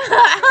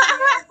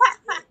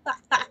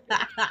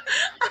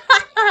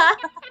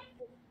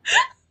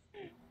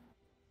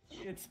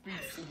 It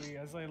speaks to me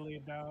as I lay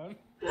down.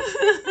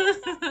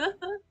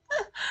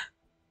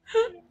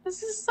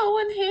 This is so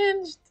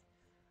unhinged.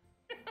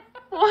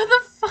 What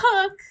the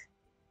fuck?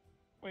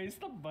 Wait, is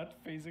the butt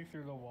facing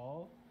through the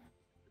wall?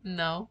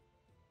 No,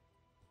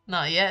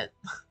 not yet.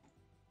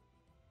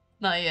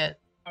 Not yet.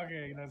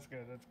 Okay, that's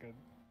good. That's good.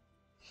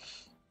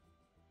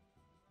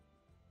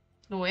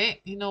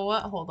 Wait, you know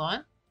what? Hold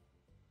on.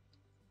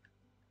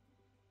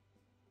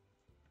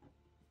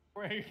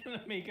 We're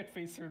gonna make it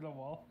face through the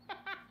wall.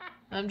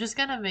 I'm just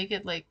gonna make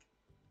it like.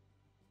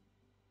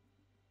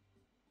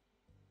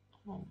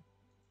 Oh.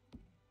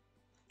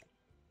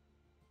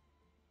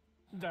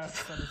 That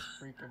son is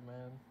freaking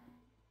man.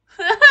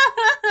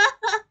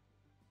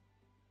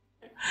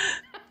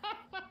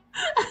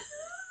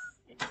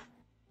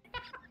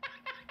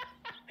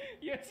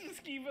 Yes,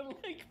 just keep it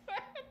like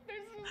that.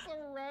 There's just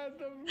a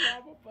random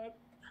lava butt.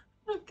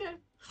 Okay.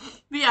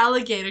 The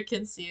alligator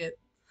can see it.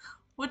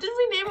 What did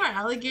we name our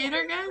alligator,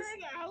 Why is guys? there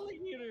an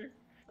alligator?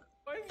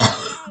 Why is there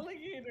an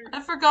alligator?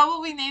 I forgot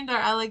what we named our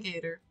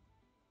alligator.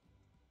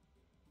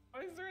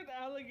 Why is there an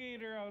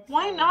alligator outside?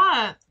 Why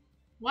not?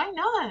 Why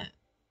not?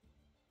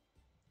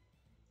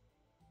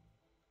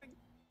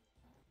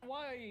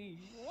 Why?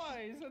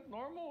 Why? Is it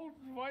normal?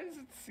 Why does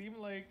it seem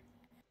like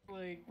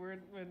we're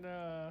when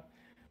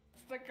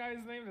what's that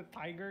guy's name? The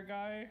tiger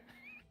guy?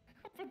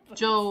 But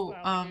Joe,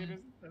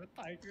 alligators instead of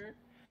tiger.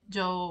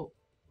 Joe,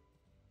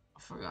 I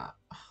forgot.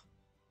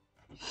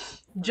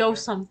 Joe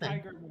Forget. something.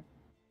 Tiger.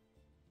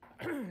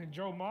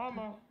 Joe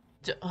Mama.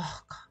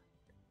 Oh God.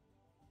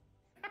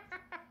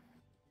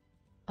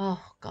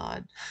 Oh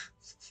God.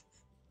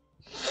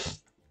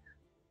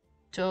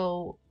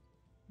 Joe.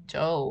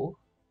 Joe.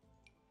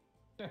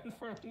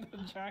 From the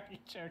Jackie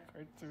Chan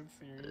cartoon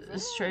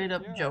series. Straight Oh,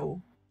 up yeah.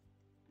 Joe.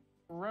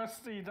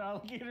 Rusty. The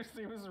alligator's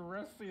name is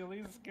Rusty. At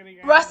least it's getting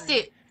angry.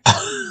 Rusty!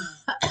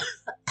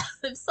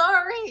 I'm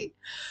sorry.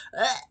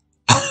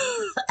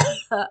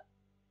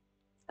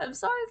 I'm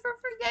sorry for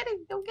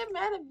forgetting. Don't get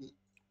mad at me.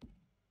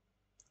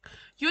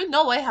 You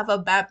know I have a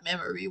bad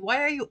memory.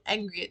 Why are you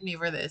angry at me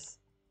for this?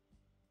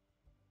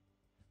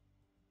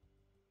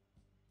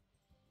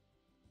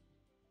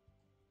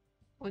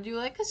 Would you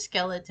like a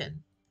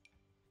skeleton?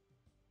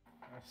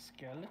 A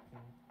skeleton.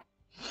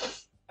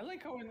 I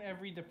like how in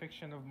every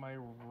depiction of my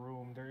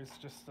room there is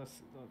just a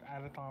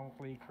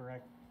anatomically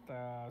correct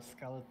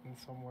skeleton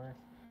somewhere.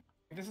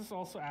 This is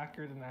also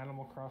accurate in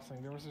Animal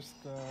Crossing. There was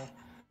just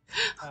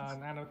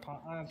an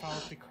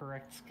anatomically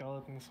correct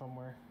skeleton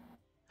somewhere.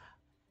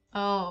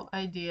 Oh,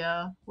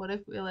 idea. What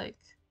if we like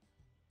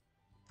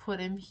put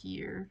him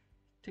here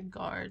to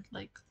guard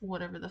like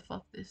whatever the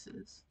fuck this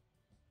is?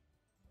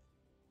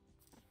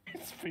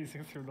 It's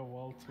facing through the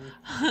wall too.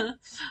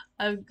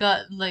 I've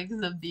got like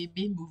the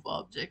baby move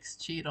objects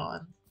cheat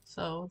on,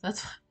 so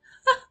that's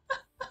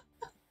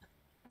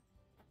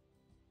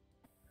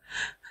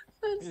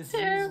that's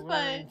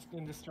terrifying. It's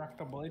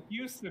indestructible. It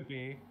used to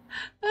be.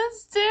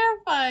 That's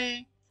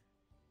terrifying.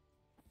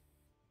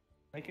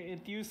 Like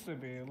it used to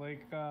be.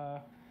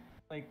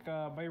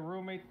 My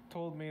roommate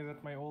told me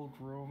that my old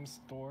room's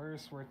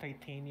doors were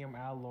titanium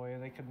alloy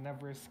and I could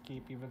never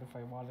escape even if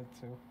I wanted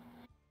to.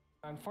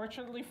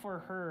 Unfortunately for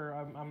her,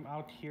 I'm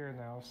out here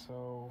now,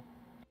 so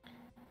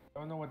I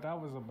don't know what that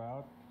was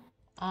about.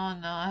 Oh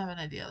no, I have an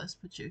idea. Let's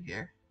put you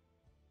here.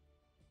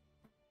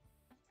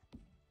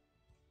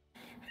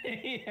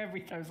 Every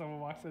time someone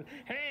walks in,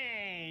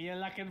 hey, you're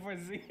looking for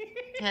Z.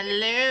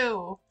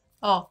 Hello.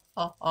 Oh.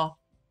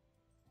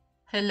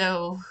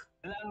 Hello.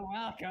 Hello,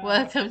 welcome.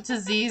 Welcome to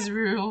Z's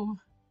room.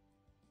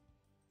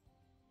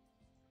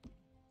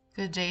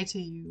 Good day to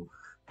you.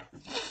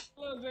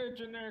 Hello there,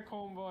 generic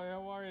homeboy.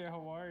 How are you?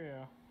 How are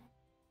you?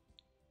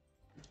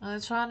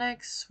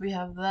 Electronics, we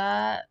have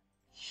that.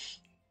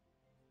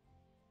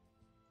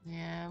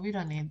 Yeah, we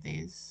don't need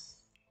these.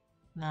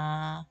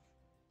 Nah,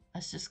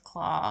 that's just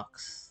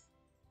clocks.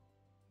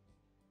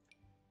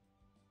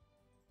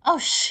 Oh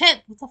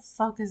shit! What the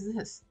fuck is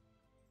this?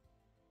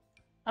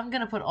 I'm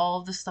gonna put all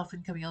of this stuff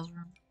in Camille's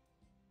room.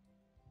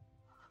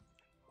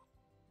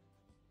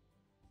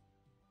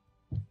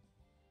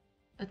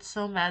 It's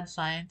so mad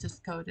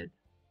scientist coded.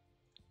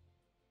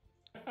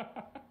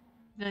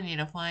 Don't need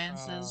uh,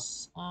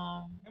 appliances.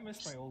 I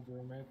miss my old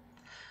roommate.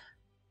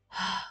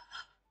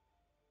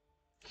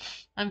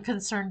 I'm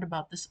concerned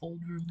about this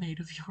old roommate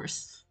of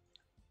yours.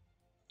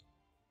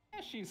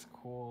 Yeah, she's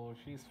cool.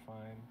 She's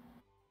fine.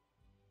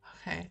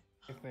 Okay.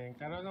 I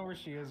think. I don't know where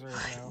she is right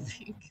I now.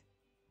 think.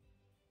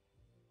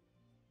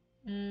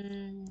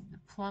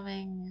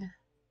 Plumbing.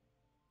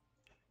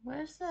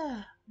 Where's the...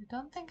 I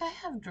don't think I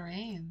have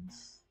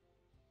drains.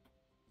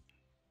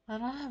 I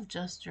don't have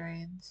just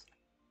drains.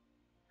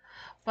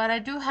 But I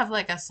do have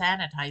like a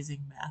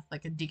sanitizing bath,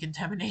 like a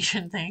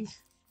decontamination thing.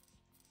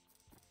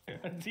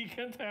 A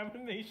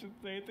decontamination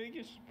thing. I think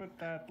you should put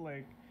that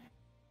like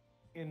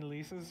in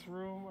Lisa's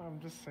room. I'm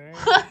just saying.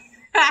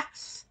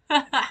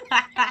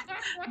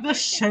 The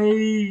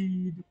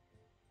shade.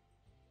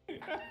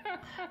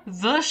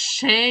 The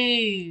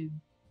shade.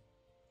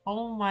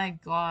 Oh my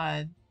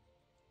god.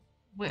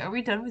 Wait, are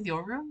we done with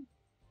your room?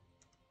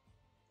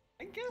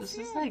 I guess This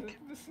is yeah. like,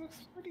 This looks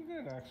pretty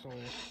good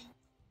actually.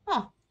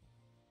 huh,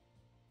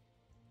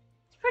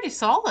 it's pretty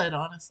solid,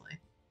 honestly.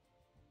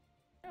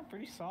 Yeah,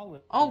 pretty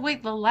solid. Oh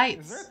wait, the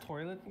Is there a lights.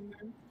 toilet in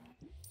there?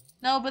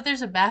 No, but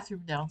there's a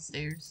bathroom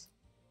downstairs.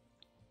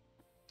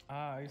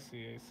 Ah, I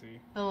see. I see.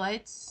 The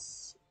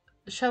lights.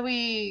 Shall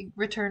we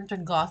return to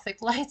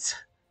gothic lights?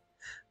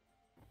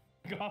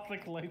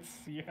 Gothic lights.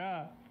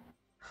 Yeah.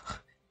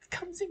 It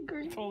comes in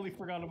green. Totally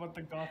forgot about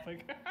the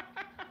gothic.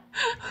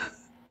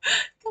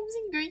 Comes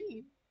in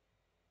green.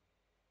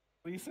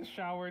 Lisa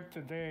showered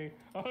today.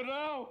 Oh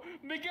no!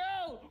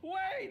 Miguel!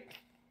 Wait!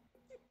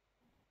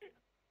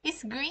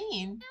 It's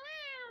green.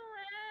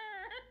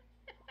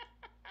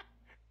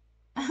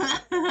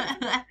 Oh,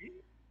 is it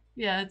green?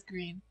 Yeah, it's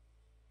green.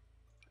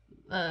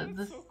 Oh, that's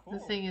The so the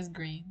cool. thing is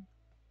green.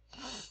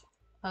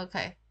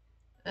 Okay.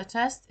 The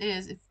test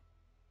is if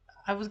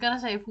I was gonna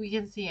say if we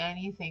can see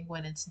anything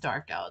when it's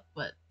dark out,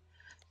 but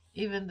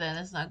even then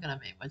it's not gonna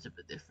make much of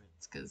a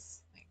difference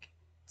because like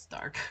it's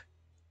dark.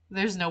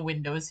 There's no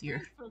windows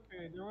here. It's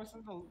okay. There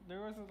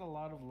wasn't a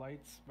lot of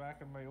lights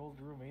back in my old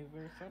room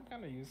either, so I'm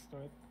kind of used to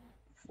it.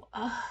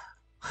 Uh,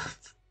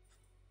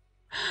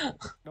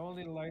 The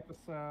only light was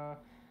a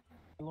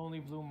lonely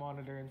blue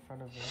monitor in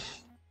front of me.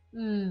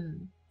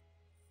 hmm,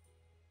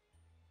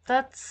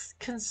 that's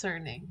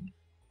concerning.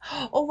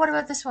 Oh, what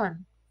about this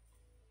one?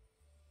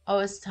 Oh,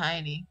 it's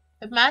tiny.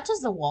 It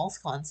matches the wall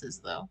sconces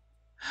though.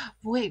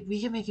 Wait,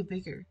 we can make it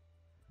bigger.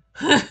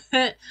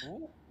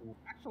 Ooh.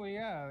 Actually,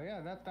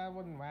 yeah. That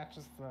one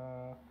matches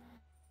the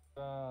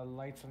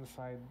lights on the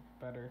side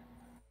better.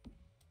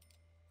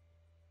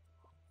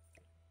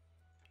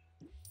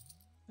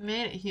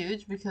 Made it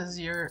huge because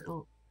your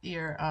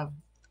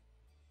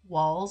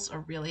walls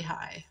are really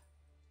high.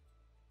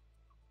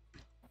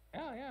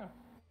 Yeah.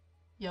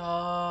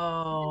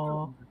 I think that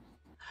Yo. works.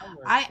 That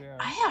works. I Yeah.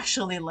 I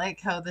actually like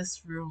how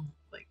this room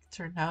like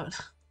turned out.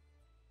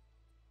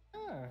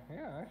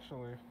 Yeah.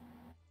 Actually.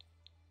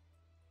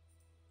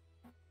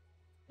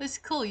 It's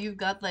cool. You've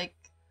got like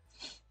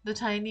the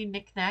tiny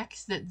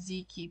knickknacks that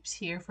Z keeps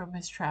here from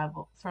his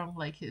travel from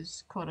like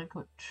his quote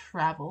unquote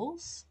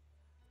travels.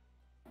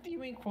 What do you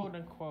mean, quote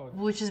unquote?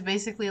 Which is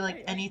basically like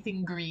I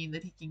anything green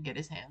that he can get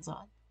his hands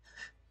on.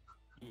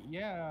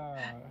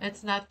 yeah.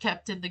 It's not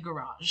kept in the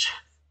garage.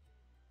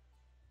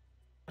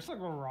 There's a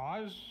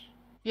garage.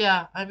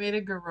 Yeah, I made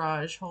a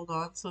garage. Hold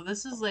on. So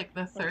this is like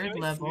the What can third I see?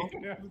 level.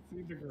 I haven't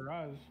seen the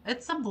garage.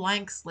 It's a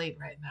blank slate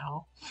right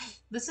now.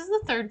 This is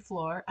the third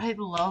floor. I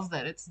love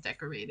that it's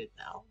decorated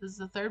now. This is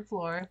the third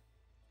floor.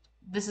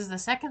 This is the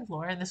second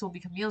floor, and this will be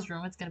Camille's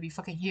room. It's gonna be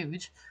fucking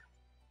huge.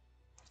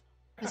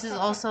 This is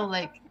also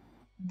like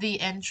the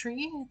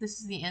entry. This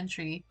is the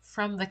entry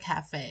from the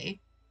cafe.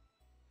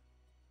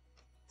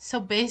 So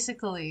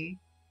basically,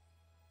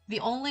 the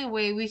only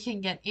way we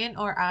can get in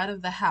or out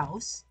of the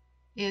house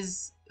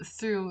is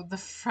through the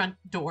front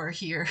door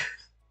here.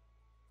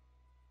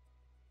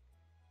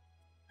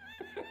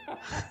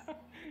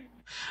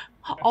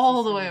 Yes, All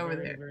it's the gonna way be over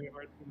very, there. very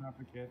hard to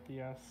navigate.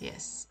 Yes.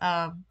 Yes.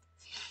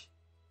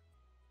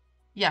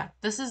 Yeah,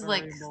 this is The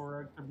like, rainbow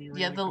road can be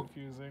yeah, really the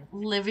confusing.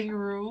 living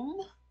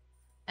room,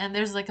 and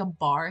there's like a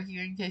bar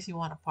here in case you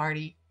want to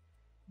party.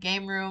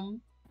 Game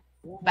room,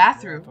 Ooh, yeah,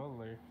 bathroom.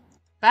 totally.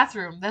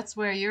 Bathroom, that's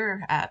where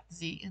you're at,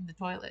 Z, in the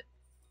toilet.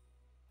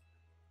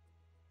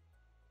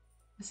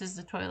 This is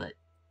the toilet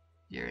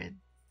you're in.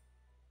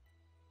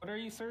 What are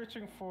you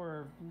searching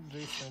for,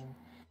 Jason?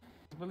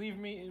 Believe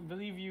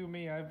you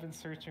me, I've been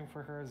searching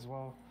for her as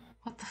well.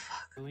 What the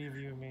fuck? Believe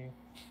you me.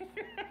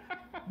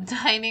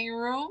 Dining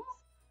room,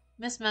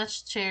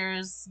 Mismatched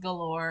chairs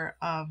galore.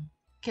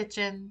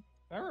 Kitchen.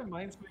 That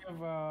reminds me of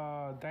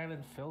Dan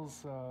and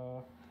Phil's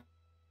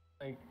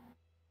like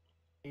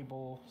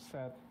table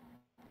set.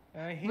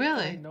 And I hate that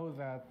I Really? know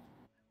that.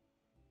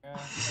 Yeah,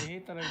 I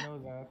hate that I know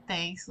that.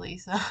 Thanks,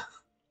 Lisa.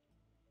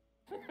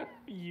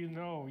 You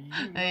know.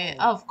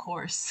 Of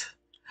course.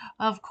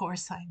 Of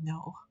course I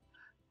know.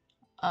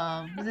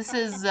 This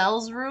is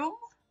Zell's room.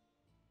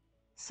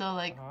 So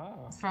like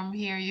Uh-huh. from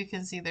here you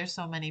can see there's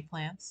so many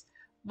plants.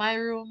 My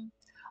room,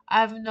 I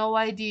have no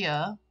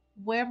idea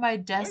where my Why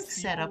desk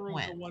is your setup room the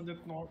went one that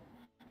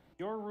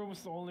your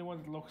room's the only one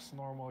that looks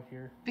normal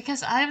here?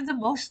 because I'm the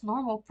most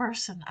normal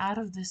person out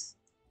of this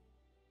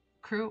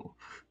crew.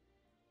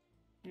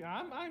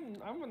 Yeah,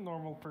 I'm a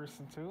normal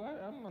person too.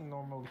 I'm a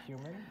normal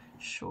human.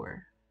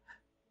 Sure.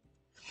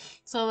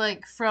 So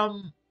like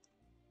from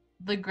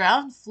the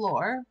ground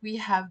floor, we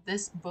have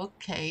this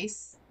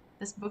bookcase,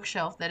 this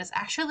bookshelf that is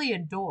actually a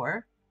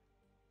door.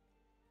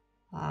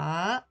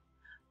 Uh,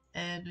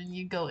 and when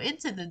you go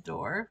into the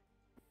door,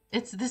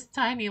 it's this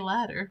tiny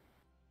ladder.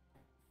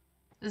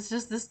 It's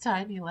just this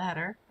tiny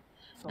ladder.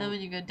 And So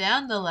when you go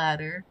down the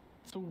ladder,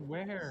 so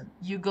where?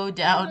 you go Hey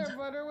down there,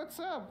 butter. What's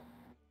up?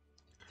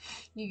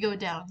 you go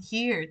down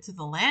here to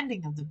the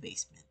landing of the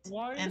basement.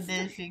 Why And is then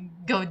there? if you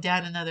go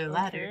down another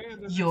ladder, Okay, and then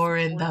there's you're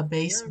in more the stairs.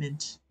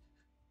 basement.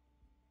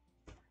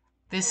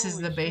 This is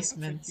Holy the shit, that's a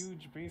basement.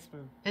 huge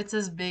basement. It's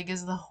as big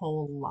as the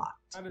whole lot.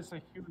 That is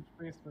a huge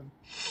basement.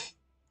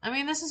 I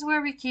mean, this is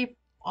where we keep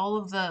all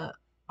of the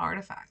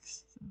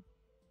artifacts.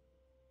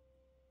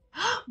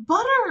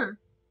 Butter!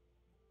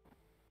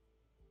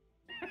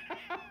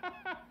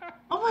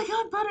 Oh my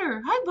god,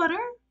 Butter! Hi, Butter!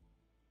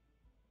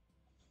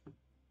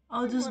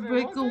 I'll Hey, just butter.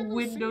 break Long a time no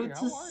window see. to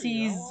How are you?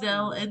 see How are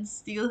Zell you? and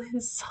steal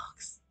his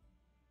socks.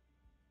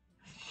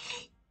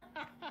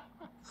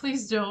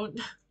 Please don't.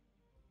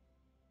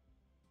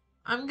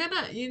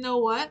 You know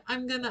what?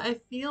 I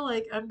feel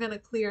like I'm gonna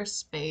clear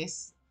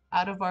space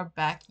out of our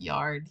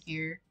backyard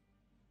here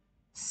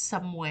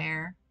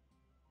somewhere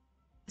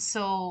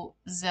so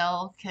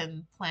Zell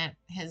can plant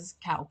his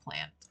cow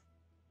plant.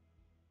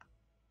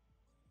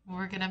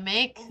 We're gonna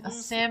make Don't a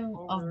lose sleep sim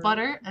of over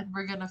butter and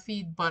we're gonna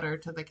feed butter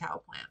to the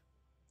cow plant.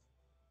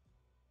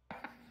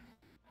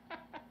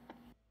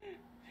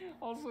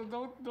 Also,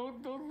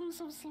 don't lose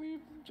some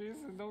sleep,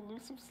 Jason. Don't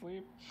lose some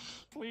sleep.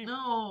 Sleep.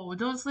 No,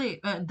 don't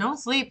sleep. Don't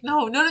sleep.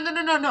 No, no, no, no,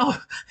 no, no, no.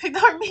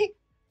 Ignore me.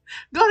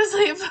 Go to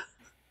sleep.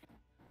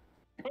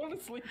 Go to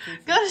sleep,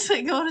 Go Jason. to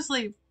sleep. Go to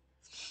sleep.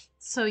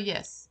 So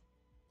yes.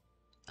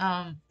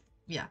 Um,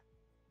 yeah.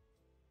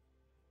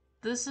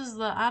 This is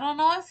the I don't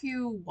know if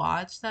you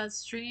watched that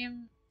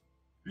stream,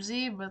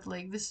 Z, but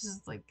like this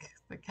is like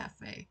the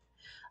cafe.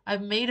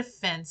 I've made a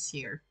fence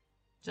here.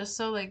 Just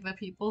so like the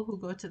people who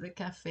go to the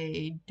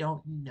cafe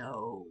don't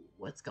know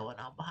what's going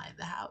on behind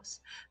the house.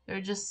 They're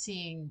just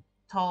seeing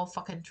tall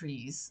fucking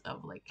trees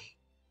of like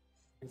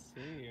I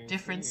see. I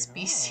different see.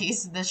 Huh.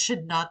 species that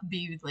should not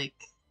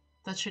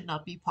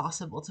be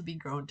possible to be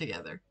grown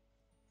together.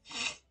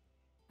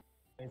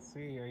 I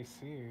see. I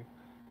see.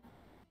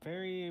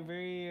 Very,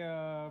 very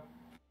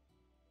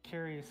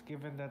curious,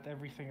 given that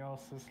everything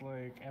else is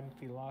like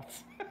empty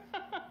lots.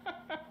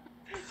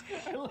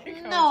 I like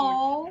how it's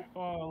like, No.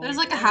 oh, There's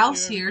like like a empty and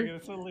house everything, here. and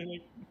it's only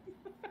like,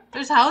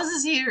 There's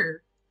houses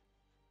here.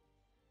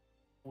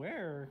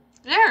 where?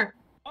 There.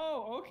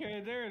 Oh,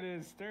 okay, there it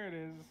is. There it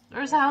is.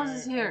 There's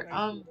houses Okay, here.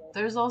 I see that.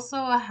 There's also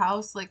a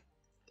house like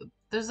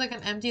there's like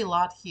an empty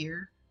lot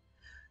here.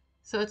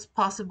 So it's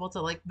possible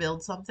to like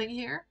build something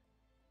here.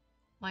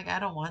 Like I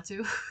don't want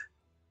to.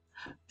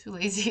 Too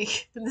lazy.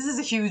 And this is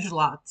a huge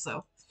lot,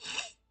 so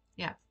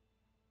yeah.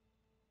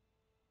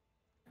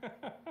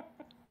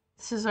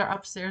 This is our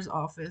upstairs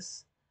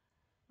office.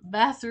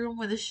 Bathroom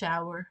with a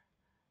shower.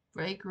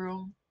 Break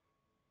room.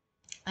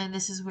 And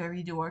this is where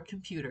we do our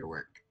computer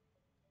work.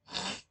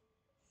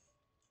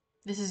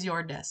 This is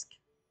your desk.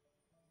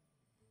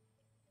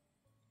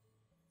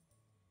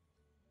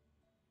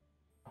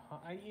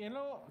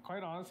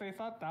 Quite honestly, I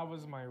thought that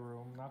was my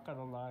room. Not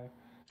gonna lie.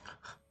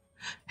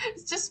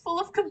 It's just full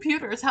of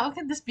computers. How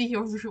can this be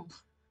your room?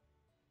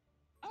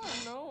 I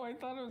don't know. I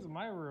thought it was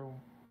my room.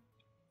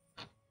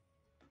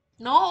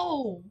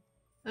 No!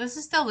 This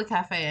is still the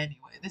cafe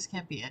anyway. This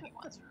can't be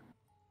anyone's room.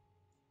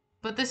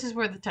 But this is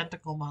where the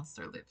tentacle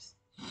monster lives.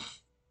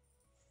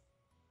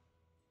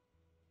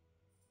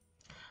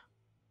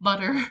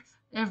 Butter.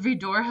 Every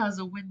door has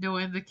a window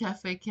and the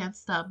cafe can't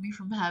stop me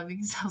from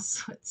having cell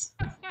sweats.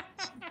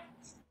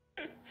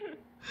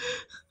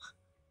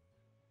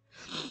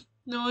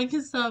 No one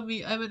can stop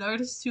me. I'm an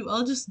artist too.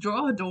 I'll just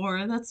draw a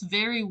door. That's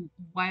very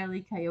Wile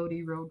E.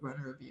 Coyote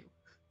Roadrunner of you.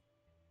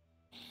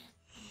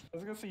 I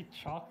was gonna say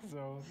chalk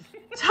zone.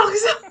 Chalk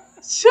Zone!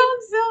 Chalk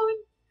Zone!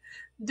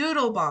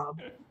 Doodle Bob.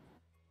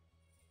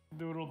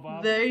 Doodle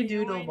Bob. Very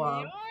Doodle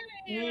Bob.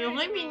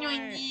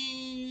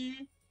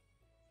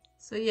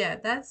 So yeah,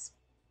 that's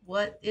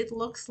what it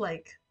looks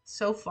like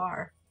so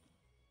far.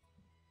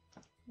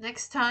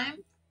 Next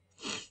time,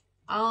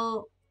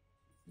 I'll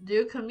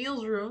do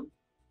Camille's room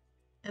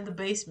in the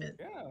basement.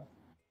 Yeah.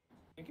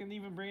 I can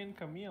even bring in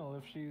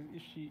Camille if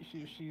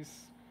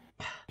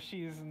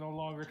she's no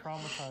longer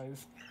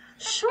traumatized.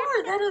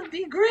 Sure, that'd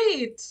be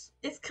great.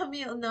 If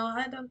Camille, no,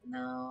 I don't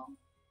know.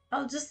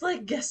 I'll just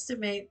like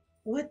guesstimate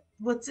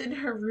what's in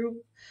her room.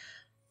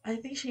 I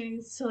think she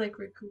needs to like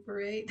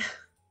recuperate.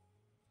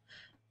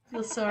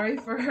 Feel sorry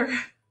for her.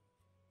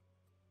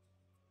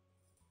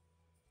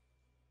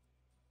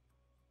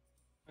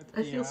 But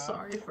I feel yeah,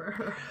 sorry for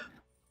her.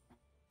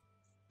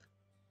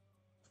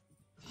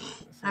 so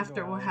do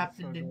After what I. So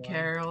happened in do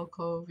Carol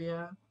Cove,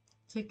 yeah.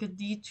 Take a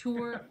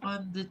detour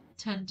on the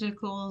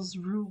tentacles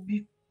room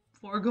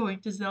before going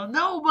to Zell.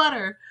 No,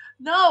 Butter!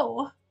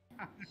 No!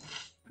 I.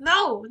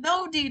 No!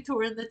 No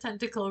detour in the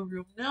tentacle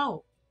room.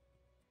 No.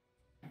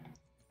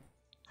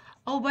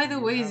 Oh, by Do the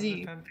you way, have the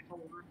Z,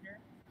 tentacle over here?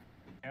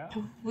 Yeah.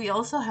 we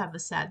also have a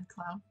sad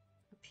clown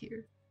up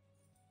here.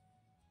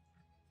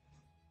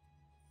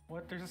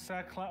 What? There's a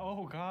sad cloud.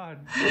 Oh God.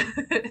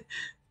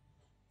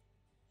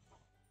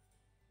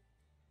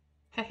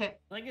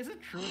 Like, is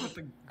it true that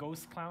the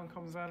ghost clown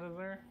comes out of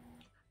there?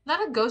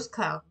 Not a ghost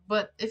clown,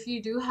 but if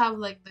you do have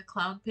like the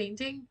clown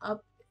painting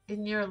up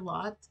in your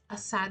lot, a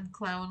sad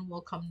clown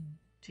will come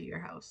to your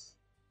house.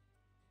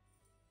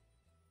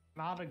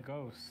 Not a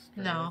ghost,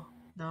 right? No,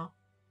 no.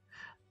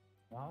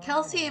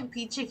 Kelsey Oh. and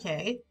Peachy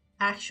K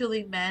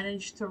actually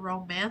managed to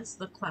romance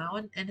the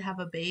clown and have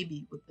a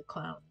baby with the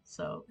clown,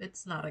 so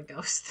it's not a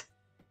ghost.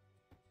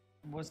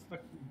 Was the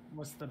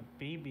was the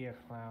baby a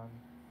clown?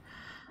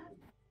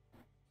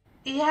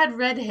 He had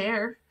red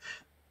hair.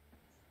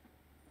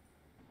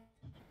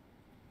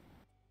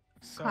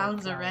 So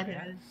Clowns are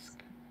redheads.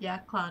 clown-esque? Yeah,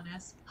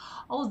 clownesque.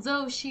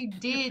 Although she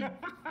did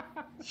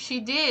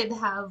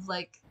have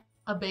like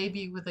a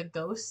baby with a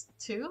ghost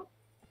too,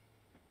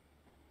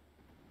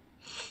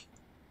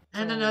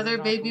 and So we're another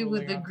not baby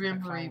with ruling the out that the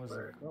Grim clown was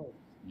a Reaper. ghost.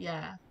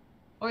 Yeah.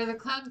 Or the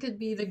clown could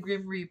be the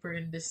Grim Reaper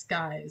in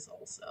disguise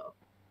also.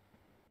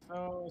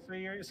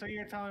 So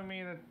you're telling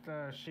me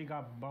that she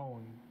got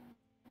boned?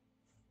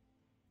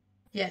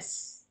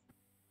 Yes,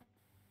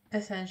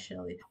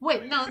 essentially.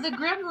 Wait, no, the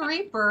Grim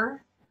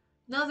Reaper.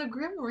 No, the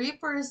Grim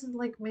Reaper isn't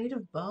like made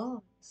of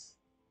bones.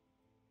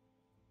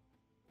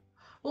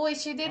 Oh wait,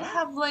 she did What?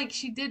 have like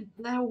she did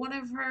now one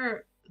of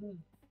her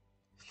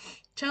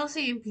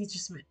Chelsea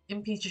impeaches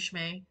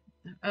me.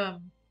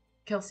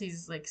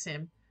 Kelsey's like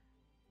Sim.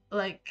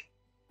 Like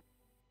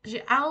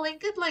I'll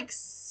link it like Please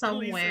say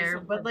somewhere,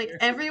 but somewhere like here.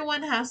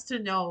 everyone has to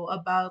know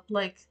about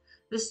like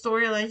the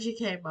storyline she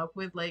came up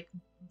with, like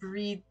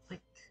breed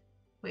like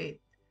wait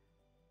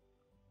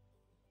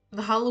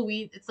the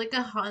Halloween. It's like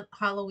a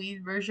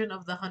Halloween version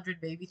of the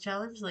 100 Baby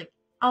Challenge. Like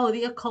oh,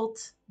 the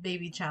occult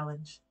baby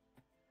challenge,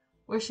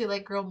 where she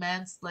like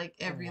romanced like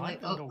The every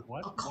like what? The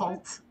what?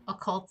 What?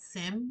 occult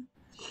sim,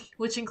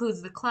 which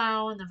includes the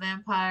clown, the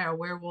vampire, a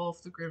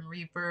werewolf, the grim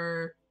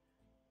reaper,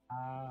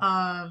 Uh,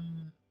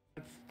 um,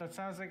 that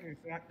sounds like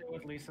exactly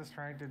what Lisa's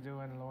trying to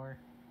do in lore.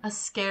 a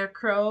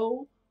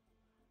scarecrow,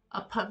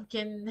 a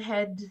pumpkin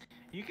head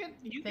You can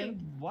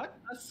thing. what?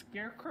 A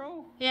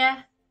scarecrow?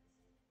 Yeah,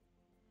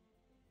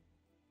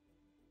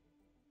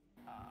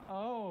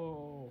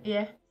 Oh.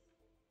 yeah.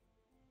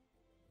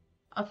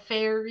 A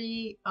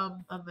fairy, a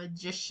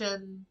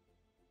magician.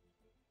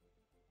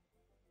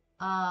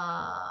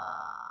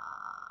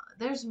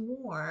 There's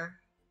more.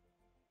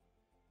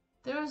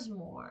 There's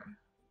more.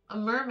 A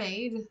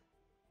mermaid.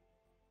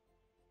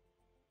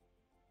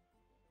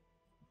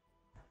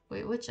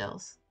 Wait, which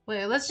else?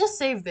 Wait, let's just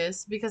save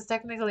this because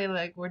technically,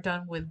 like, we're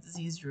done with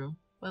Z's room.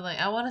 But like,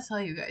 I want to tell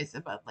you guys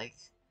about like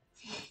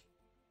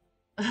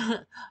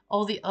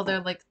all the other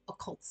like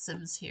occult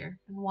sims here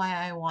and why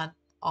I want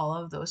all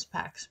of those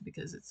packs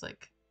because it's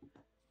like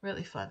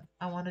really fun.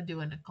 I want to do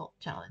an occult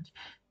challenge.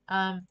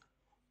 Um,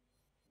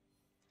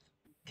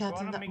 You cats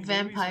want and to make babies with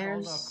all the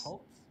vampires.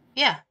 occults?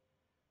 Yeah,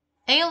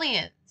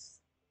 aliens.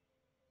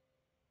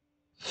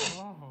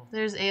 Oh.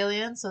 There's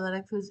aliens, so that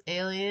includes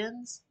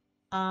aliens.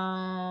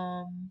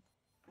 Um,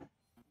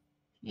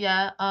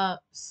 yeah,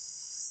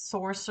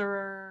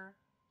 sorcerer,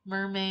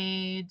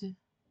 mermaid,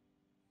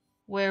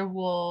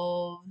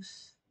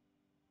 werewolves,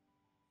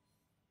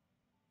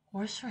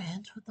 horse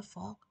ranch. What the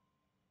fuck?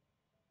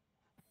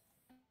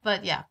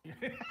 But yeah,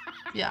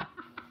 yeah,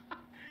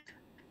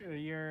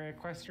 Your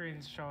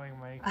equestrian's showing,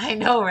 Mike. I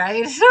know,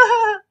 right?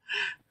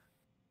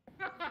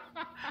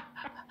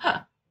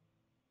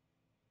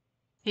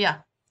 Yeah,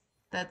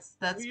 that's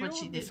You what know what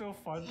she would be did. so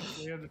fun to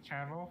play on the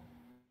channel?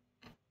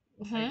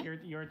 Like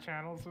Hmm. your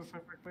channel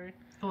specifically?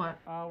 What?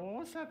 What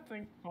was that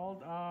thing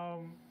called?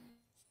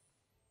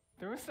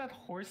 There was that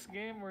horse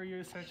game where you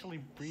essentially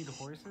breed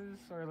horses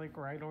or like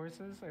ride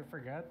horses. I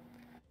forget.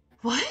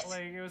 What?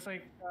 Like it was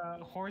like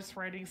horse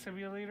riding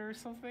simulator or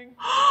something.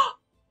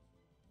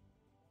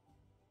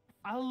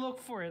 I'll look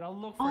for it. I'll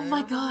look for Oh it. I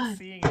my remember god.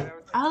 seeing it. I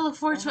was like, I look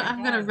forward oh to it. my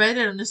I'm gonna god. write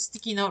it on a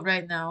sticky note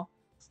right now.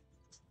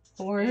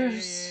 Yeah, yeah, yeah,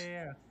 Horse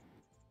yeah.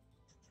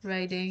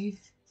 riding.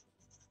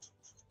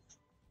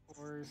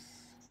 Horse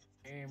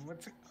game.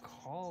 What's it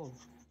called?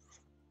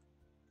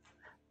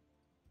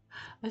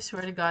 I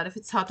swear to God, if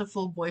it's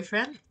Hatoful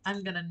boyfriend,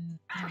 I'm gonna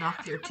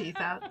knock your teeth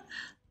out.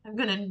 I'm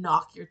gonna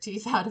knock your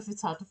teeth out if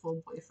it's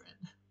Hatoful boyfriend.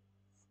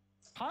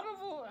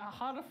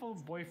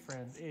 Hatoful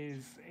Boyfriend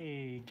is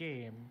a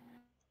game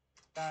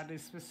that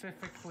is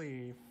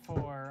specifically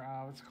for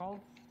what's it called?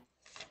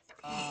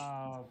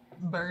 Uh,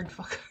 Bird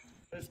fucker.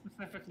 it's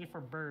specifically for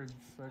birds.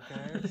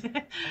 Okay,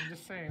 I'm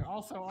just saying.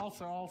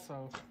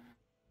 Also,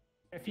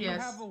 if you have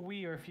Yes. a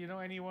Wii or if you know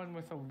anyone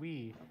with a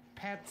Wii,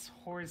 pets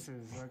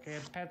horses. Okay,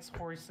 pets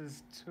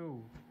horses too.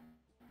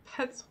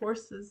 Pets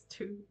horses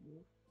too.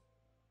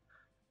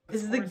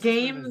 Pets Is the horses with a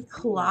game Z.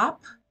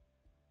 Clop?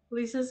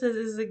 Lisa says,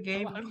 is the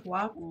game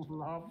Love.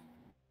 Clop?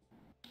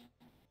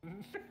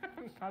 I'm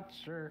not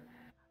sure.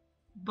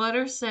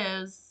 Butter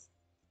says,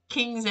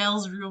 King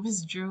Zell's room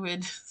is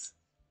druid.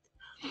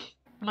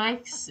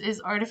 Mike's is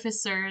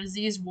artificer,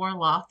 Z is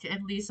warlock,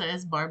 and Lisa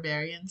is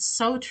barbarian.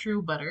 So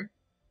true, Butter.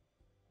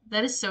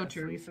 That is so Yes,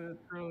 true. Lisa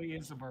truly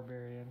is a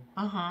barbarian.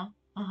 Uh-huh.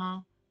 Uh-huh.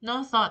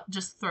 No thought,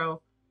 just throw.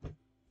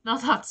 No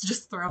thoughts,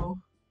 just throw.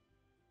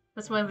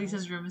 That's why Hmm.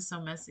 Lisa's room is so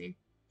messy.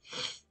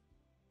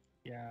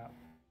 Yeah.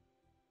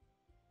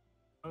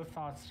 No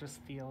thoughts, just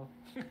steal.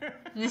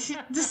 Just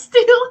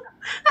steal.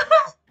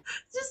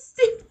 Just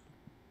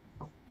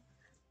steal.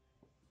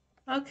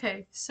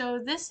 Okay, so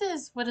this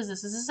is, what is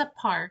this? This is a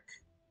park.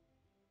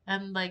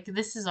 And like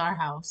this is our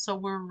house. So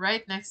we're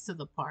right next to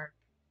the park.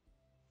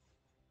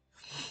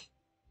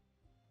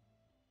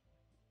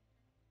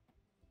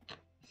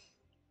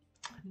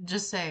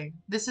 Just saying.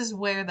 This is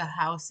where the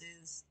house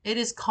is. It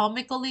is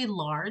comically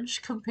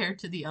large compared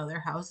to the other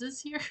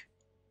houses here.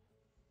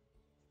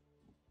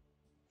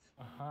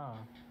 Uh-huh.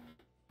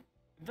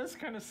 It does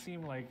kind of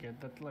seem like it,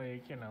 that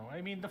like,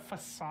 I mean the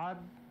facade,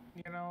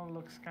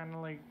 looks kind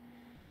of like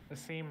the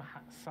same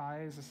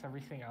size as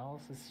everything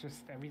else. It's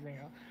just everything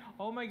else.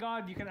 Oh my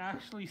god, you can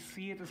actually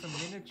see it as a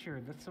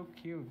miniature. That's so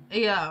cute.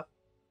 Yeah.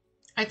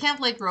 I can't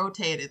like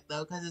rotate it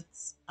though because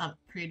it's a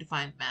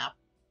predefined map.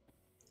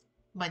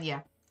 But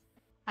yeah.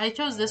 I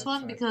chose this That's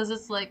one because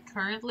it's like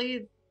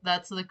currently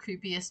that's the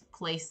creepiest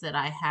place that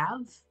I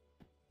have.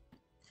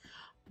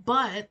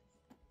 But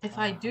if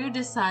I do uh-huh.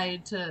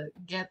 decide to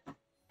get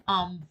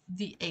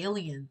the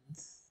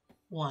aliens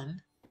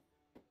one,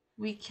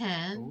 we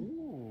can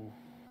Ooh.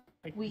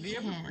 Like, we do you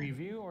have a can.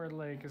 preview, or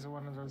like is it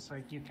one of those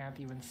like you can't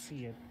even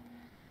see it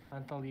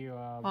until you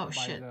Oh buy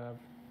shit. the?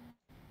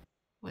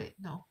 Wait,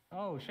 no.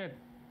 Oh shit!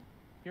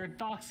 You're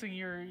doxing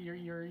your No,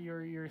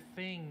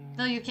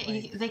 thing. you can't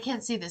Like, they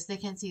can't see this. They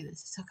can't see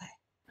this. It's okay.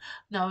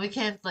 No, we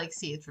can't like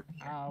see it from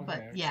here. But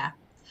okay, yeah.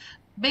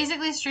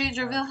 Basically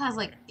Strangerville has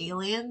like okay.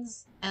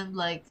 aliens and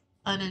like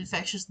an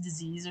infectious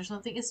disease or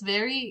something. It's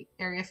very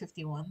Area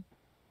 51.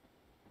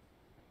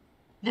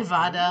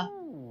 Nevada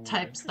Ooh,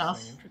 type interesting, stuff.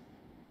 interesting.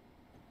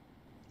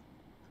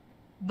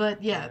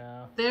 But yeah,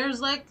 Yeah. there's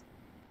like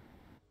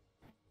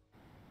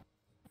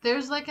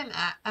there's like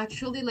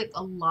actually like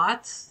a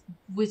lot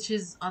which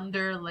is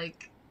under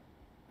like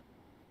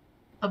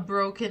a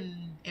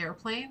broken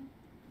airplane,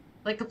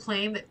 like a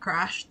plane that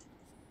crashed,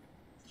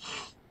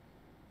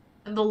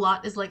 and the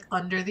lot is like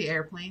under the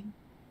airplane.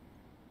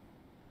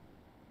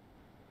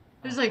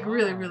 It was like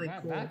really Uh-huh. really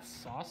That cool.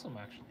 that's awesome,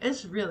 actually.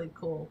 It's really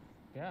cool.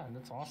 Yeah,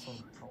 that's awesome.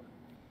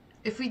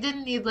 If we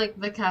didn't need like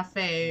the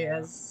cafe Yeah.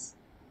 as,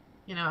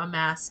 a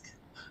mask,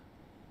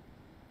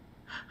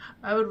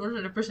 I would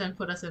 100%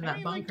 put us in I that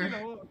mean, like,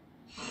 bunker.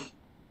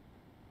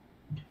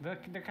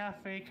 the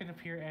cafe can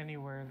appear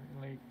anywhere,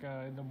 like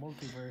in the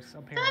multiverse, That's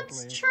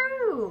apparently.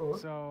 true.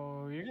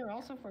 So you can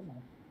also find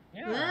that.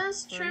 Yeah,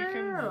 That's so you can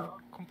true.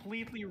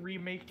 completely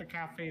remake the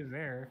cafe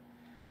there,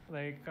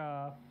 like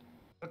a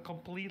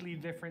completely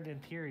different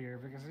interior,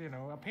 because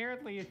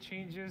apparently it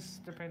changes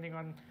depending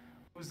on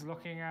who's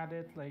looking at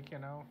it, like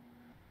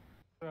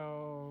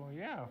So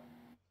yeah,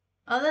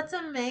 Oh, that's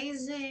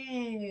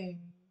amazing.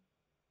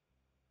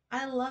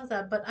 I love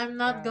that, but I'm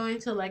not yeah, going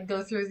to like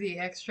go through the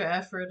extra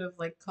effort of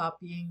like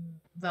copying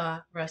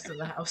the rest of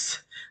the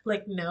house.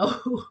 Like,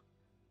 no,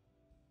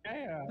 yeah,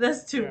 yeah,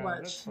 that's too yeah.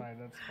 That's much. fine.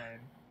 That's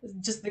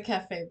fine. Just the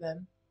cafe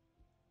then.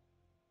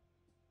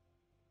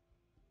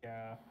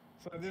 Yeah.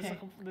 So Okay.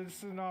 this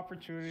is an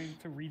opportunity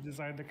to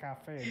redesign the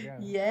cafe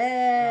again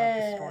without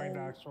destroying the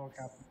Yes. actual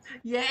cafe.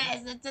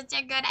 Yes, that's such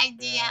a good Yeah.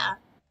 idea.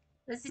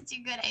 That's such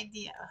a good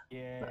idea. But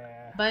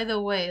Yeah. by the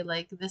way,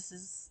 like this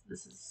is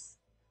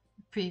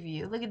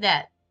preview. Look at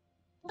that.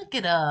 Look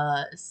at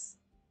us.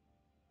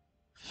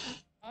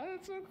 Oh,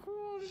 that's so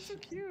cool. That's so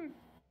cute.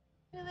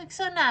 We look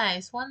so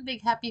nice. One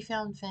big happy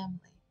found family.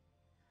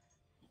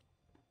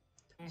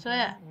 So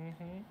yeah.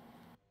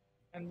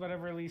 And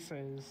whatever Lisa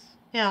is.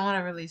 Yeah,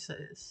 whatever Lisa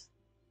is.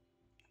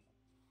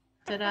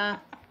 Ta-da.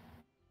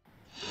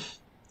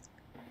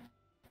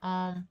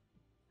 Um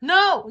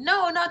No,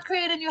 no, not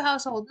create a new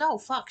household. No,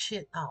 fuck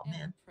shit. Oh And the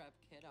man. prep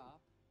kit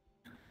up.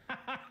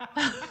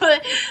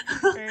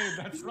 Hey,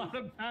 that's not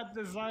a bad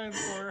design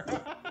for.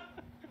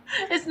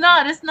 It's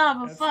not,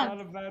 but That's fuck.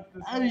 not a bad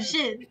Oh design.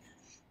 shit.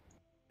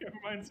 It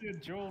reminds me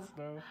of Jules,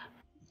 though.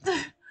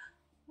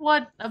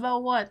 What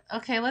about what?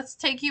 Okay, let's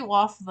take you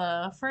off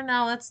the. For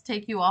now, let's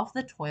take you off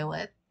the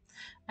toilet,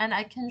 and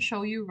I can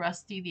show you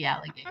Rusty the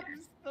alligator.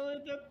 I'm still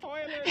in the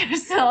toilet. You're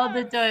still on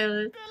the I'm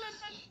toilet. still in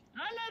the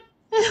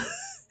toilet.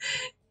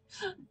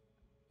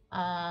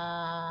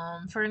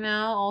 For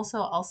now,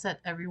 also I'll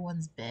set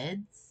everyone's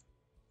beds,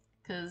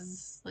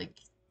 cause like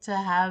to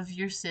have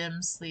your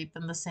Sims sleep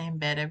in the same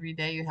bed every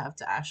day, you have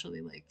to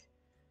actually like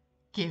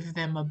give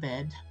them a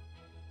bed.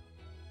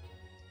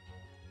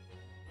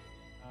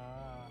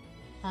 Ah,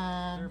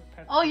 their Um.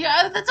 pet Oh, you're food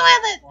out of the doesn't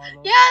get toilet.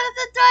 swallowed. You're out of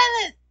the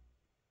toilet.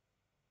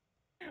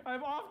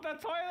 I'm off the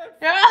toilet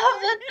You're out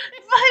of the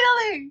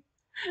finally.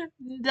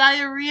 finally.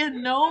 Diarrhea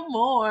no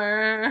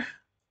more.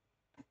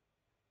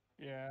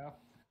 Yeah.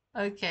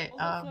 Okay. All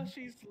the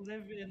plushies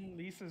live in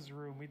Lisa's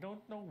room. We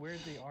don't know where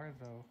they are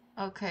though.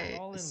 They're Okay.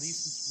 all in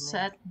Lisa's room.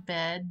 Set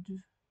bed.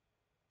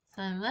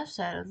 Assign left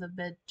side of the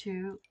bed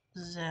to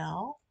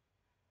Zell.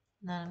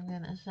 Now I'm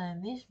gonna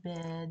assign this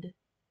bed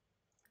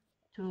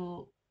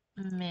to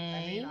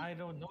I mean, May. I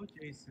don't know,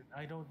 Jason.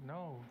 I don't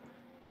know.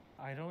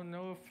 I don't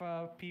know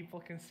if people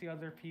can see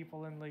other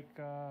people and like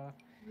and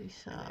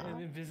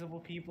Lisa. invisible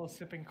people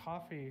sipping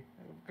coffee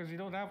because you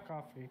don't have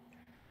coffee.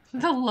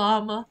 The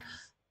llama.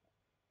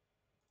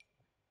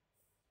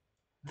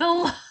 The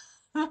llama.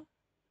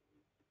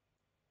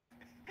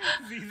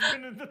 Z's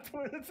been in the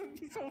toilet since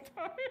this whole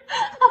time.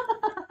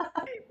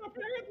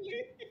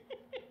 Apparently.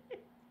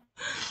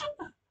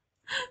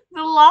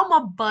 The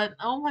llama butt.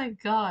 Oh my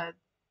god.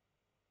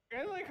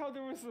 I like how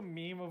there was a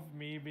meme of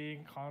me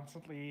being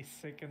constantly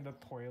sick in the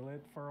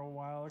toilet for a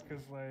while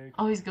because like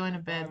Oh, he's going to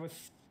I bed.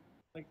 was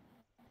like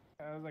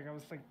I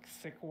was like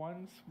sick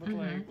once, but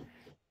Hmm.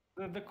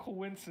 like the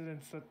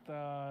coincidence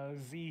that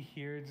Z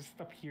here just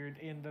appeared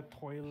in the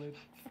toilet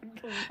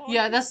for the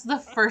Yeah, longest that's the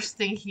time. first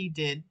thing he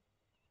did.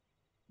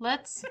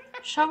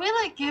 Shall we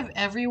like give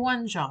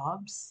everyone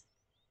jobs?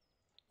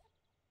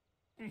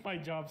 My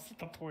job's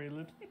the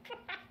toilet.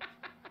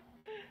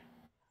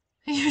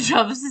 Your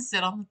job is to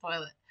sit on the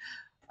toilet.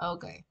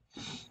 Okay.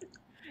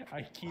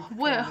 I keep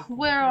Where toilet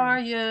where are watering.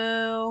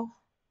 you?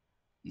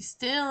 He's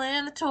still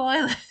in the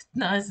toilet.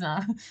 No, he's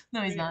not.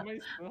 No, he's Wait, not. am I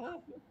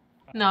still?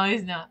 No,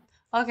 he's not.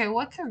 Okay,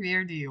 what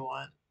career do you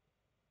want?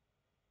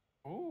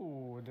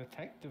 Oh,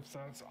 detective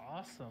sounds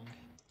awesome.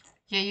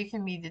 Yeah, you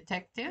can be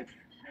detective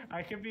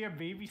I could be a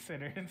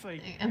babysitter. It's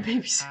like, and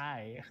baby.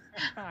 hi,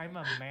 I'm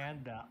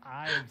Amanda.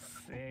 I'm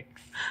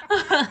 6.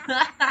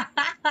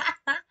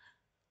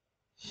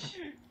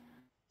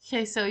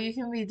 Okay, so you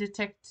can be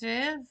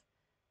detective.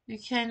 You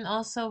can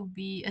also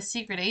be a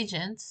secret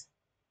agent.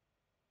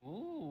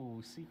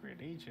 Ooh, secret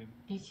agent.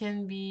 You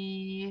can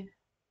be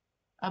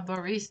a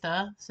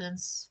barista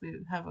since we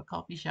have a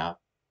coffee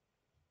shop,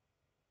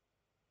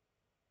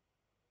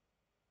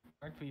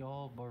 Aren't we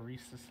all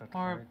baristas at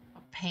or heart?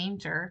 a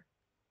painter.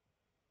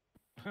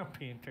 A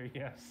painter,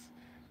 yes.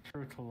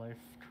 True to life,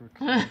 true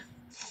to Oh life.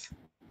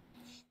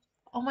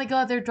 my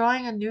god, they're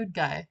drawing a nude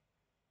guy.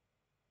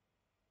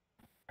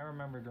 I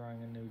remember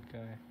drawing a nude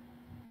guy.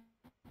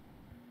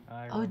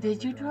 I Oh,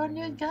 did remember you draw drawing a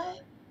a nude nude guy?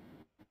 guy.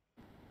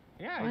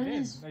 Yeah, I What did.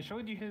 is? I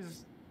showed you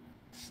his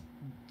s-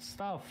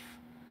 stuff.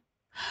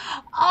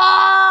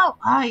 Oh,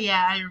 oh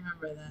yeah, I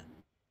remember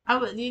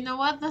that. You know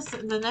what?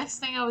 The next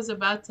thing I was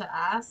about to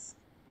ask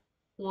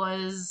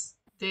was,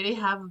 did he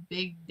have a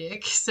big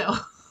dick? So,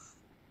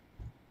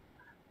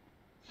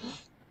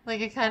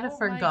 like, I kind of Oh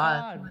my forgot.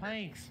 god,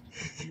 Mike's.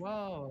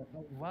 Whoa,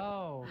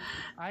 whoa.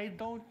 I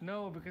don't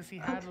know because he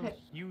had a Okay.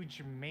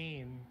 huge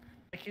mane.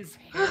 Like his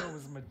hair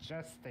was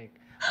majestic.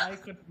 I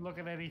couldn't look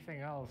at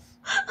anything else.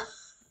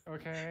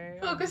 Okay?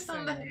 I'm Focus just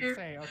on the saying, hair.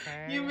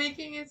 You're okay?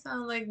 making it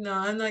sound like, no,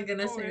 I'm not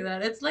gonna Oh, say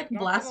that. It's like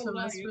not gonna lie,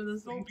 blasphemous for it's the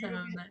so second time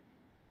beautiful. of night.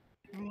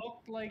 It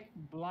looked like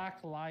Black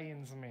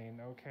Lion's mane,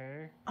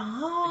 okay?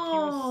 Like he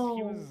was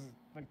Oh,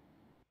 like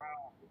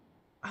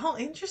oh,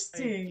 like it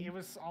interesting.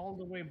 was all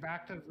the way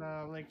back to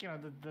the like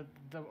the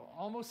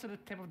almost to the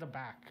tip of the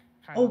back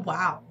kind Oh, of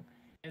wow. long.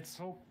 It's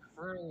so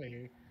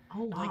curly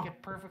Oh, and like wow.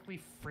 it perfectly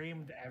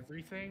framed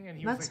everything and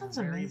he was That like sounds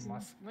very amazing.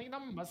 like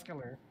not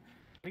muscular.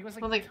 But he was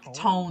like Well, like, toned.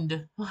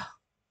 toned.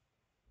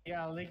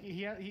 Yeah, like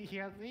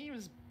he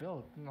was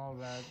built and all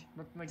that,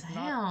 but like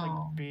not like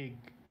Damn. big.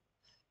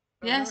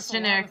 So there Yes, was a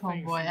lot generic of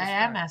things homeboy. to I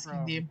am distract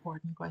asking the from.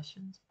 important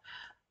questions.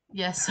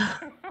 Yes.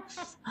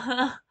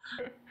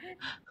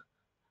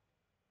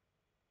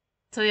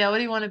 So yeah, what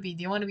do you want to be?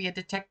 Do you want to be a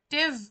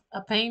detective,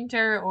 a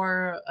painter,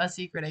 or a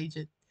secret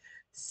agent?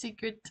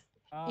 Secret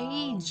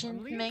I'm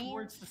agent, leaning man.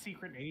 towards the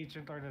secret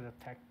agent or the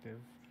detective.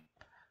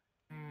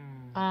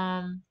 Hmm.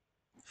 Um,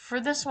 for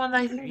this one,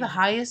 I Secret think the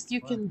agent would highest be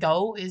you fun. can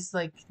go is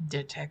like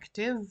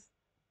detective,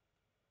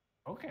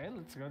 Okay,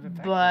 let's go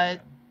detective but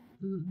then.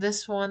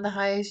 this one, the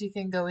highest you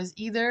can go is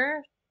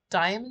either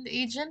diamond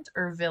agent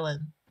or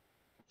villain.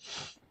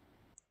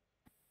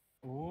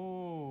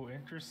 Ooh,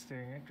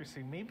 interesting,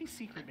 interesting. Maybe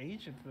secret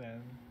agent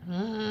then.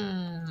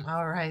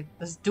 All right,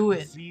 let's do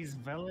it. Z's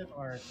villain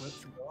arc.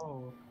 Let's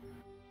go.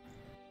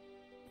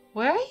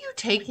 Where are you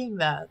taking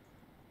that?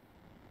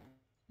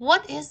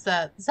 What is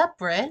that? Is that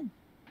bread?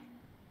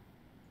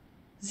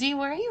 Z,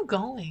 where are you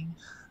going?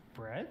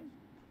 Bread?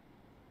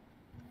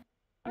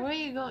 What? Where are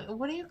you going?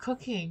 What are you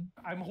cooking?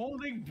 I'm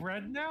holding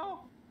bread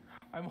now?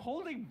 I'm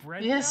holding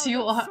bread Yes, now?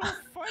 you That's are.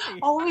 so funny.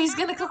 Oh, he's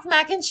gonna cook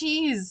mac and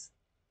cheese.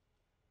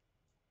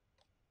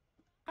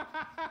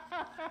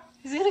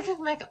 He's gonna cook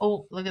mac.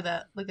 Oh, look at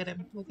that. Look at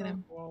him. Look at So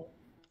him. cool.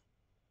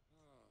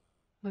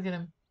 Look at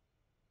him.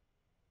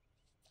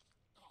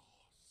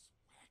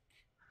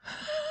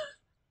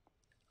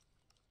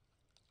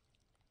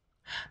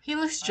 He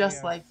looks Ah, just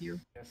yes. like you.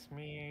 Yes,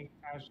 me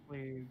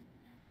casually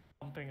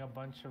dumping a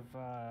bunch of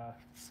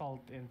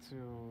salt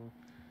into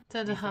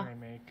anything Ta-da. I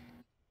make.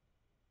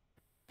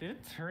 Did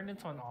it turn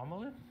into an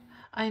omelet?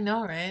 I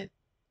know, right?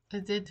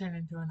 It did turn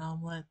into an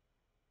omelet.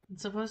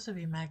 It's supposed to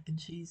be mac and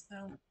cheese,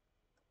 though.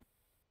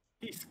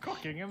 He's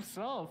cooking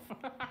himself.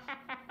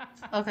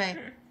 Okay,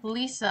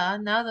 Lisa,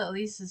 now that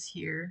Lisa's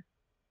here,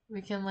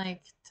 we can,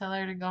 like, tell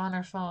her to go on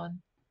her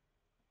phone,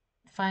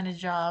 find a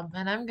job,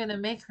 and I'm gonna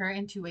make her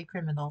into a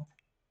criminal.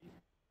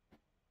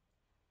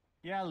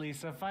 Yeah,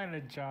 Lisa, find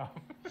a job.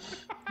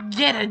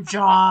 Get a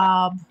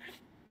job!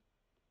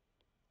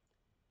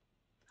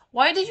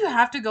 Why did you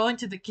have to go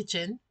into the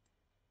kitchen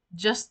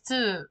just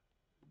to,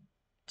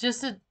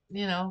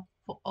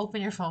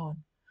 open your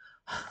phone?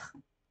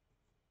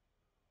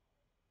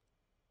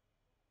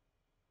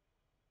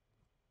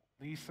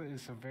 Lisa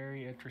is a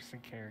very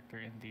interesting character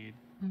indeed.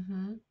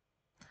 Mm-hmm.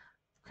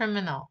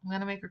 Criminal. I'm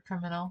gonna make her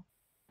criminal.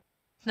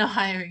 No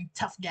hiring.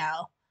 Tough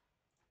gal.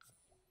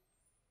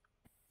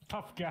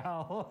 Tough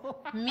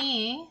gal.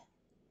 Me?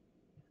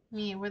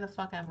 Me, where the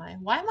fuck am I?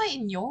 Why am I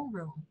in your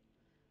room?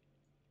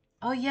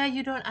 Oh yeah,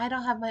 I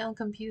don't have my own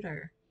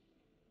computer.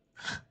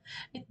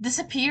 It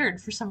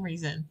disappeared for some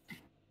reason.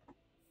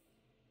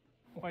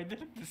 Why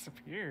did it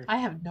disappear? I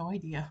have no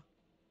idea.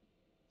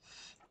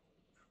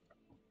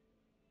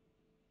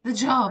 The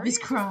job Are is you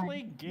just crime.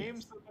 playing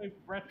games Yes. on like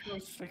retro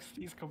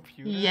 60s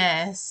computer?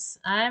 Yes,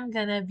 I'm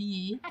gonna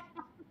be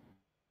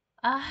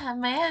a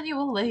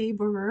manual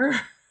laborer.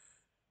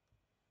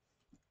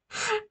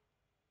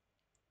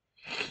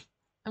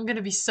 I'm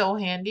gonna be so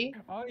handy.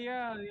 Oh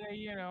yeah,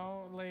 yeah,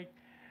 like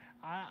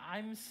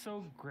I'm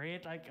so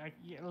great.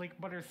 Yeah, like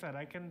Butter said,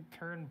 I can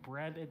turn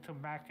bread into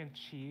mac and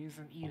cheese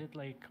and eat it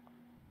like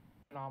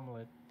an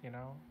omelet.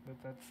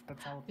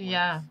 That's how it works.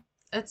 Yeah,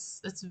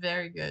 it's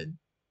very good.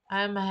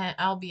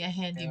 I'll be a Yeah.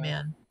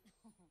 handyman.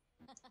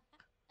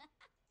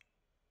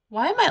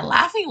 Why am I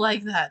laughing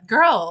like that,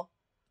 girl?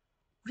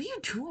 What are you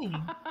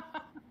doing?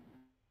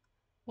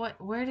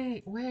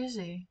 Where is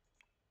he?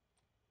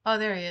 Oh,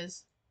 there he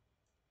is.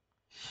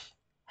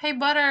 Hey,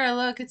 Butter,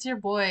 look, it's your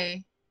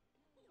boy.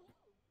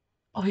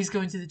 Oh, he's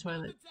going to the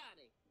toilet.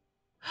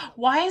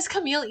 Why is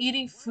Camille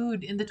eating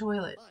food in the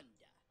toilet?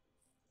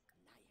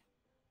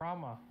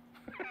 Trauma.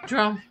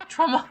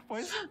 Trauma. Why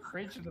is the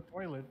fridge in the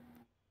toilet?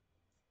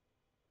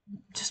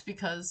 Just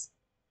because.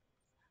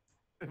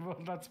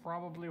 Well, that's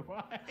probably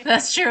why.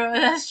 That's true.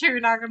 That's true.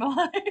 Not gonna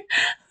lie.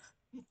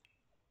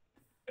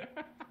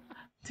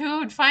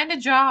 Dude, find a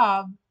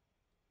job.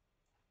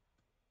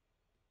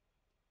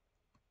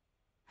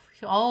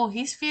 Oh,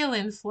 he's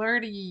feeling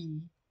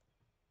flirty.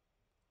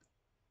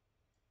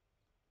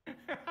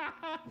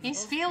 He's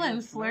Those feels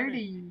feeling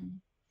flirty. flirty.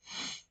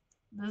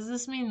 Does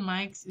this mean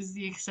Mike's is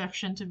the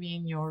exception to be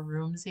in your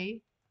room,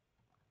 Z?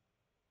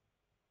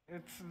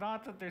 It's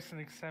not that there's an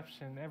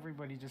exception.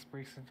 Everybody just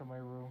breaks into my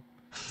room.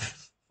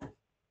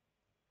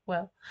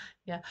 Well,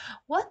 yeah.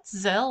 What's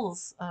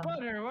Zell's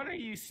Butter, what are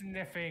you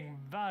sniffing?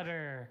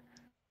 Butter.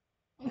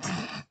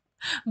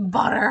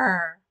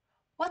 butter?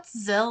 What's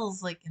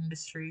Zell's like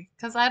industry?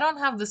 Because I don't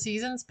have the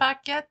seasons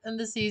pack yet, and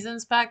the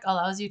seasons pack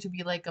allows you to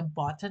be like a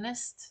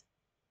botanist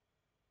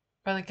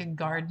or like a Botanist.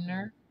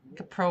 gardener, like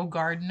a pro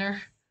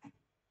gardener.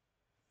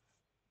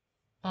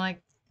 I'm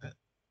like,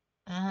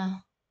 uh,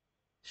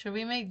 should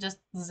we make just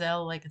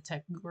Zell like a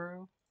tech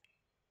guru?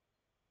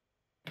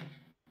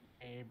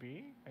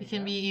 Maybe, I You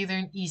can be guess. either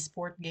an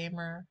esport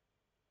gamer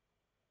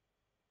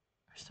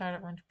or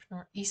startup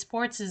entrepreneur.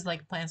 Esports is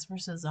like Plants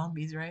vs.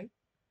 Zombies, right?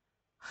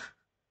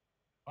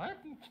 What?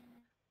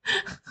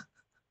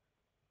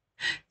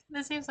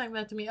 That seems like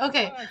that to me. I'm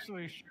Okay. not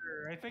actually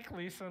sure. I think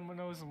Lisa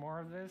knows more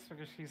of this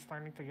because she's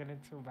starting to get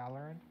into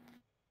Valorant.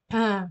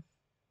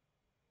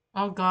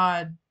 Oh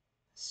God.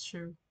 It's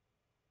true.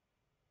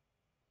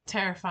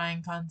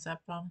 Terrifying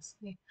concept,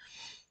 honestly.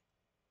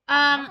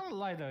 I'm not Um, gonna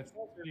lie though, it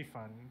sounds really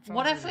fun. It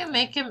what sounds if really we fun.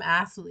 make him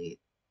athlete?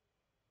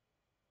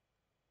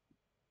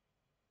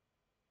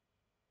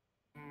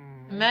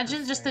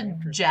 Imagine just Interesting, a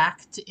interesting.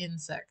 jacked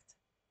insect.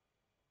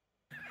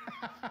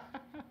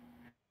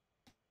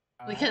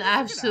 We I can wish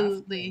we could ask him.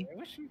 absolutely I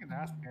wish we could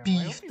ask him.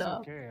 I hope beefed he's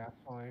up. okay,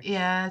 actually.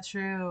 Yeah,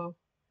 true.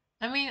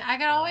 I mean, I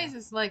can Yeah. always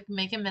just like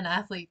make him an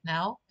athlete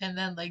now and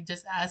then like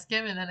just ask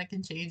him and then I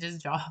can change his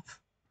job.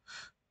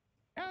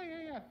 Yeah,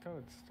 yeah, yeah.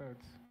 Toads,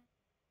 toads.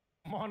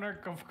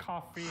 Monarch of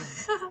Coffeine.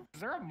 Is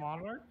there a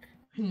monarch?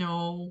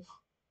 No.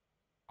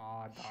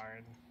 Aw,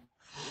 darn.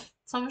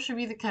 Someone should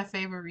be the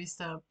cafe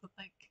barista, but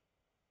like,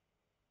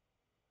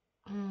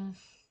 mm,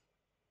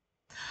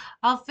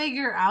 I'll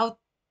figure out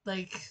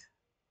like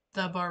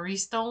the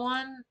barista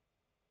one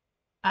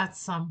at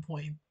some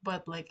point.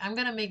 But like I'm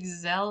gonna make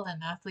Zell an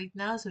athlete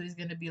now, so he's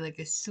gonna be like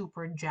a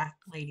super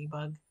jacked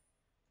ladybug.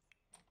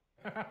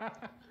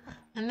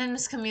 And then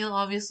Miss Camille,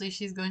 obviously,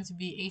 she's going to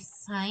be a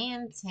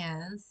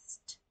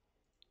scientist.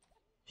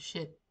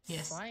 Shit,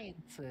 yes.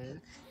 Scientist.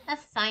 A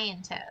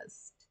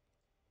scientist.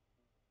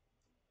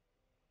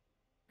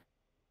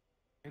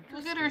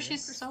 Look at her, Interesting,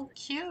 she's so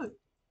interesting. cute.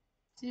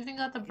 She even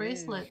got the She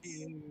bracelets.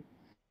 is.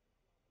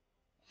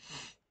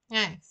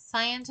 Yeah,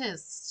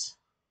 scientist.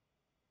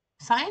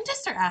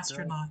 Scientist or Girl.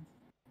 astronaut?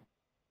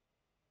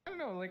 I don't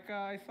know, like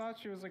I thought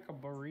she was like a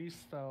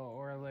barista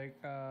or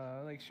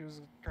like she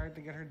was trying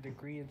to get her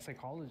degree in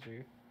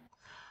psychology.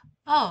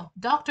 Oh,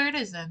 doctor it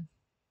is then.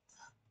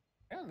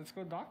 Yeah, let's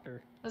go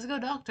doctor. Let's go,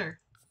 doctor.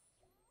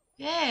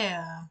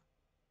 Yeah.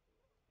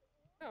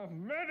 Yeah,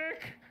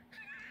 medic.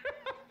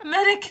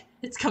 Medic!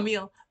 It's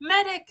Camille.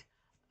 Medic!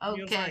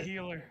 Heals our Okay.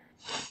 healer.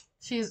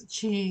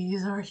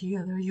 She's our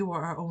healer. You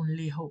are our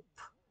only hope.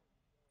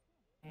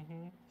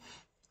 Mm-hmm.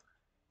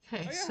 Okay, Oh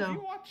yeah, have you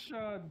so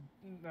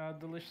watched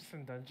Delicious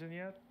in Dungeon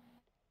yet?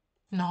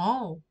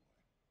 no.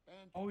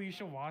 Oh, you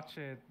should watch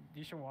it.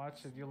 You should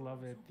watch it. You'll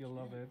love it. You'll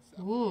love it.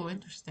 Ooh,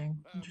 interesting.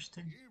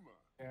 Interesting.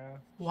 Yeah.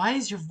 Why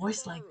is your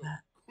voice like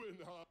that?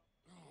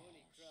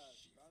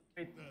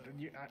 Wait,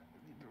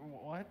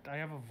 what? I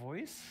have a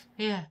voice?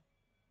 Yeah.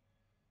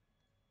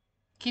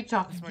 Keep What's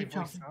talking, my keep voice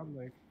talking. sound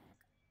like?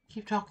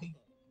 Keep talking.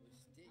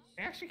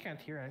 I actually can't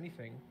hear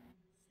anything.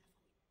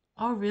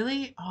 Oh,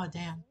 really? Oh,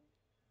 damn.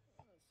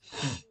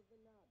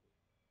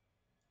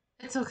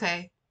 It's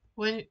okay.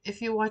 When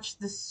if you watch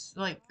this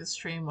like the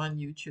stream on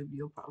YouTube,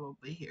 you'll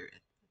probably hear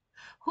it.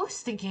 Who's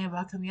thinking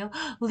about Camille?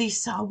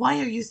 Lisa, why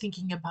are you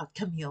thinking about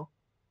Camille?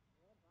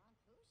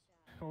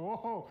 Whoa,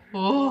 whoa,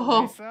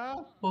 Oh,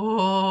 Lisa,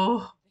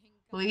 oh,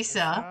 Lisa,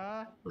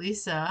 Lisa,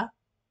 Lisa.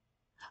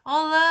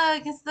 Oh,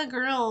 look, it's the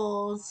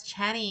girls it's the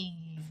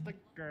chatting.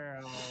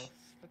 girls.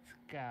 Let's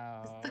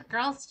It's the go.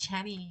 girls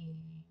chatting.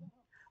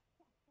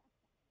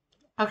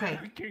 Okay.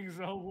 King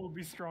Zhou will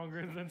be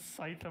stronger than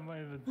Saitama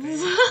in a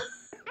day.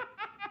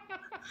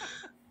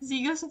 So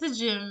he goes to the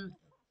gym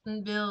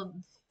and build.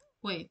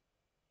 Wait,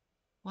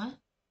 what?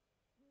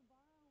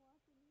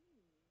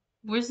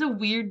 Where's the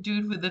weird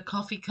dude with the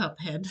coffee cup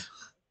head?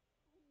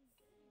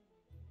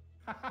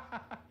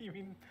 You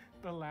mean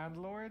the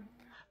landlord?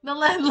 The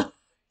landlord.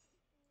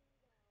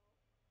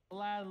 The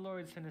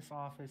landlord's in his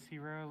office. He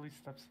rarely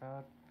steps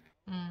out.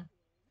 Mm,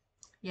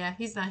 yeah,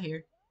 he's not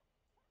here.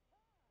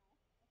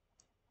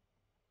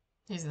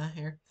 He's not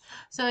here.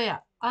 So yeah,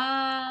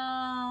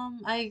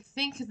 I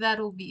think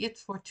that'll be it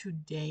for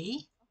today,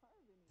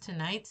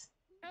 tonight.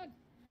 Yeah,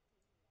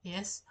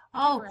 Yes.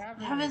 thank you Oh, for I having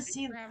me. haven't Thank you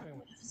seen for having me.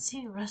 I haven't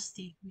seen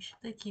Rusty. We should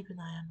like keep an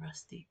eye on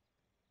Rusty.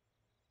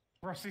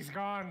 Rusty's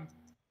gone.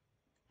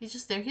 He's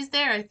just there. He's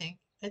there, I think.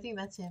 I think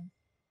that's him.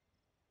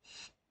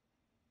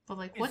 But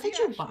like, Is what he did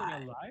you actually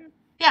buy? alive?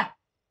 Yeah.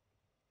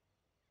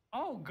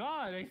 Oh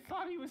God, I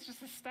thought he was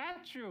just a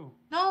statue.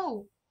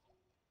 No.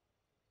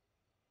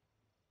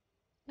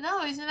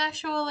 No, he's an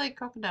actual like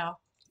crocodile.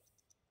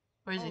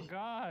 Where is Oh he?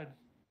 God.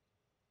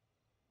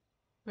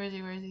 Where is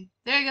he? Where is he?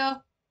 There you go.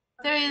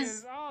 There There he he is.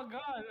 is. Oh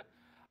God.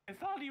 I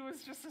thought he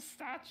was just a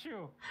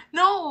statue.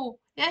 No,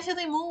 he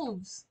actually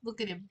moves.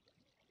 Look at him.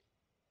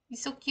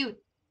 He's so cute.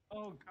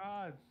 Oh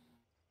God.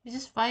 He's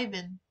just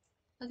vibing.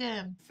 Look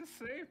at him. Is this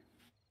safe?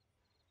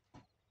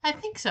 I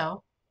think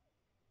so.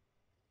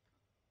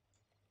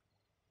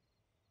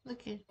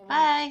 Look at. Or, like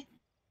Bye.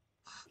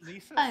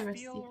 Lisa Bye,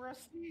 steal Rusty.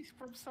 Rusty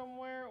from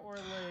somewhere, or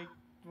like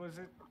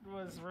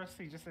was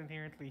Rusty just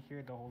inherently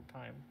here the whole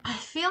time? I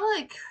feel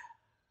like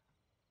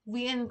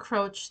we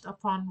encroached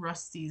upon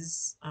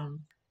Rusty's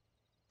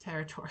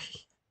territory,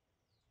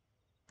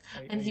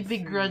 and he I see. I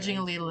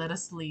begrudgingly see. let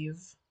us leave.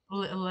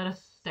 Let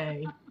us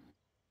stay.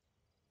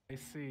 I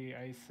see.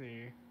 I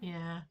see.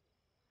 Yeah.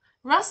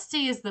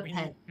 Rusty is the We need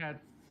pet.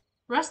 cats.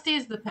 Rusty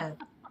is the pet.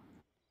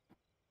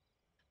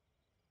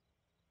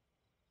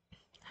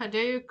 How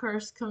dare you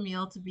curse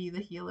Camille to be the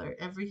healer?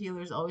 Every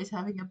healer's always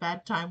having a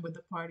bad time with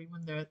the party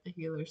when they're at the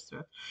healer's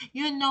throat.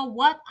 You know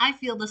what? I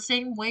feel the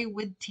same way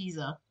with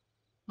Tiza,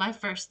 my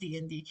first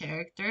D&D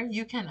character.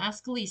 You can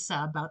ask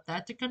Lisa about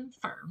that to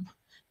confirm.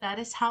 That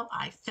is how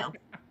I felt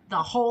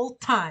the whole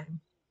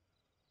time.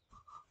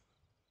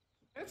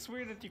 It's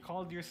weird that you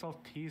called yourself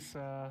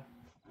Tisa.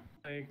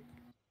 Like,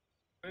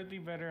 would it be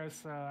better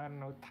as I don't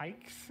know,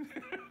 Tykes?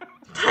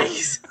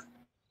 Tights.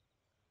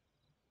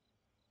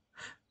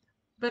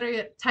 Better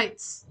yet,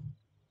 tights.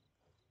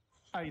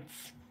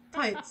 Tights.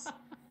 Tights.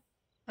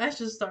 I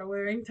should start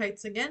wearing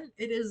tights again.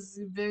 It is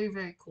very,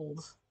 very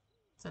cold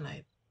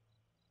tonight.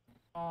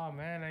 Oh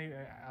man,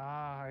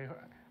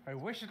 I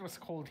wish it was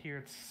cold here.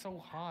 It's so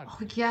hot.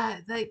 Oh yeah,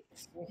 like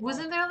It's so hot.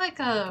 wasn't there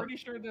like I'm a pretty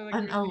sure the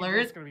an electricity bill is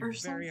alert gonna be or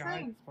very high,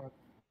 something? but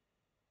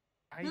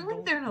I Wasn't like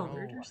don't there an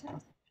alert or know.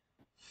 something?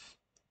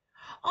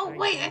 Oh I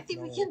wait, I don't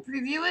think we know. can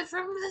preview it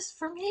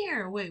from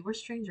here. Wait,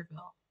 where's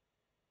Strangerville?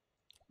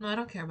 No, I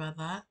don't care about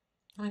that.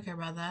 I don't care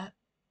about that.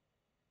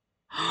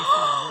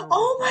 Reese's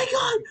Oh werewolf my mission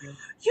god!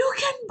 begins. You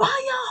can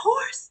buy a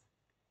horse!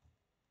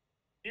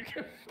 You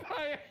can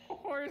buy a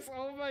horse.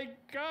 Oh my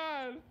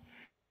god.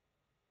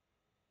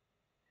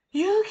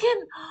 You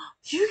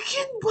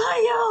can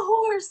buy a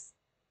horse!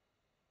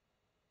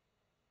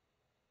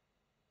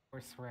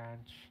 Horse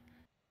ranch.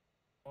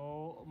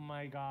 Oh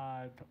my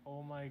god.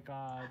 Oh my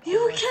god. A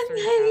You can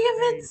Western give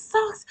it cafe.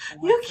 socks! A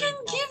You Western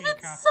can give coffee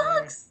it cafe.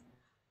 socks!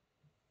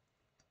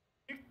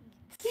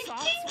 You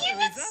Socks? can give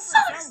Wait, it is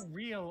that socks!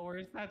 real or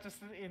is that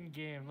just an in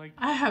game? Like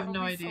I have that would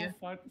no be so idea.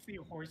 fun to see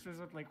horses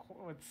with like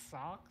with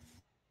socks.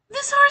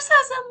 This horse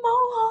has a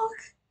mohawk!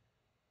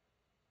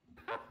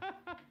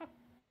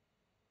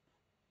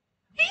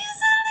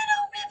 He's a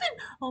little ribbon!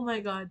 Oh my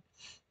god.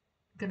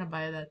 I'm gonna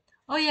buy that.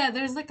 Oh yeah,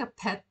 there's like a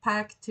pet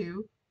pack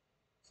too.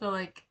 So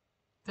like,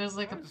 there's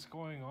like What a... is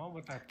going on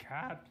with that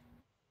cat?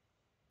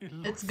 It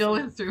It's looks so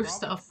going through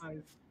stuff.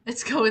 traumatized.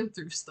 It's going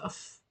through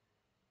stuff.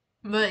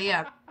 But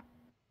yeah,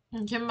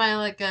 you can buy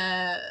like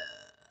a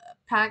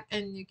pack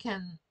and you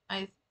can,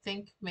 I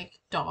think, make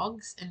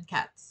dogs and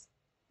cats.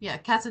 Yeah,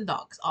 cats and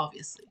dogs,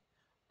 obviously.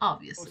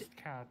 Obviously. Post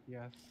cat,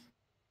 yes.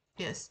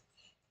 Yes.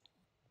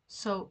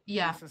 So,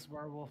 yeah. Reese's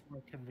werewolf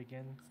work can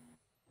begin.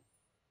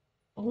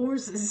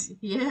 Horses.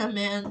 Yeah,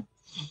 man.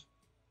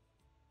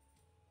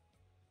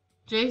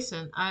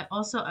 Jason, I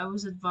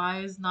was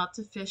advised not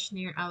to fish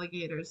near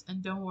alligators,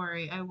 and don't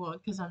worry, I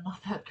won't because I'm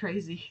not that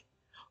crazy.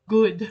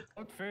 Good.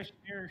 Don't fish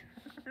near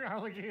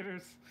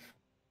alligators.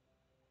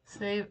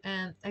 Save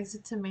and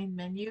exit to main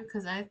menu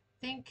because I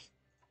think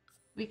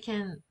we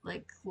can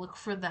like look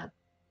for that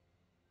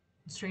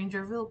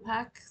Strangerville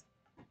pack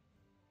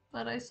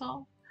that I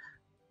saw.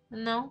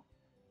 No,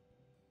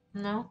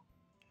 no,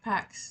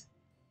 packs,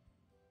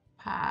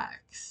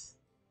 packs,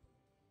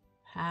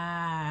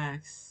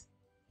 packs.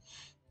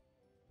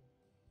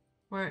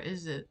 Where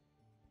is it?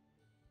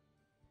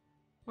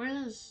 Where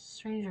is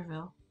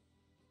Strangerville?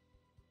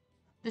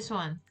 This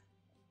one.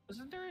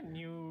 Wasn't there a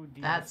new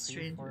That's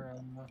DLC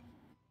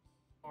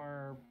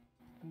for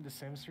The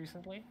Sims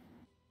recently?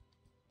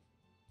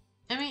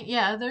 I mean,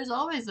 yeah, there's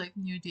always like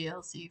new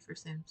DLC for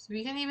Sims.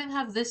 We can even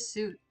have this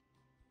suit.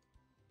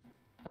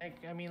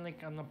 Like, I mean,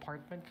 like an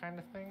apartment kind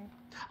of thing.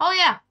 Oh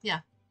yeah,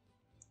 yeah.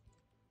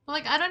 But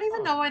like I don't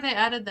even Huh. know why they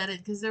added that in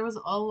because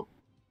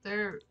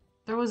there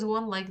there was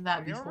one like that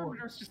I remember before.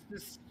 there was just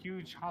this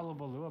huge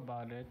hullabaloo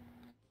about it.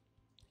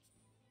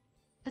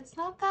 It's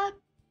not that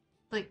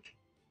like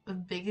a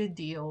big a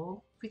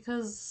deal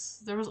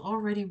because there was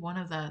already one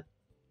of that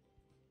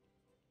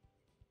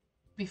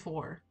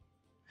before.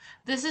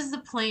 This is the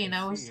I plane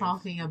I was see, I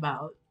talking see.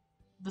 about.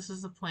 This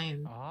is the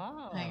plane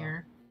Ah,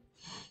 hangar.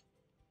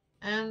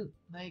 And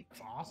like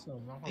that's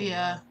awesome. Not gonna lie.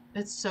 yeah,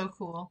 it's so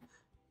cool.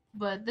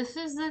 But this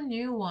is the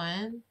new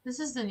one. This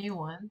is the new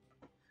one.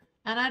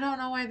 And I don't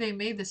know why they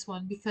made this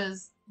one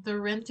because the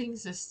renting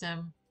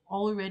system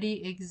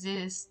already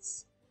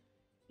exists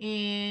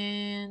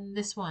in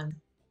this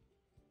one.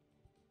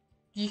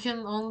 You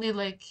can only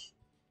like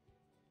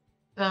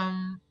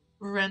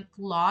rent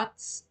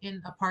lots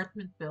in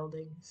apartment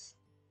buildings.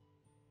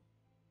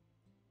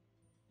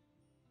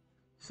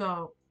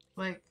 So,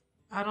 like,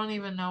 I don't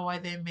even know why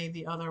they made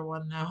the other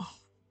one now.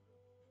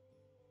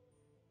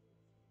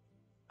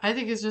 I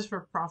think it's just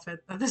for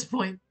profit at this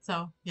point.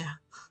 So, yeah.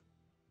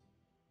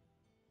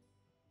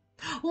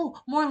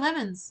 Oh, more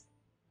lemons.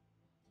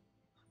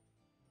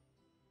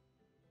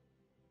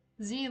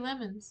 Z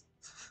lemons.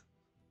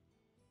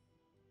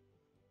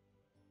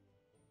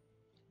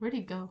 Where'd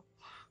he go?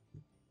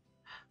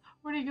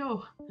 Where'd he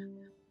go?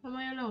 Am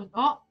I alone?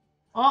 Oh,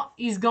 oh,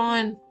 he's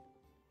gone.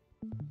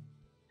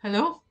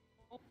 Hello?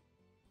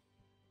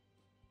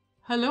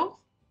 Hello?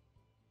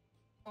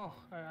 Oh,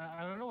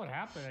 I don't know what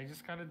happened. I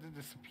just kind of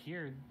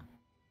disappeared.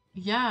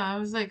 Yeah, I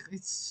was like,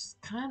 it's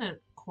kind of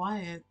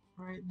quiet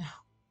right now.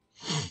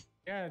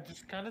 Yeah, it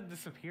just kind of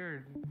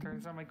disappeared.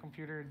 Turns out my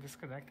computer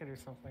disconnected or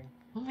something.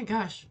 Oh my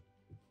gosh.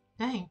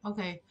 Dang.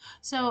 Okay. Yeah,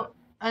 So,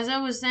 as I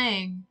was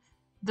saying,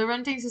 the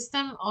renting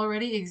system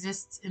already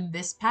exists in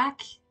this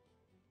pack,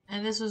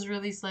 and this was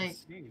released I like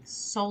see.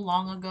 so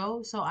long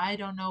ago, so I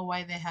don't know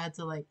why they had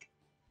to like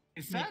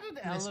Is make that an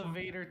this one.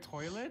 elevator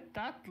toilet?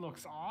 That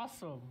looks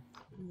awesome.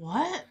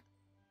 What?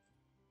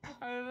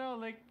 I don't know,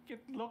 like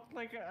it looked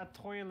like a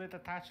toilet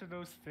attached to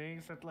those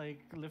things that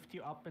like lift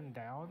you up and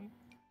down.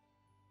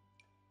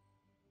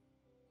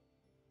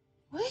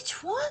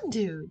 Which one,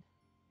 dude?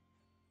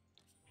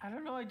 I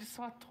don't know. I just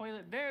saw a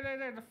toilet there,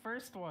 the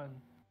first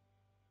one.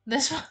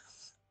 This one?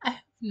 I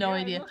have no Yeah,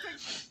 it idea. looks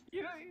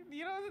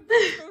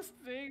like those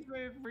things that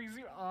it brings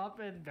you up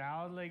and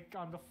down like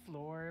on the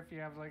floor if you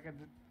have like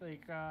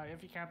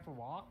if you can't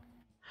walk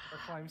or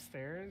climb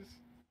stairs.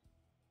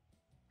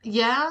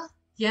 Yeah,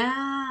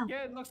 yeah.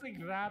 Yeah, it looks like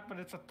that, but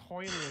it's a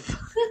toilet.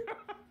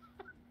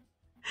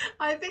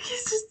 I think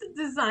it's just a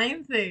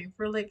design thing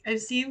for like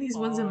I've seen these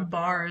ones Oh in no.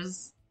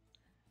 bars.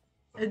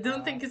 I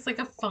don't think it's like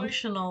a Like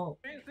functional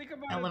think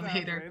about it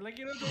that elevator. way. Like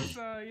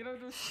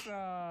those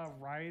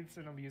rides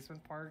in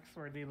amusement parks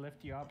where they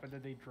lift you up and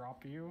then they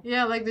drop you.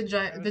 Yeah, like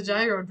And the it's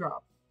like gyro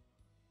drop.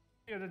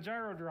 Yeah, the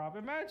gyro drop.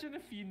 Imagine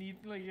if you need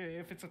like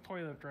if it's a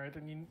toilet, right?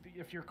 And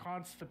if you're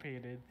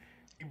constipated,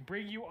 they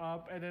bring you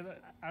up, and then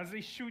as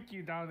they shoot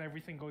you down,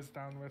 everything goes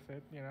down with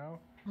it. You know?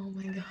 Oh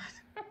my god.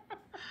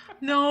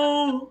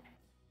 No.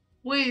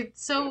 Wait,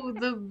 so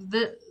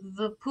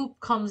the poop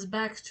comes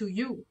back to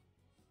you.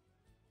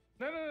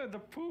 No. The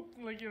poop,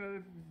 like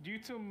due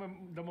to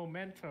the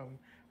momentum,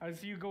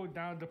 as you go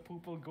down, the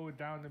poop will go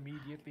down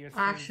immediately as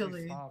soon as they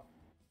Actually, stop.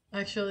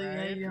 yeah,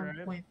 Right, you have a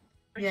right. point.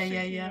 Like Yeah,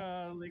 yeah, shaking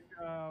yeah. like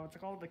what's it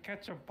called, the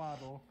ketchup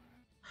bottle.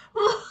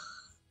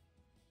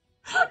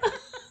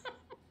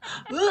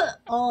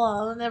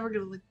 Oh, I'm never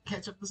gonna look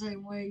ketchup the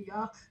same way.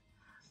 Yuck.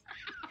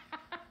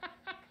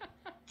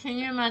 Can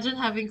you imagine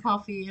having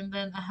coffee and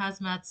then a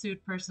hazmat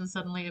suit person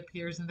suddenly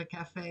appears in the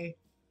cafe?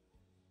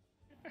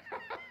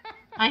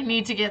 I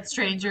need to get It's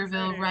like,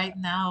 Strangerville hey, right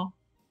now.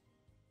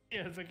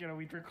 yeah, it's like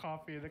we drink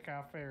coffee in the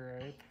cafe,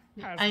 right?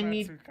 I Hazmat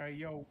need suit guy,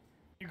 yo,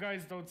 you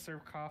guys don't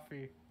serve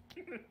coffee.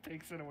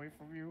 Takes it away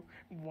from you,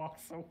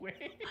 walks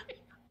away.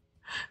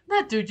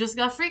 that dude just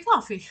got free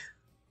coffee.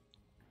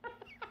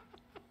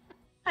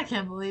 I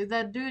can't believe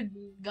that dude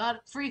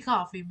got free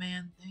coffee,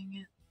 man. Dang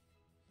it.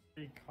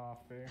 Free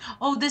coffee.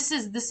 Oh, this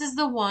is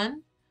the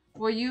one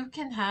where you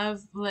can have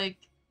like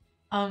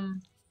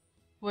um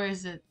where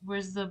is it?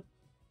 Where's the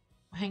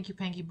hanky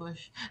panky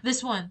bush?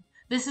 This one.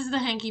 This is the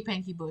hanky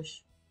panky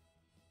bush.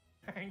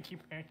 Hanky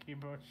panky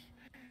bush.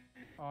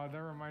 Oh,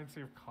 that reminds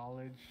me of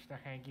college. The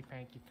hanky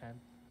panky tent.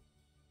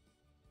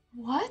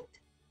 What?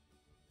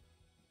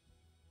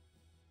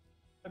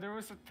 There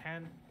was a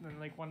tent in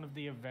like one of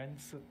the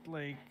events at the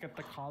like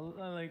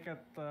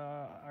at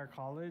our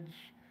college.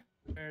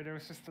 Where there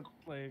was just a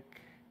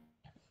like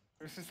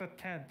there was just a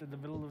tent in the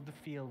middle of the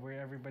field where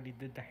everybody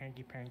did the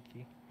hanky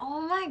panky.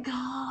 Oh my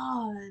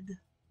God.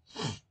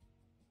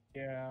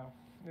 Yeah,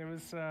 it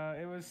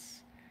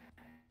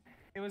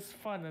was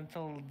fun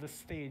until the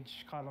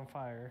stage caught on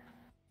fire.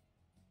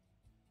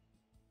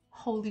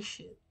 Holy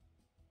shit.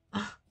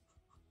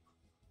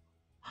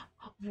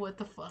 What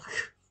the fuck?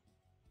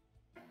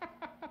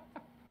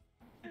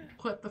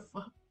 What the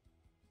fuck?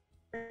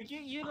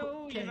 You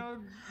Okay. know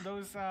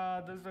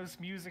those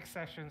music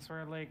sessions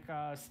where like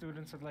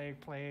students would like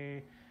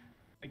play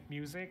like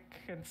music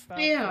and stuff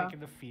Yeah. like in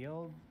the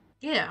field.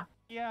 Yeah.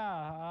 Yeah,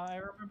 I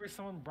remember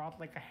someone brought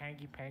like a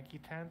hanky panky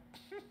tent.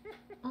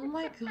 Oh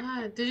my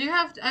God. Did you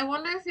have to, I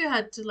wonder if you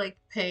had to like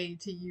pay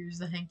to use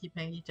the hanky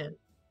panky tent.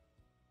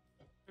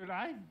 Dude,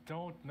 I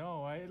don't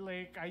know.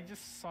 I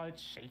just saw it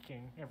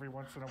shaking every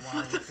once in a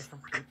while with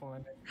different people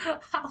in it.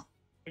 How,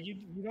 You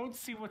don't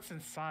see what's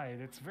inside.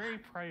 It's very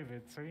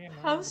private, so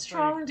how But like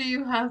strong do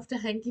you have to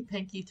hanky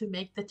panky to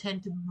make the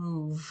tent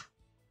move?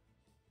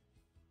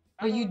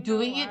 Are you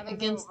doing I it don't know,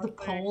 against the but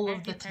like pole of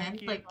hanky the tent?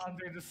 panky Like,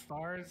 under the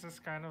stars is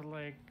kind of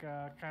like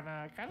kind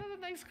of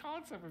a nice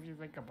concept if you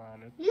think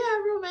about it. yeah,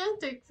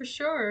 romantic for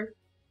sure.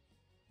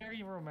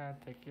 Very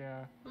romantic,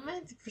 yeah.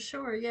 Romantic for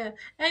sure, yeah.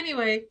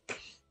 Anyway,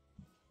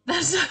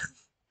 that's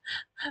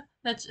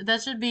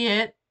that should be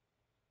it,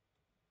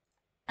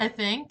 I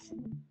think.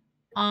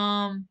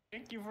 Um,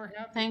 Thank you for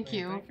having thank me.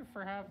 you. Thank you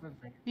for having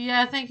me.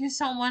 Yeah, thank you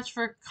so much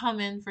for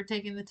coming, for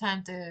taking the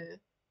time to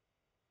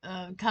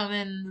come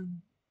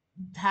and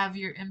have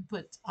your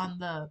input on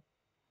the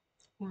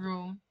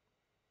room,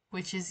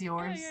 which is Yeah,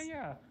 yeah, yours.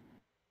 yeah.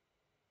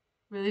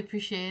 Really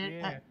appreciate it.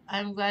 Yeah.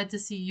 I'm glad to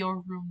see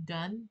your room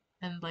done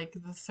and like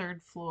the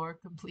third floor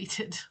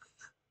completed.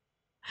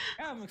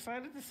 Yeah, I'm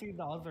excited to see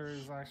the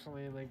others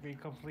actually like be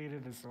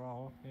completed as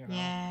well, you know.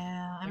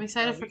 Yeah, I'm Like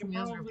excited for we could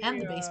Camille's room and probably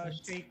the basement.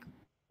 shake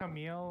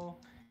Camille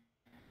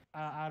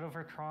out of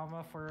her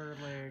trauma for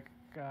like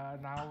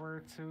an hour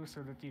or two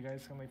so that you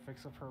guys can like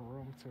fix up her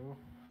room too.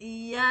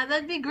 Yeah,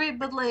 that'd be great,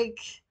 but like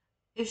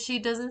if she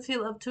doesn't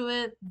feel up to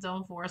it,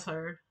 don't force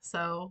her.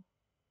 So,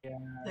 Yeah,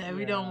 yeah,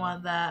 we don't yeah,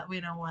 want that.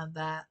 We don't want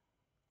that.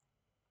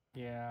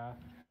 yeah.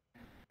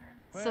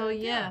 So, But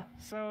yeah, yeah.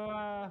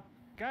 so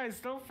guys,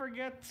 don't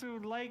forget to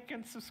like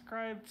and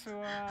subscribe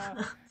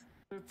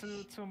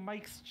to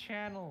Mike's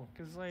channel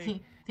because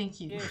like Thank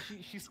you. yeah,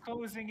 she's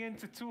closing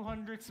into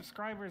 200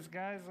 subscribers,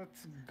 guys.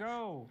 Let's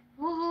go.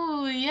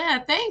 Oh, yeah,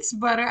 thanks,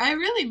 Butter. I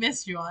really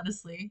missed you,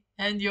 honestly.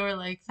 And your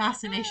like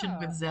fascination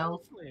with Yeah,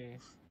 Zell. honestly.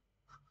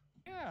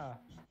 Yeah.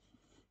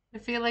 I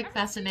feel I like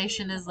haven't seen you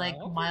fascination in a is while. like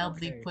Hope you're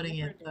mildly okay. putting Hope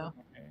you're it doing though.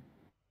 okay.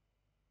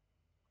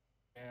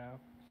 Yeah.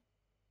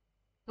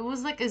 It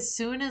was like as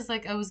soon as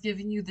like I was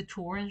giving you the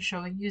tour and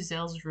showing you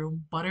Zell's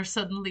room, Butter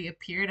suddenly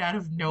appeared out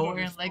of nowhere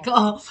Butter and like,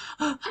 spawn.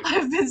 oh,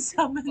 I've been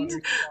summoned.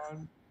 Butter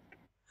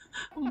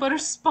spawn. Butter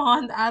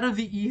spawned out of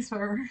the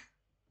ether.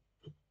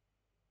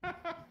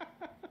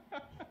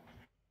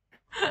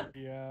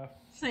 Yeah.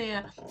 So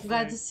yeah, It's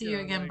glad to like, see you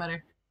again, like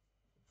Butter.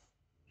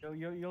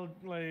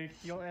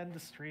 you'll end the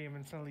stream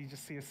and suddenly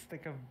just see a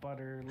stick of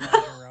butter lying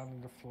around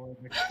on the floor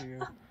next to you.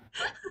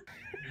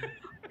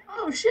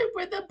 Oh shit,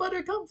 where'd that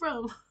butter come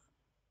from?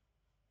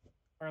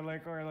 Or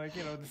like,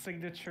 the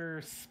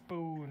signature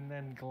spoon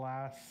and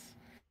glass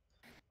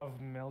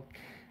of milk.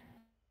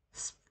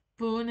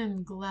 Spoon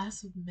and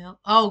glass of milk.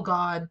 Oh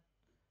god.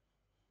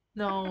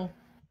 No.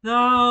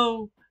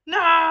 No!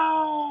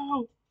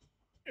 No!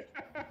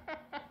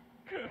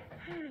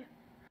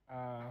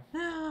 uh,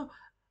 No!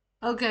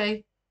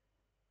 Okay,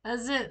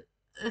 that's it.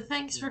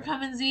 Thanks for yeah.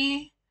 coming,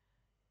 Z.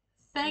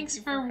 Thank Thanks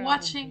you for for having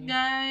watching, me.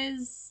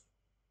 guys.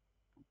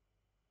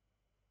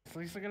 Is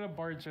Lisa gonna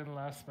barge in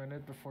last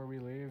minute before we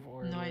leave,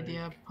 or No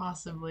idea, like?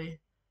 possibly.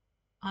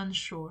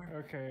 Unsure.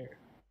 Okay,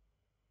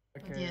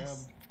 But okay. I'm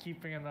yes.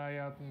 keeping an eye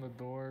out on the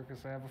door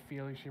because I have a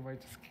feeling she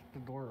might just kick the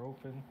door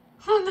open.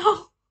 Oh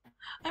no!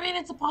 I mean,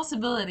 it's a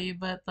possibility,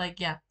 but like,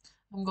 yeah.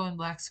 I'm going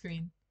black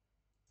screen.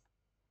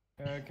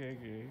 Okay,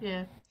 okay.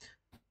 Yeah.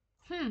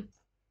 Hmm.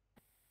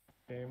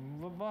 Okay,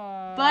 bye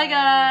Bye, bye.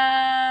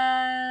 guys!